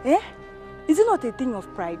 Eh? Is it not a thing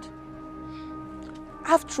of pride?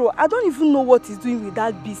 After all, I don't even know what he's doing with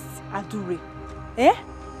that beast, Adure. Eh?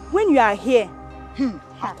 When you are here.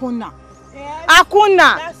 Akuna. Yes.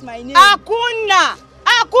 Akuna. That's my name. Akuna.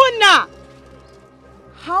 Akuna.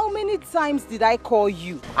 How many times did I call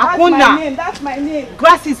you? That's Akuna. my name. That's my name.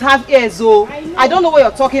 Grasses have ears, oh. I don't know what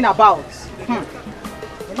you're talking about.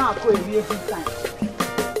 The man call you every time.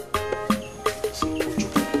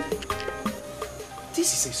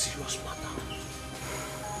 This is a serious matter.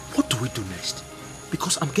 What do we do next?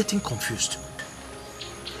 Because I'm getting confused.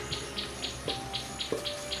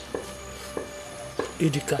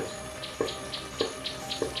 Idika,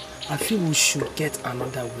 I feel we should get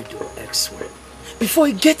another widow elsewhere before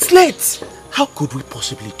it gets late. How could we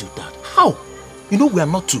possibly do that? How? You know, we are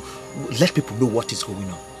not to let people know what is going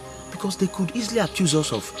on. Because they could easily accuse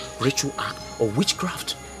us of ritual act or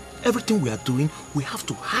witchcraft. Everything we are doing, we have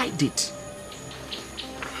to hide it.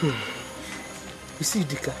 You see,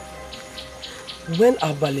 Idika, when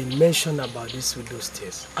Abale mentioned about this widow's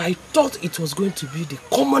tears, I thought it was going to be the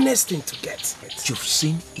commonest thing to get. You've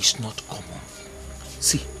seen is not common.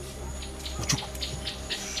 See,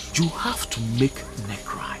 you have to make Nek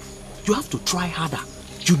cry. You have to try harder.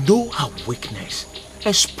 You know her weakness.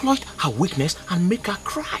 Exploit her weakness and make her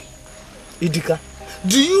cry. Idika,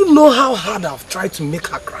 do you know how hard I've tried to make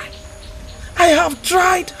her cry? I have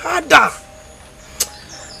tried harder.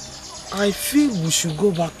 I feel we should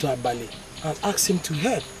go back to Abale and ask him to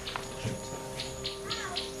help.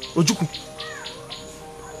 Ojuku,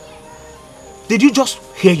 did you just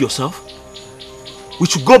hear yourself? We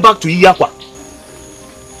should go back to Iyakwa.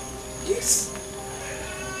 Yes.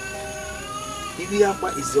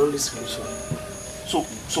 Iyakwa is the only solution.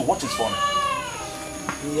 So what is funny?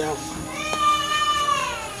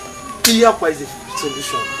 Iyakwa is the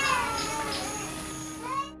solution.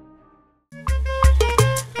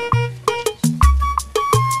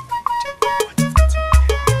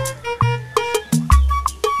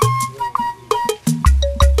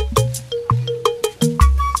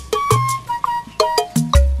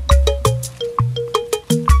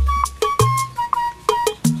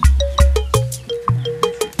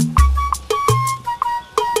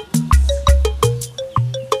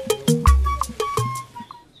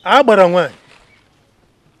 Abarangwai,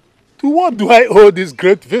 to what do I owe this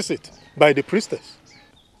great visit by the priestess?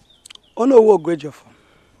 Ono Gwejofo,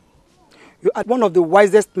 you are one of the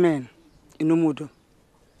wisest men in Umudo.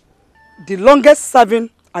 The longest serving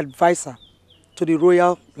advisor to the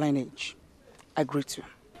royal lineage. I greet you.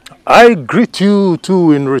 I greet you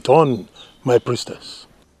too in return, my priestess.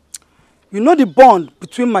 You know the bond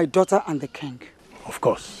between my daughter and the king. Of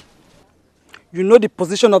course. You know the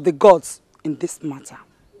position of the gods in this matter.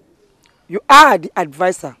 You are the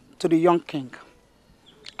advisor to the young king.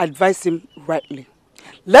 Advise him rightly.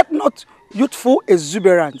 Let not youthful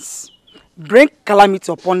exuberance bring calamity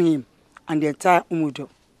upon him and the entire Umudo.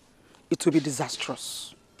 It will be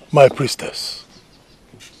disastrous. My priestess,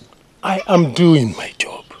 I am doing my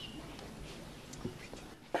job.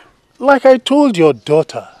 Like I told your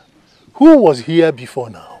daughter, who was here before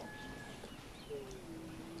now,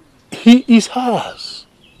 he is hers.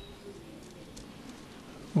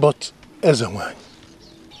 But Ezewan,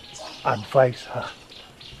 advise her.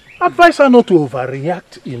 Advise her not to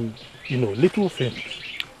overreact in, little things.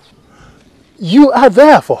 You are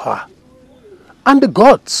there for her. And the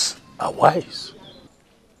gods are wise.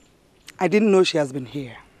 I didn't know she has been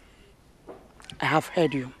here. I have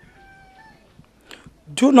heard you.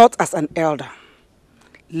 Do not, as an elder,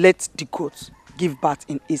 let the goats give birth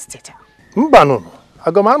in its theta. I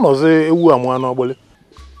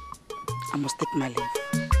must take my leave.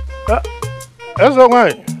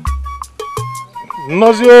 Ezewan,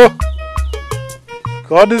 Nozio,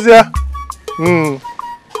 God is here.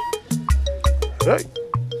 Hey.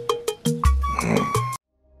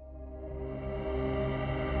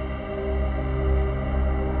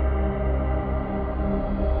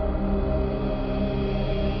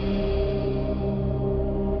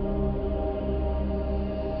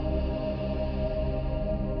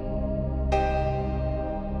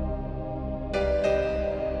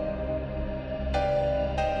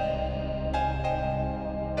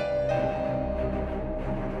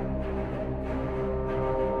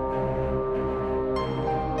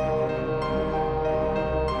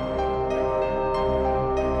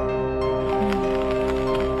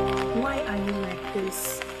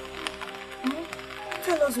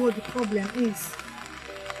 What the problem is.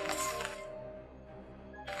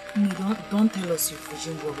 Don't tell us you've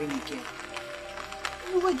resumed worrying again.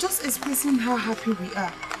 We were just expressing how happy we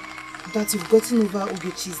are that you've gotten over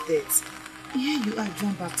Ogechi's death. Here you are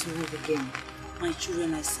drawn back to work again. My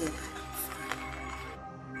children, I said,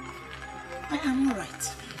 I am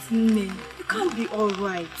alright. Nne, you can't be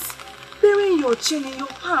alright. Burying your chin in your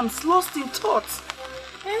palms, lost in thought.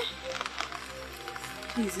 Eh?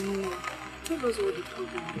 Please, Nne. Tell us what the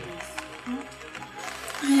problem is.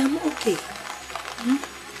 I am okay.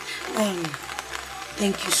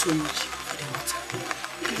 Thank you so much for the water.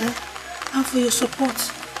 And for your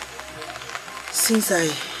support since I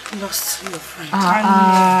lost your friend.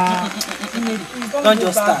 Don't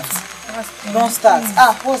just start. Don't start.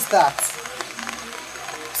 What's that?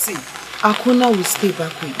 See, Akuna will stay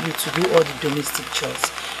back with you to do all the domestic chores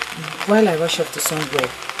while I rush off to somewhere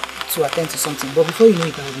to attend to something. But before you know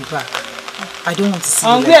it, I will be back. I don't want to see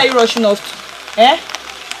you. And where are you rushing off to? Eh?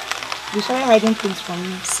 You started hiding things from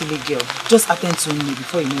me. Silly girl. Just attend to me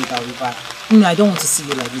before you know it, I'll be back. I don't want to see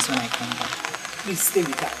you like this when I come back. Please stay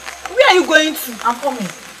with her. Where are you going to? I'm coming.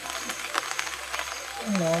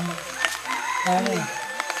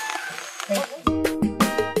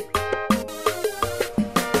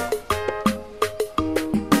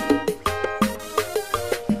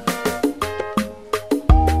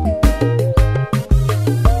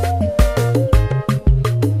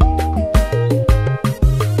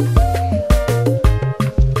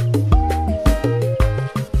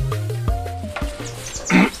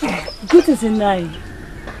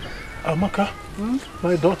 Amaka,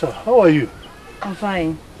 my daughter, how are you? I'm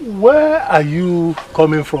fine. Where are you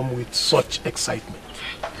coming from with such excitement?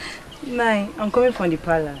 I'm coming from the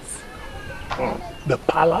palace. The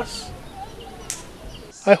palace?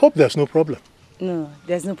 I hope there's no problem. No,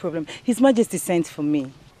 there's no problem. His Majesty sent for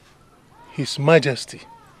me. His Majesty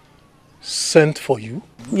sent for you?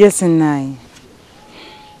 Yes, Nai.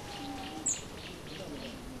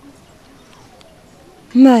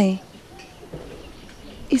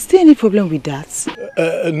 Is there any problem with that?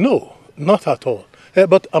 No, not at all.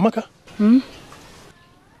 But Amaka,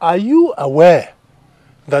 are you aware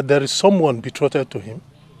that there is someone betrothed to him?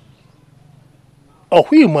 I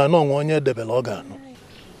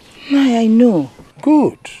know.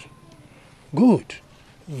 Good. Good.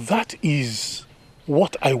 That is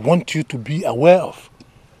what I want you to be aware of.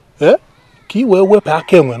 Eh? You know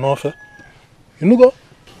go?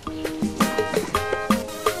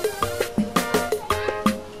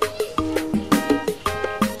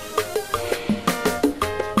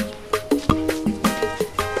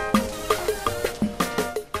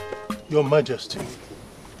 Your Majesty,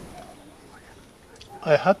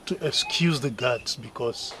 I had to excuse the guards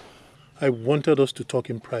because I wanted us to talk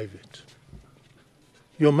in private.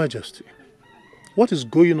 Your Majesty, what is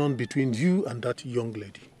going on between you and that young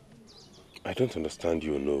lady? I don't understand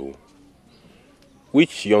you, no.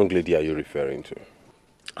 Which young lady are you referring to?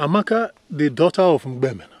 Amaka, the daughter of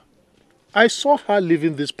Mbemena. I saw her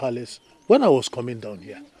leaving this palace when I was coming down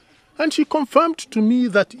here. And she confirmed to me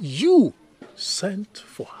that you sent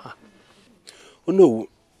for her. Oh no.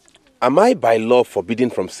 Am I by law forbidden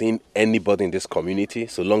from seeing anybody in this community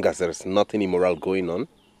so long as there is nothing immoral going on?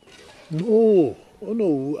 No. Oh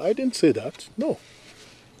no, I didn't say that. No.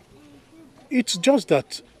 It's just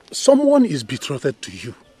that someone is betrothed to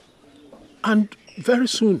you. And very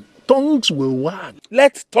soon, tongues will wag.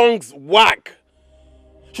 Let tongues wag!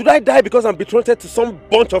 Should I die because I'm betrothed to some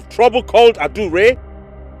bunch of trouble called Adure?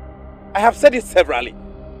 I have said it severally,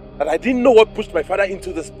 that I didn't know what pushed my father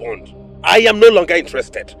into this bond. I am no longer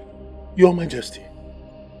interested. Your Majesty,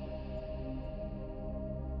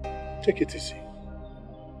 take it easy.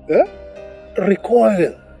 Eh?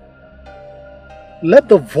 Recoil. Let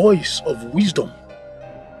the voice of wisdom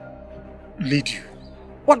lead you.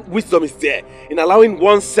 What wisdom is there in allowing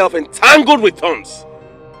oneself entangled with thorns?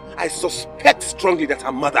 I suspect strongly that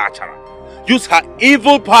her mother, Achara, used her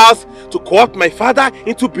evil powers to co-opt my father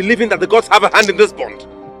into believing that the gods have a hand in this bond.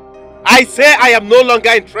 I say I am no longer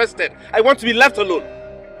interested. I want to be left alone.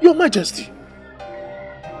 Your Majesty,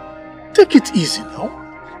 take it easy now.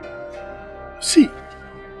 See,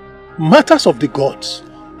 matters of the gods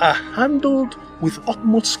are handled with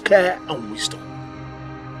utmost care and wisdom.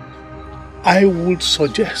 I would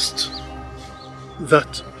suggest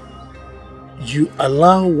that you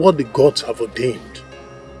allow what the gods have ordained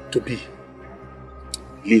to be.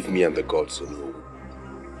 Leave me and the gods alone.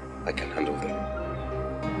 I can handle them.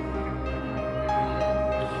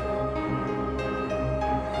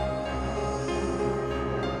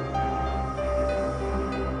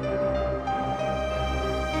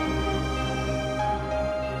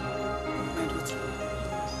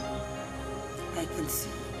 I can see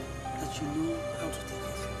that you know how to take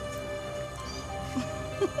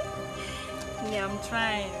it. Yeah, I'm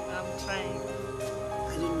trying.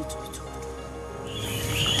 I didn't need to be told.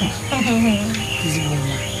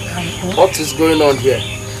 What is going on here?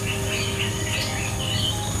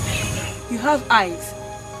 You have eyes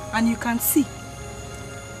and you can see.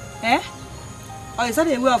 Eh? Or is that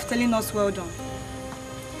a way of telling us well done?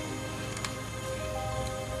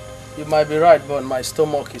 You might be right, but my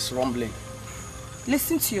stomach is rumbling.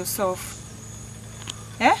 Listen to yourself.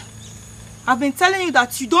 Eh? I've been telling you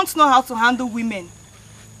that you don't know how to handle women.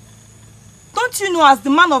 Don't you know, as the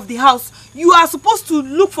man of the house, you are supposed to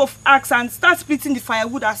look for axe and start splitting the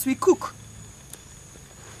firewood as we cook?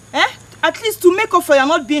 Eh? At least to make up for your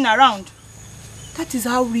not being around. That is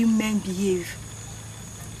how real men behave.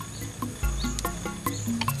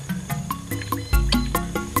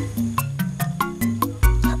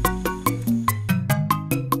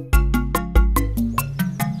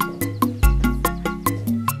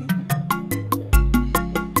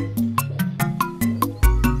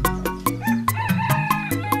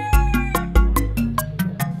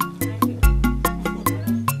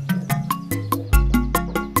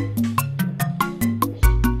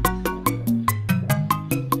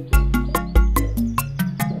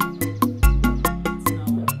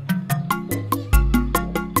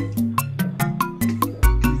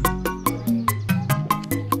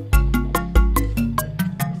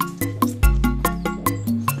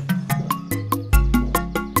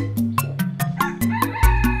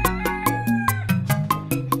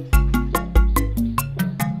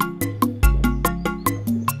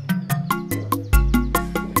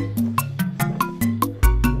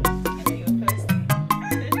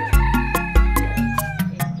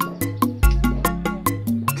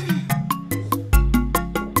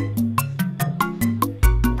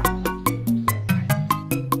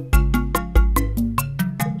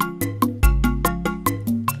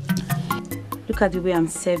 Look at the way I'm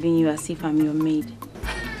serving you as if I'm your maid.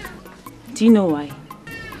 Do you know why?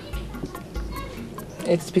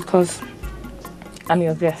 It's because I'm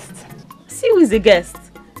your guest. See who is the guest?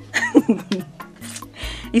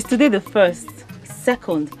 Is today the 1st,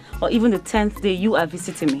 2nd, or even the 10th day you are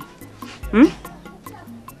visiting me? Hmm?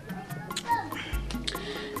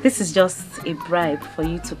 This is just a bribe for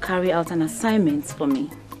you to carry out an assignment for me.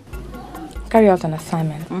 Carry out an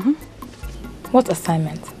assignment? Mm-hmm. What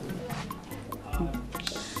assignment?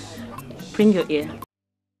 Bring your ear.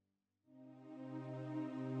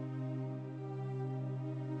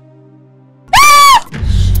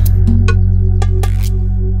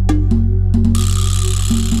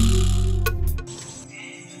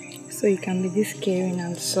 you can be this caring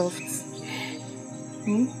and soft.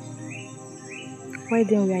 Hmm? Why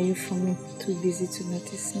then were you for me too busy to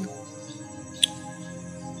notice me?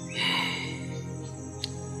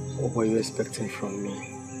 What were you expecting from me?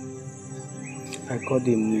 I got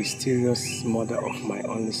the mysterious mother of my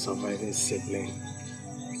only surviving sibling.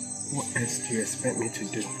 What else do you expect me to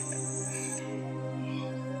do?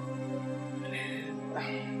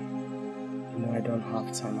 No, I don't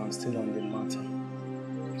have time. I'm still on the matter.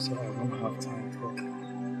 So I won't have time for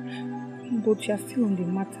it. But you are still on the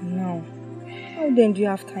matter now. How then do you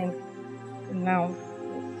have time now?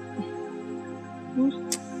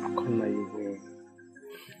 Akuna, you will.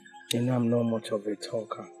 You know I'm not much of a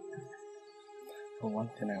talker. But one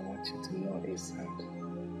thing I want you to know is that I'm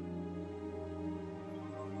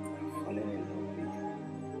falling in love with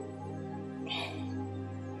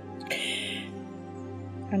you.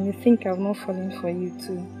 And you think I'm not falling for you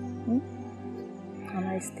too? Hmm? And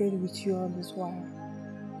I stayed with you all this while.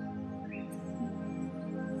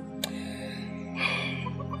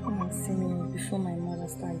 Come and see me before my mother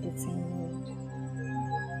starts getting worried.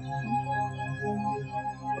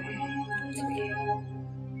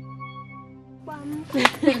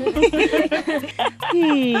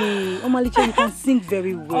 Hey, Omalicha, you can sing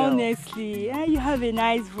very well. Honestly, you have a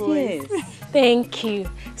nice voice. Yes. Thank you.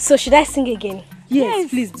 So should I sing again? Yes,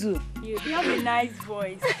 please do. You have a nice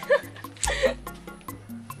voice.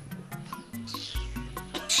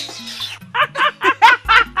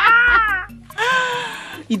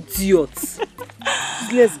 Idiots.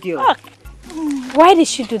 Useless girl. Why did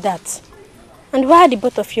she do that? And why are the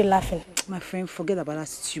both of you laughing? My friend, forget about that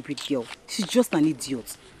stupid girl. She's just an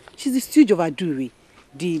idiot. She's the stooge of Adure,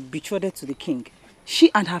 the betrothed to the king. She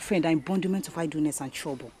and her friend are embodiment of idleness and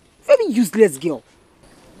trouble. Very useless girl.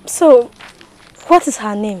 So, what is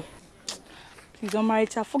her name? Please,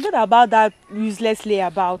 Omaricha, forget about that useless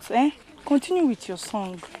layabout, eh? Continue with your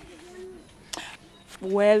song.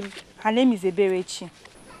 Well, her name is Eberechi.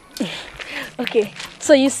 Okay,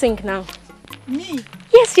 so you sing now. Me?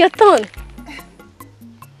 Yes, your turn.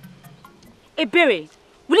 Ebere,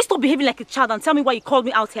 will you stop behaving like a child and tell me why you called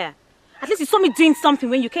me out here? At least you saw me doing something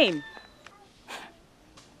when you came.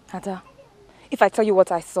 Ada, if I tell you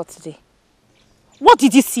what I saw today. What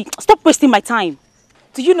did you see? Stop wasting my time.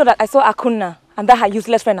 Do you know that I saw Akuna and that her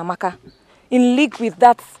useless friend Amaka in league with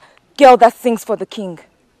that girl that sings for the king?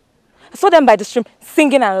 I saw them by the stream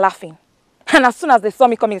singing and laughing. And as soon as they saw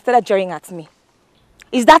me coming, they started jeering at me.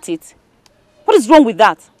 Is that it? What is wrong with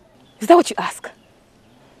that? Is that what you ask?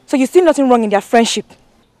 So you see nothing wrong in their friendship?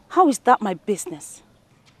 How is that my business?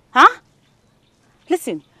 Huh?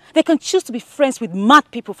 Listen, they can choose to be friends with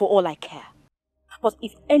mad people for all I care. But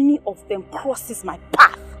if any of them crosses my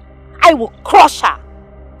path, I will crush her.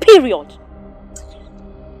 Period.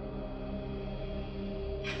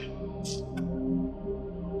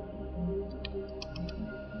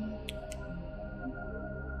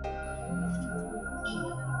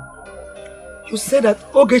 You said that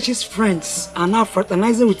Ogechi's friends are now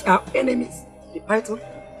fraternizing with our enemies, the python?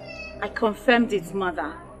 I confirmed it,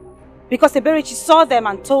 mother. Because Eberechi saw them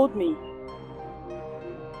and told me.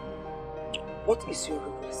 What is your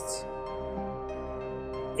request?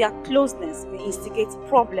 Their closeness may instigate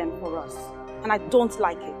problem for us, and I don't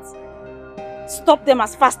like it. Stop them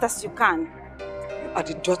as fast as you can. You are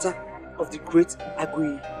the daughter of the great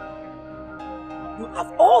Agui. You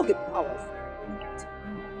have all the power.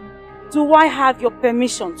 Do I have your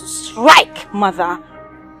permission to strike, mother?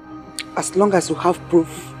 As long as you have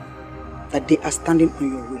proof that they are standing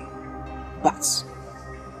on your way. But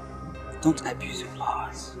don't abuse your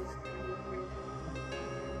powers.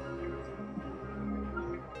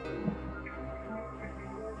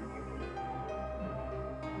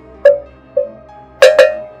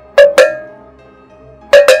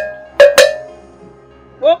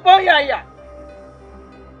 Popo yaya.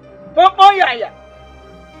 Popo yaya.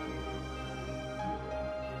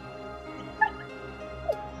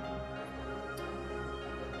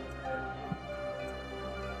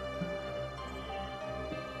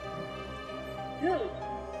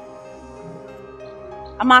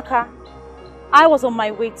 Amaka, I was on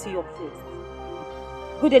my way to your place.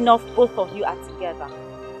 Good enough both of you are together.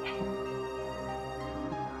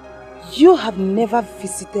 You have never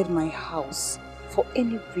visited my house for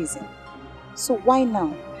any reason. So why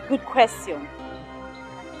now? Good question.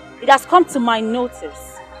 It has come to my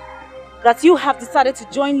notice that you have decided to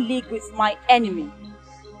join league with my enemy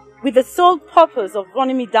with the sole purpose of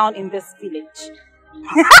running me down in this village.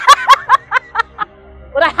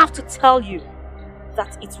 But I have to tell you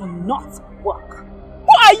that it will not work.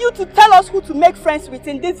 Who are you to tell us who to make friends with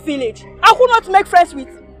in this village? And who not to make friends with?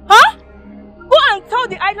 Huh? Go and tell tell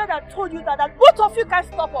the idol that told you that both of you can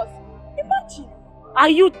stop us. Imagine. Are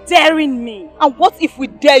you daring me? And what if we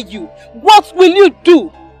dare you? What will you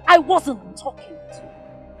do? I wasn't talking to you.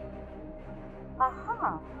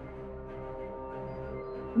 Aha.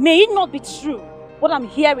 May it not be true what I'm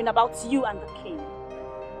hearing about you and the king.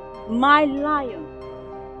 My lion,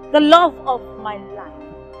 the love of my life.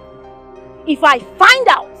 If I find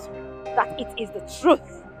out that it is the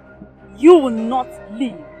truth, you will not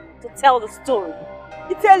live to tell the story.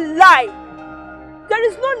 It's a lie. There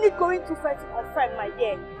is no need going too far to confirm, my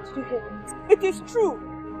dear. Did you hear it? It is true.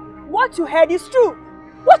 What you heard is true.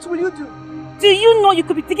 What will you do? Do you know you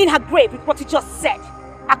could be digging her grave with what you just said?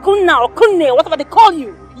 Akuna or Kune or whatever they call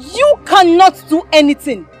you. You cannot do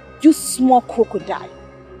anything, you small crocodile.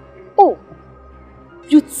 Oh,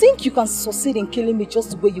 you think you can succeed in killing me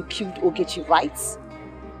just the way you killed Ogechi, right?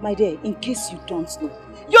 My dear, in case you don't know,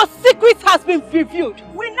 your secret has been revealed.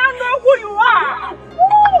 We now know who you are.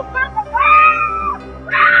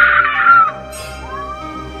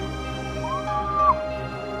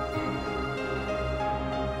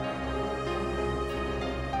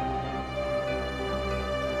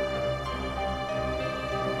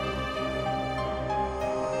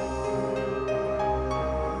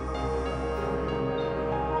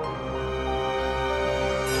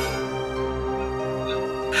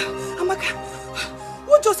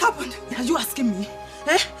 What just happened? Are you asking me?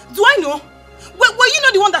 Eh? Do I know? Were you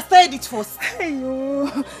not the one that started it first? Ayo.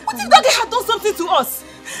 What if Daddy had done something to us?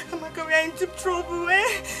 Amaka, we are in deep trouble,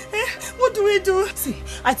 What do we do? See,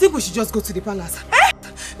 I think we should just go to the palace.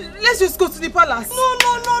 Let's just go to the palace. No.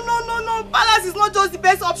 Palace is not just the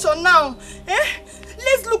best option now.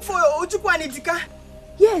 Let's look for Ojukwu and Idika.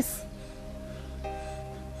 Yes.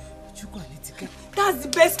 Ojukwu and Idika. That's the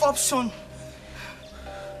best option.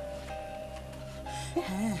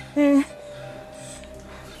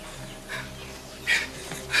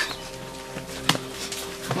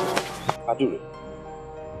 Adure,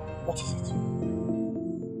 what is it?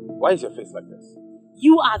 Why is your face like this?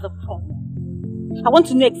 You are the problem. I want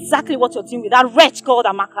to know exactly what you're doing with that wretch called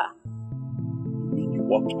Amaka. You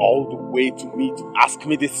walked all the way to me to ask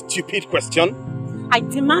me this stupid question? I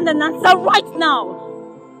demand an answer right now.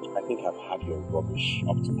 I think I've had your rubbish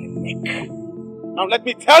up to my neck. Now let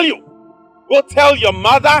me tell you! Go tell your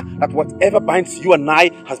mother that whatever binds you and I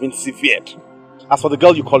has been severed. As for the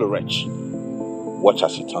girl you call a wretch, watch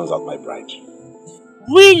as she turns out my bride.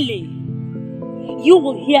 Really? You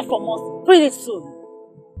will hear from us pretty soon.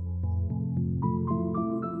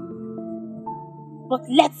 But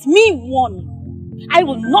let me warn you, I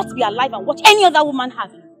will not be alive and watch any other woman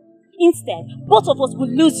have you. Instead, both of us will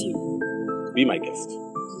lose you. Be my guest.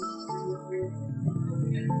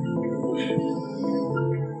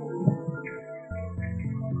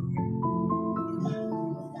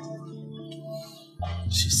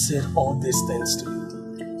 She said all these things to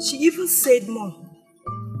you. She even said more.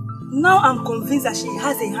 Now I'm convinced that she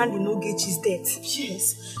has a hand in Ogechi's death.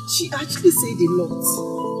 Yes, she actually said a lot.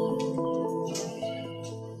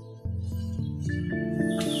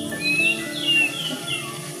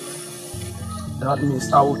 That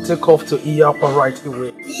means I will take off to Iyapa right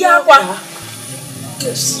away. Iyapa?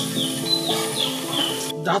 Yes.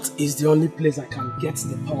 That is the only place I can get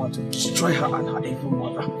the power to destroy her and her evil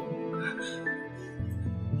mother.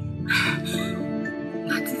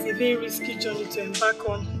 That is a very risky journey to embark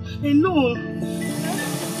on. Alone.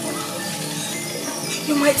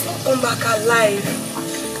 You might not come back alive.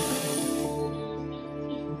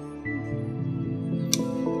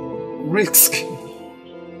 Risk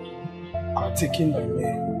are taken by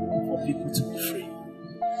men for people to be free.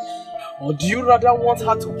 Or do you rather want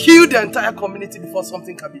her to kill the entire community before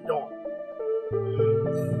something can be done?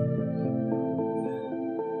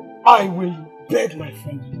 I will beg my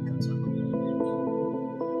friend Lika to agree.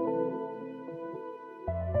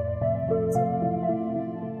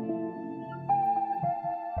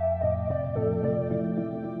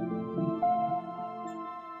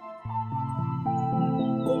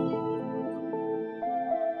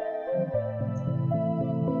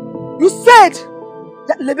 You said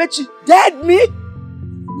that Lebechi dared me?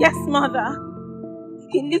 Yes, mother.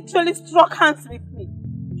 He literally struck hands with me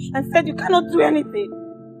and said you cannot do anything.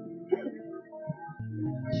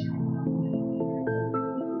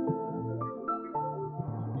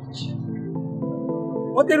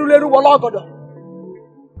 What did you do?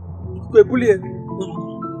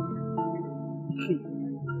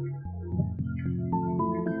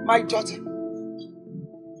 My daughter,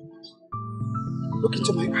 look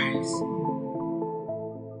into my eyes.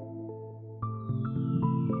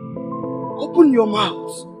 Open your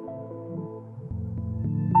mouth.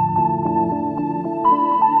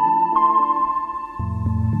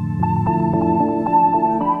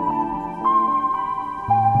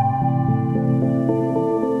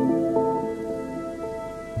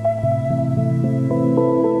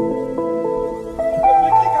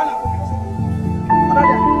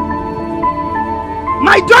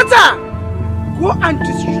 My daughter! Go and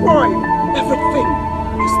destroy everything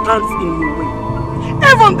that stands in your way.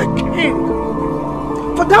 Even the king.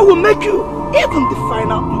 For that will make you even the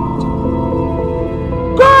final act.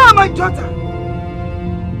 Go, my daughter!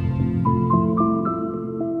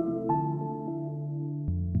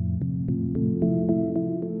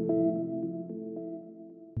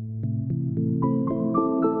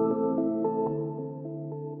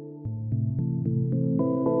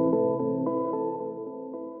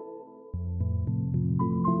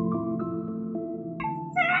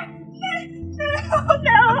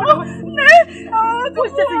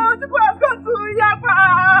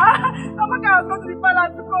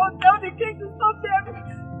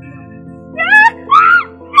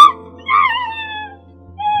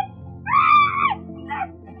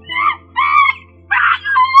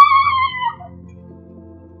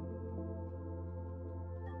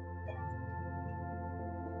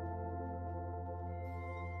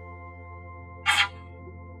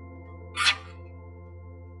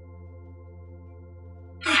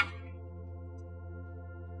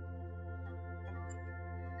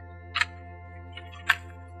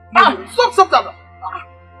 Stop that!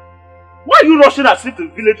 Why are you rushing as if the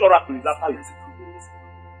village oracle is after you?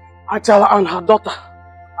 Achala and her daughter,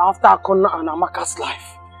 after Akona and Amaka's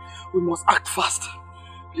life, we must act fast.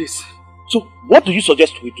 Please. So, what do you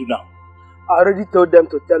suggest we do now? I already told them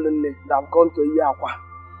to tell Nne that I've gone to Iyakwa.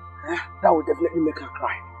 That will definitely make her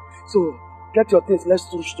cry. So, get your things, let's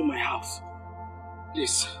rush to my house.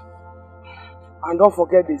 Please. And don't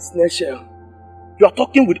forget the snare shell. You are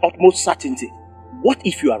talking with utmost certainty. What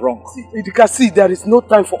if you are wrong? See, you can see there is no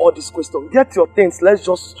time for all these questions. Get your things, let's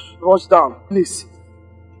just rush down, please.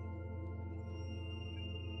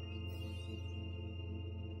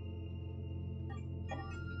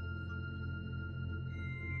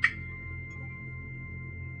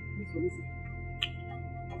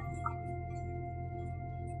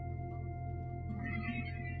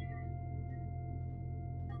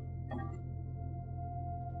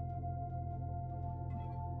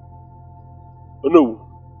 No.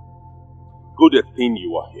 Good thing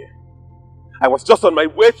you are here. I was just on my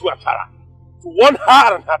way to Atara to warn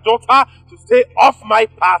her and her daughter to stay off my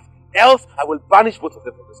path, else I will banish both of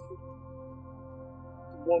them from this kingdom.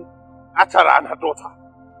 To warn Atara and her daughter.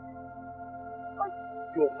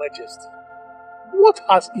 Your Majesty, what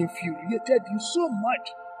has infuriated you so much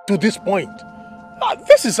to this point?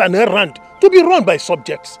 This is an errand to be run by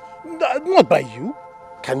subjects, not by you.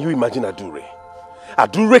 Can you imagine Adure?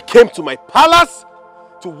 Adure came to my palace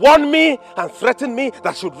to warn me and threaten me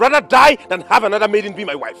that she would rather die than have another maiden be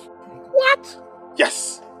my wife. What?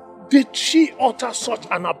 Yes. Did she utter such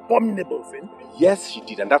an abominable thing? Yes, she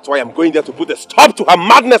did, and that's why I'm going there to put a stop to her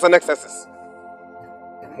madness and excesses.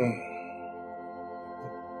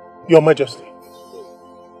 Your Majesty,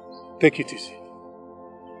 take it easy.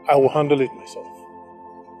 I will handle it myself.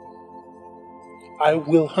 I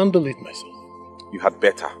will handle it myself. You had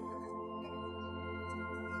better.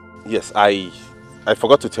 Yes, I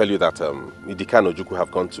forgot to tell you that Idika and Ojukwu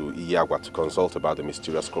have gone to Iyagwa to consult about the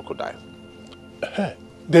mysterious crocodile.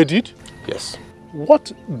 They did? Yes.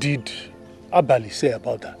 What did Abali say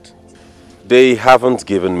about that? They haven't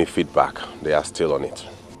given me feedback. They are still on it.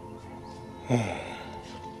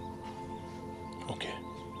 Okay.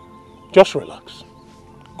 Just relax.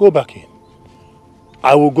 Go back in.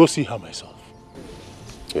 I will go see her myself.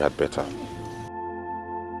 You had better.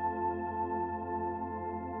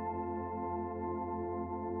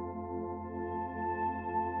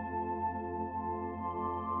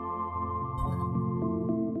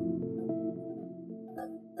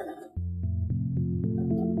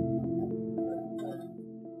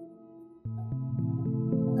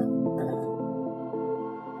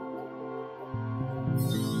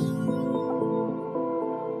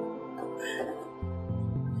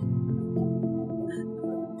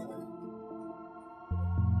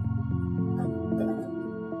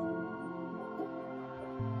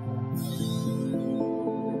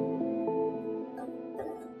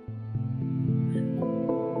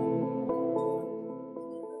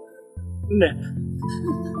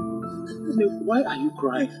 Why are you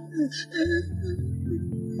crying?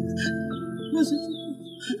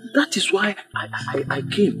 That is why I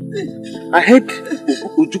came. I heard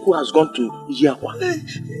Ojukwu has gone to Iyakwa.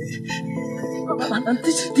 And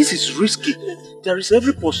this is risky. There is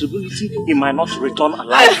every possibility he might not return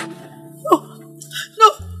alive. No.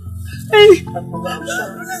 Hey.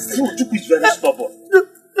 Ojukwu is very stubborn.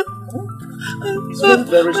 He's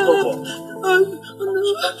very stubborn.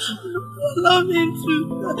 Allow him to.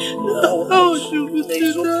 How should we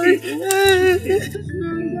do that?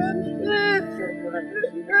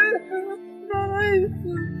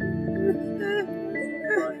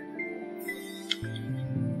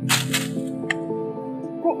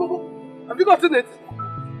 Go. Have you gotten it?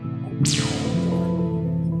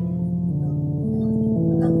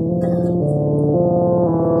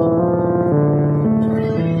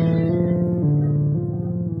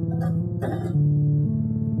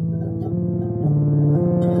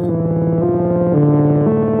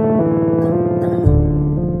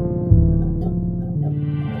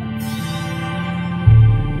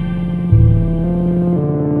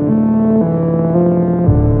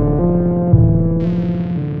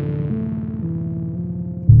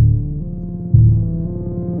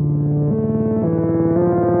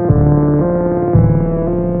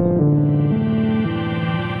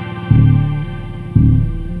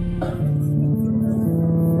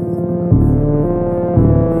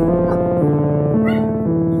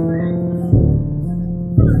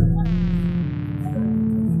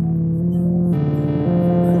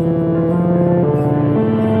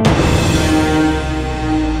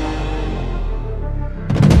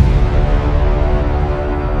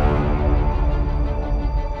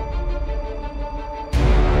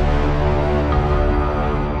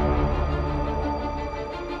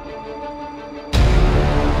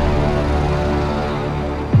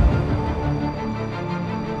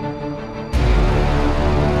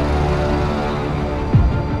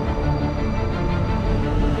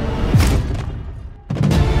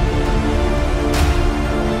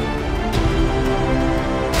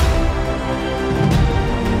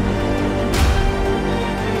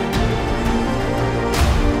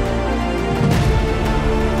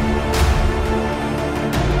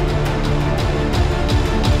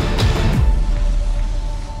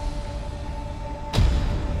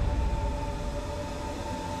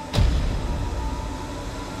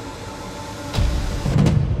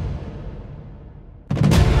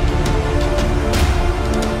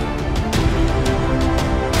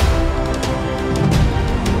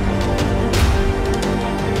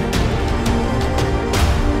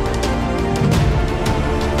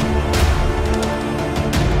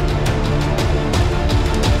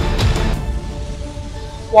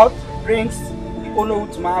 What brings the Onowu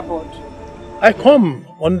to my abode? I come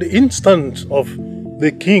on the instant of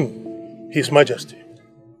the King, His Majesty.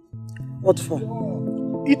 What for?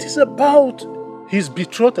 It is about his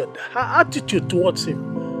betrothed, her attitude towards him.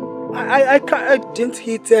 Didn't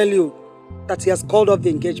he tell you that he has called off the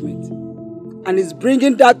engagement and is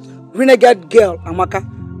bringing that renegade girl, Amaka,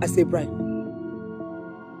 as a bride?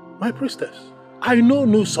 My priestess, I know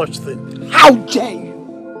no such thing. How dare you?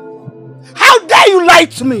 How dare you lie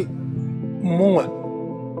to me? Mama,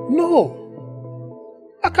 no.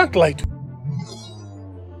 I can't lie to you.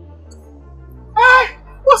 Hey,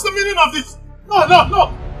 what's the meaning of this?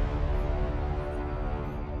 No.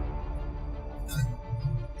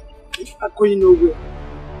 If you are going nowhere,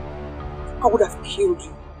 I would have killed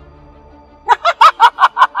you.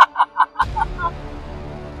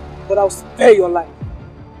 But I'll spare your life.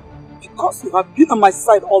 Because you have been on my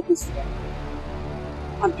side all this while.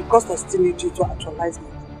 And because I still need you to actualize my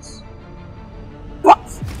dreams.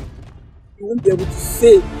 But you won't be able to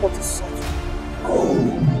say what is such.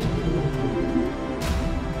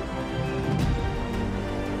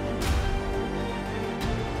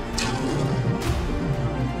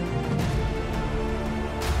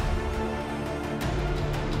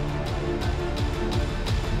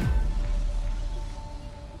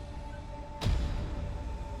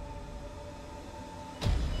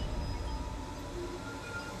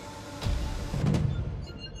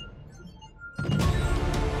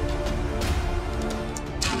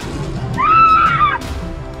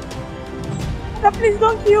 Please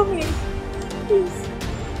don't kill me. Please.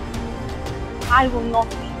 I will not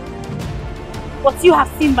kill you. But you have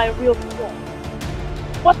seen my real form.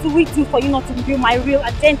 What do we do for you not to reveal my real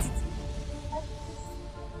identity?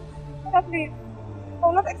 Please, I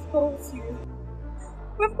will not expose you.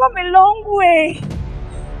 We've come a long way.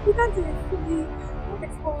 You can't even see me. I won't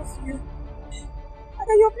expose you.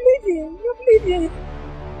 And you're bleeding.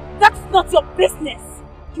 That's not your business.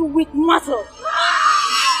 You weak muscle.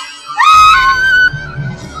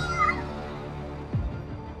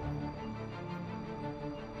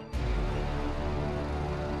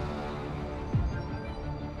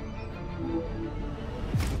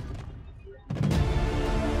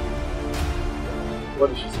 What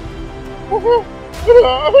did she say?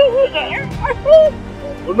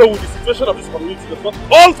 Oh no, the situation of this community does not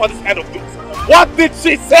call for this kind of things. What did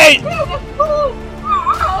she say?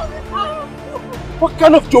 What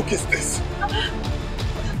kind of joke is this?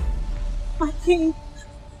 My king,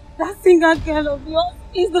 that singer girl of yours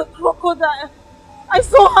is the crocodile. I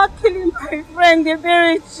saw her killing my friend,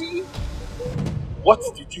 Eberechi. What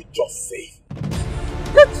did you just say?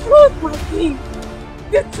 The truth, my king.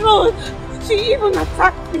 The truth. She even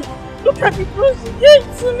attacked me. Look at the bruise she gave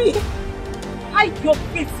to me. Hide your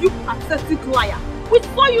face, you pathetic liar. We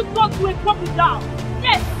saw you talk to a crocodile.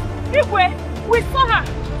 Yes, Igwe, we saw her.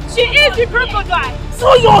 She is the crocodile.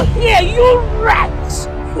 So you're here, you wretch!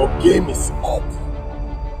 Your game is up.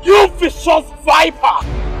 You vicious viper!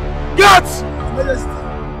 Get!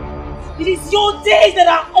 It is your days that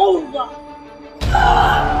are over.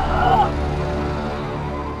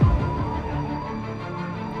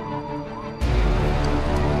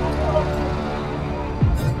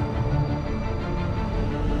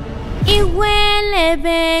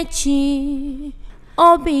 Iwelebechi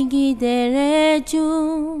obigidere ju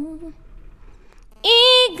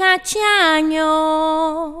Igachi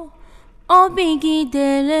anyo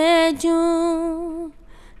obigidere ju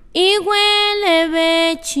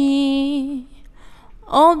Iwelebechi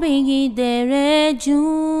obigidere ju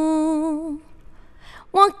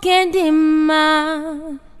Nwoke dị mma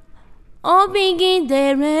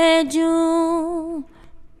obigidere ju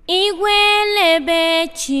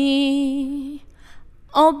Iwelebechi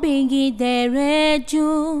obigidere ju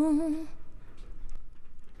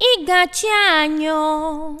Igachi anyo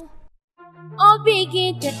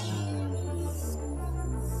obigidere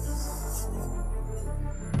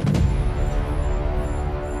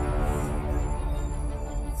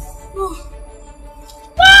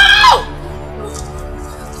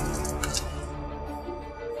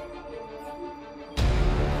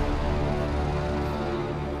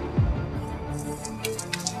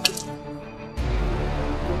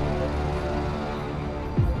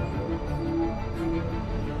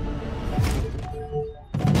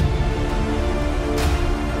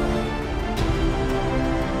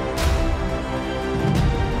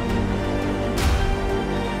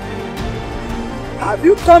Have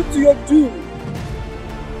you come to your doom?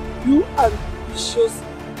 You ambitious,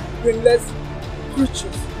 brainless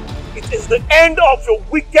creatures. It is the end of your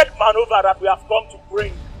wicked maneuver that we have come to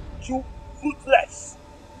bring. You ruthless,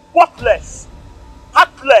 worthless,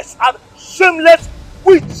 heartless, and shameless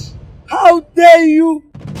witch! How dare you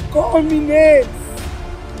call me names?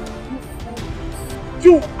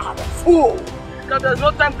 You are a fool! Because there's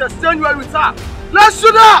no time to stand where with her. Let's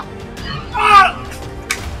shoot her! Ah!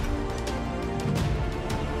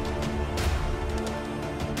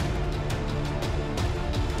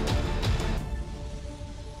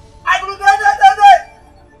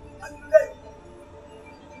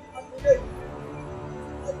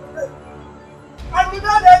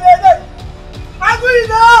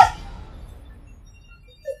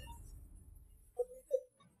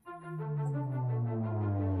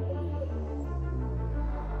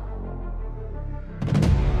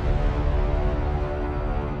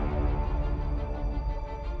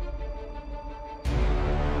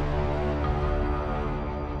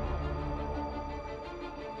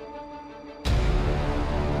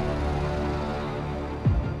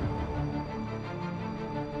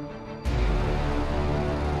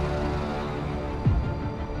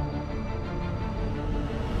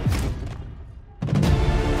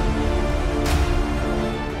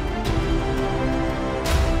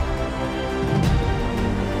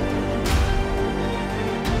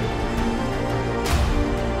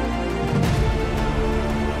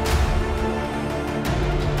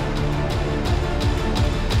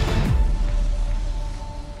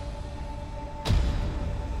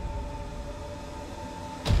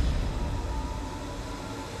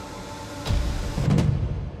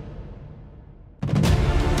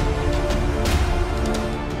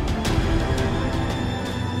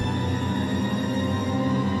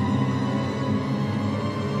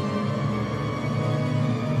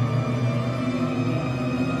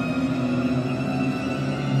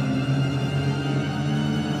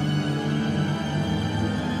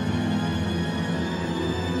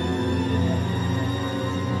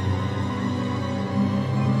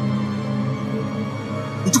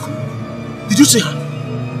 Did you see her?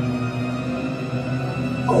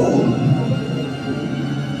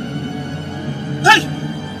 Hey!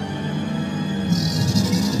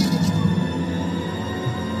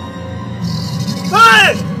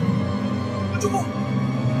 Hey! What you want?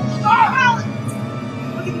 Bring her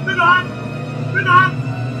hand! Bring her hand!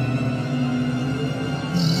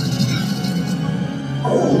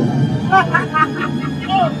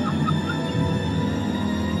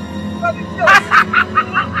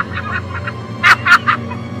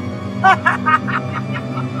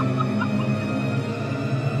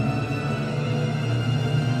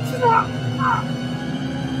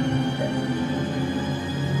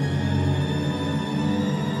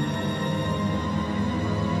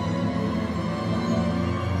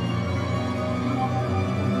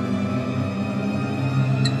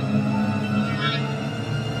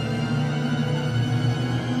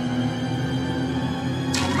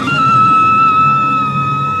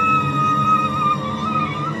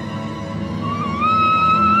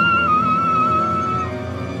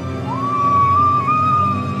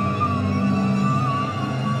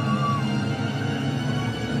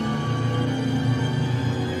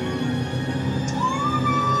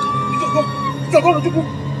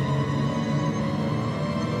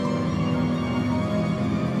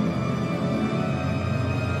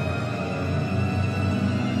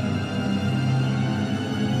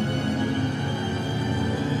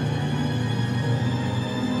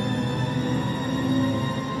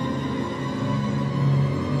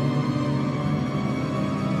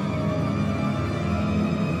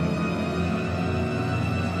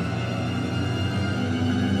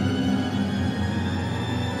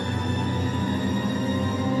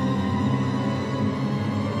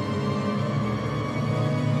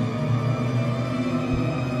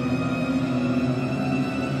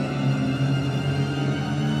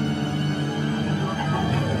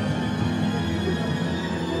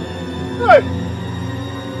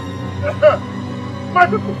 My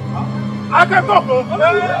people, I can go.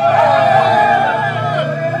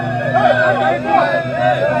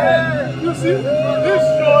 You see, this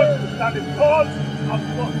shows that the gods have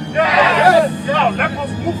won. Yes. Now let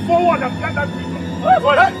us move forward and get that people.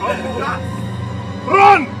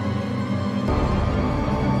 Run!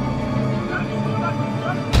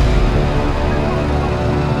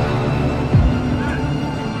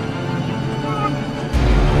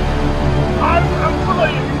 I'm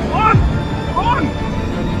following you. Run! Run!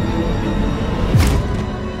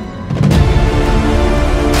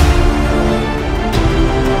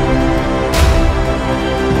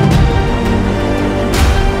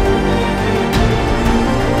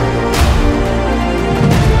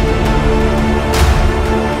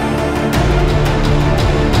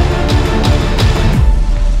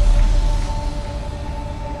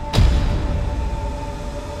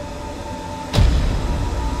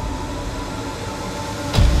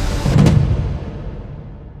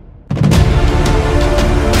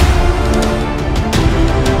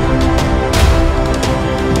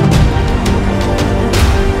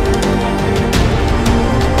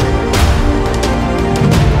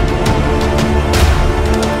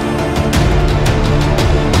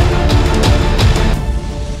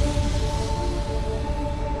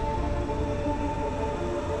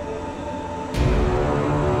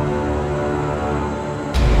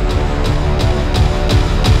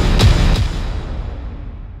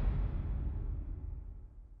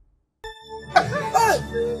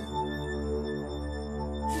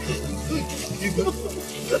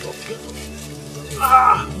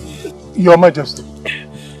 Your Majesty.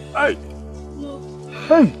 Hey.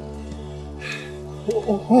 Hey.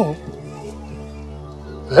 Oh.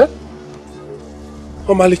 Eh?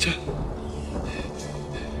 Omalicha.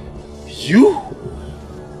 You?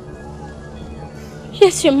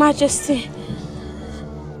 Yes, Your Majesty.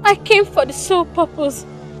 I came for the sole purpose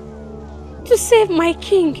to save my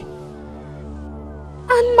king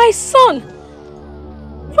and my son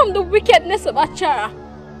from the wickedness of Achara,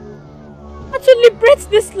 and to liberate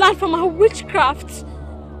this land from our witchcraft.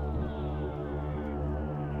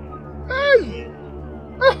 Hey!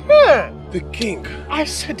 The king, I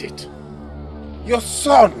said it. Your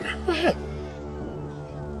son.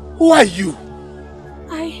 Who are you?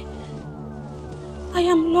 I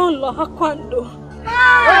am Lolo Hakwando.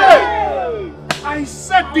 Hey! I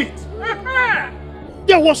said it.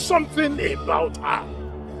 There was something about her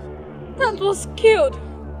that was killed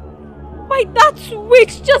by that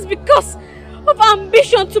witch just because of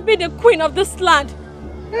ambition to be the queen of this land.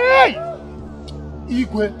 Hey!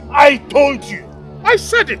 Igwe, I told you. I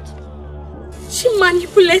said it. She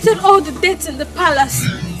manipulated all the deaths in the palace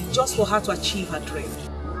just for her to achieve her dream.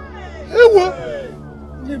 Ewa!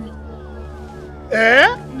 Nemi.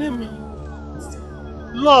 Nemi.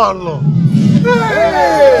 Lolo.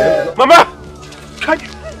 Hey! Mama! Can you?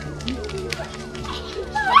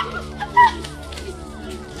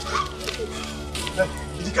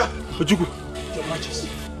 Ojugu, Your Majesty.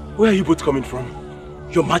 Where are you both coming from?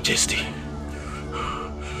 Your Majesty,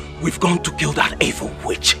 we've gone to kill that evil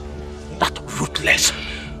witch. That ruthless,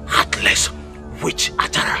 heartless witch,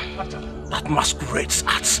 Achara. That masquerades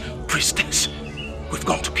as priestess. We've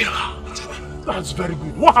gone to kill her. That's very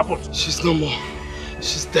good. What happened? She's no more.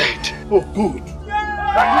 She's dead. Oh, good.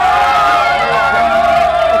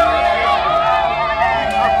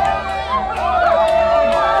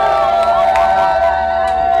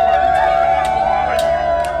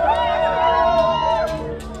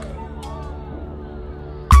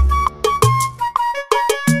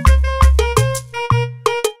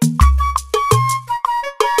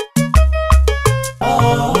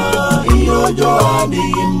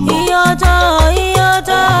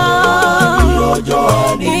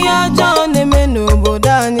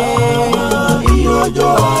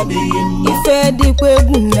 Ife dịkwa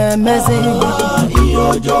egwu na-emezi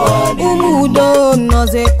ụmụ udo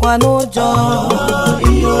nọzikwa n'ụjọ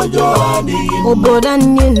obodo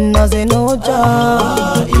anyị nọzi n'ụjọ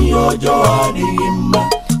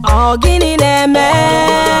ọ gịnị na-eme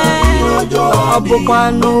ọ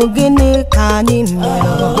bụkwanụ gịnị ka anyị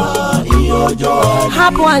mere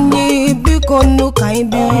hapụ anyị biko nnu ka anyị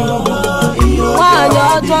biri nwaanyị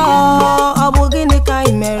ọjọọ ọ bụ gịnị ka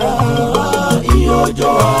anyị mere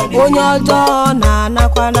onye ọjọọ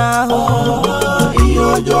na-anakwa n'ahụ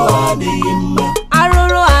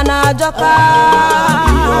arụrụ a na-ajọka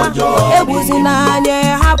egbuzi n'anya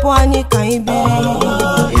hapụ anyị ka anyị biri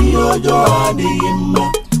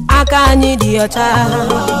aka anyị dị ọcha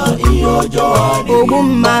ogbu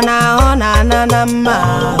mma na ahụ na-ana na mma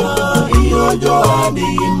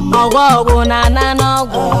ọgwụ na-ana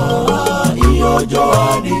n'ọgwụ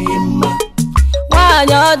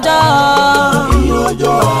nwaanyị ọjọọ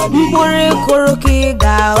mkpụrụ ịkụrụ ka ị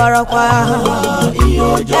ga-aghọrọkwa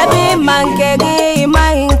ebe ịma nke gị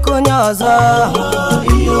ịmaghị nke onye ọzọ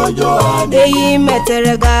eyi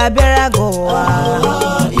metere ga-abịara gị ụwa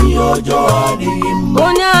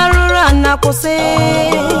onye arụrụ ana kwụsị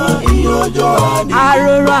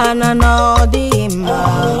arụrụ ana na ọ dịghị mma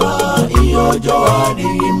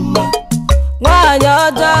nwaanyị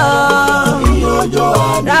ọjọọ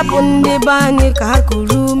rapụ ndị be anyị ka ha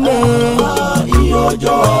kuru ume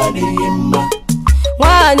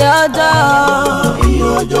nwaanyị ọjọọ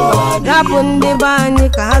rapụ ndị be anyị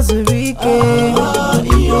ka ha zuru ike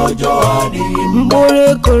mkpụrụ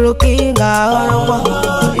ịkụrụ ka ị ga-aghọrọkwa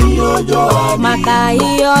maka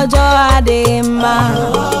ihe ọjọọ adịghị mma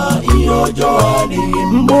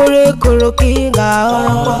mkpụrụ ịkụrụ ka ị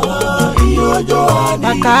ga-aghọrọkwa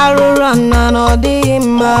maka arụrụ nna na ọ dịghị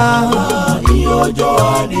mma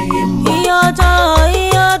ihe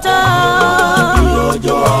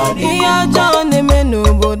ọjọọ na-eme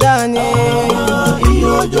n'obodo anyị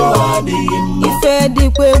ife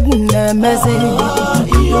dịkwa egwu na-emezi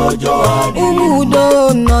ụmụ udo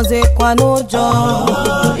nọzikwa n'ụjọ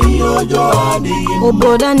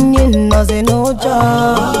obodo anyị nọzi n'ụjọ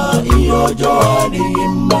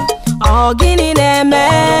ọ gịnị na-eme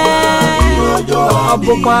ọ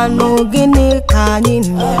bụkwanụ gịnị ka anyị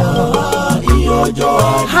mere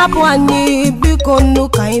hapụ anyị biko nnu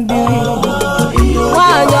ka anyị biri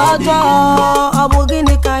nwaanyị ọjọọ ọ bụ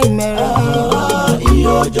gịnị ka anyị mere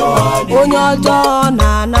onye ọjọọ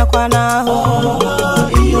na-anakwa n'ahụ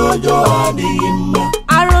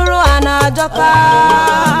arụrụ a na-ajọka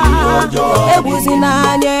egbuzi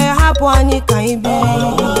n'anya hapụ anyị ka anyị biri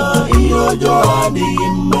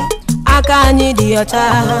aka anyị dị ọcha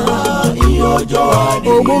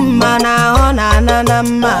ogbu mma na ahụ na-ana na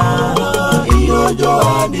mma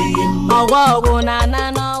ọgwụ na-ana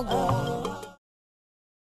n'ọgwụ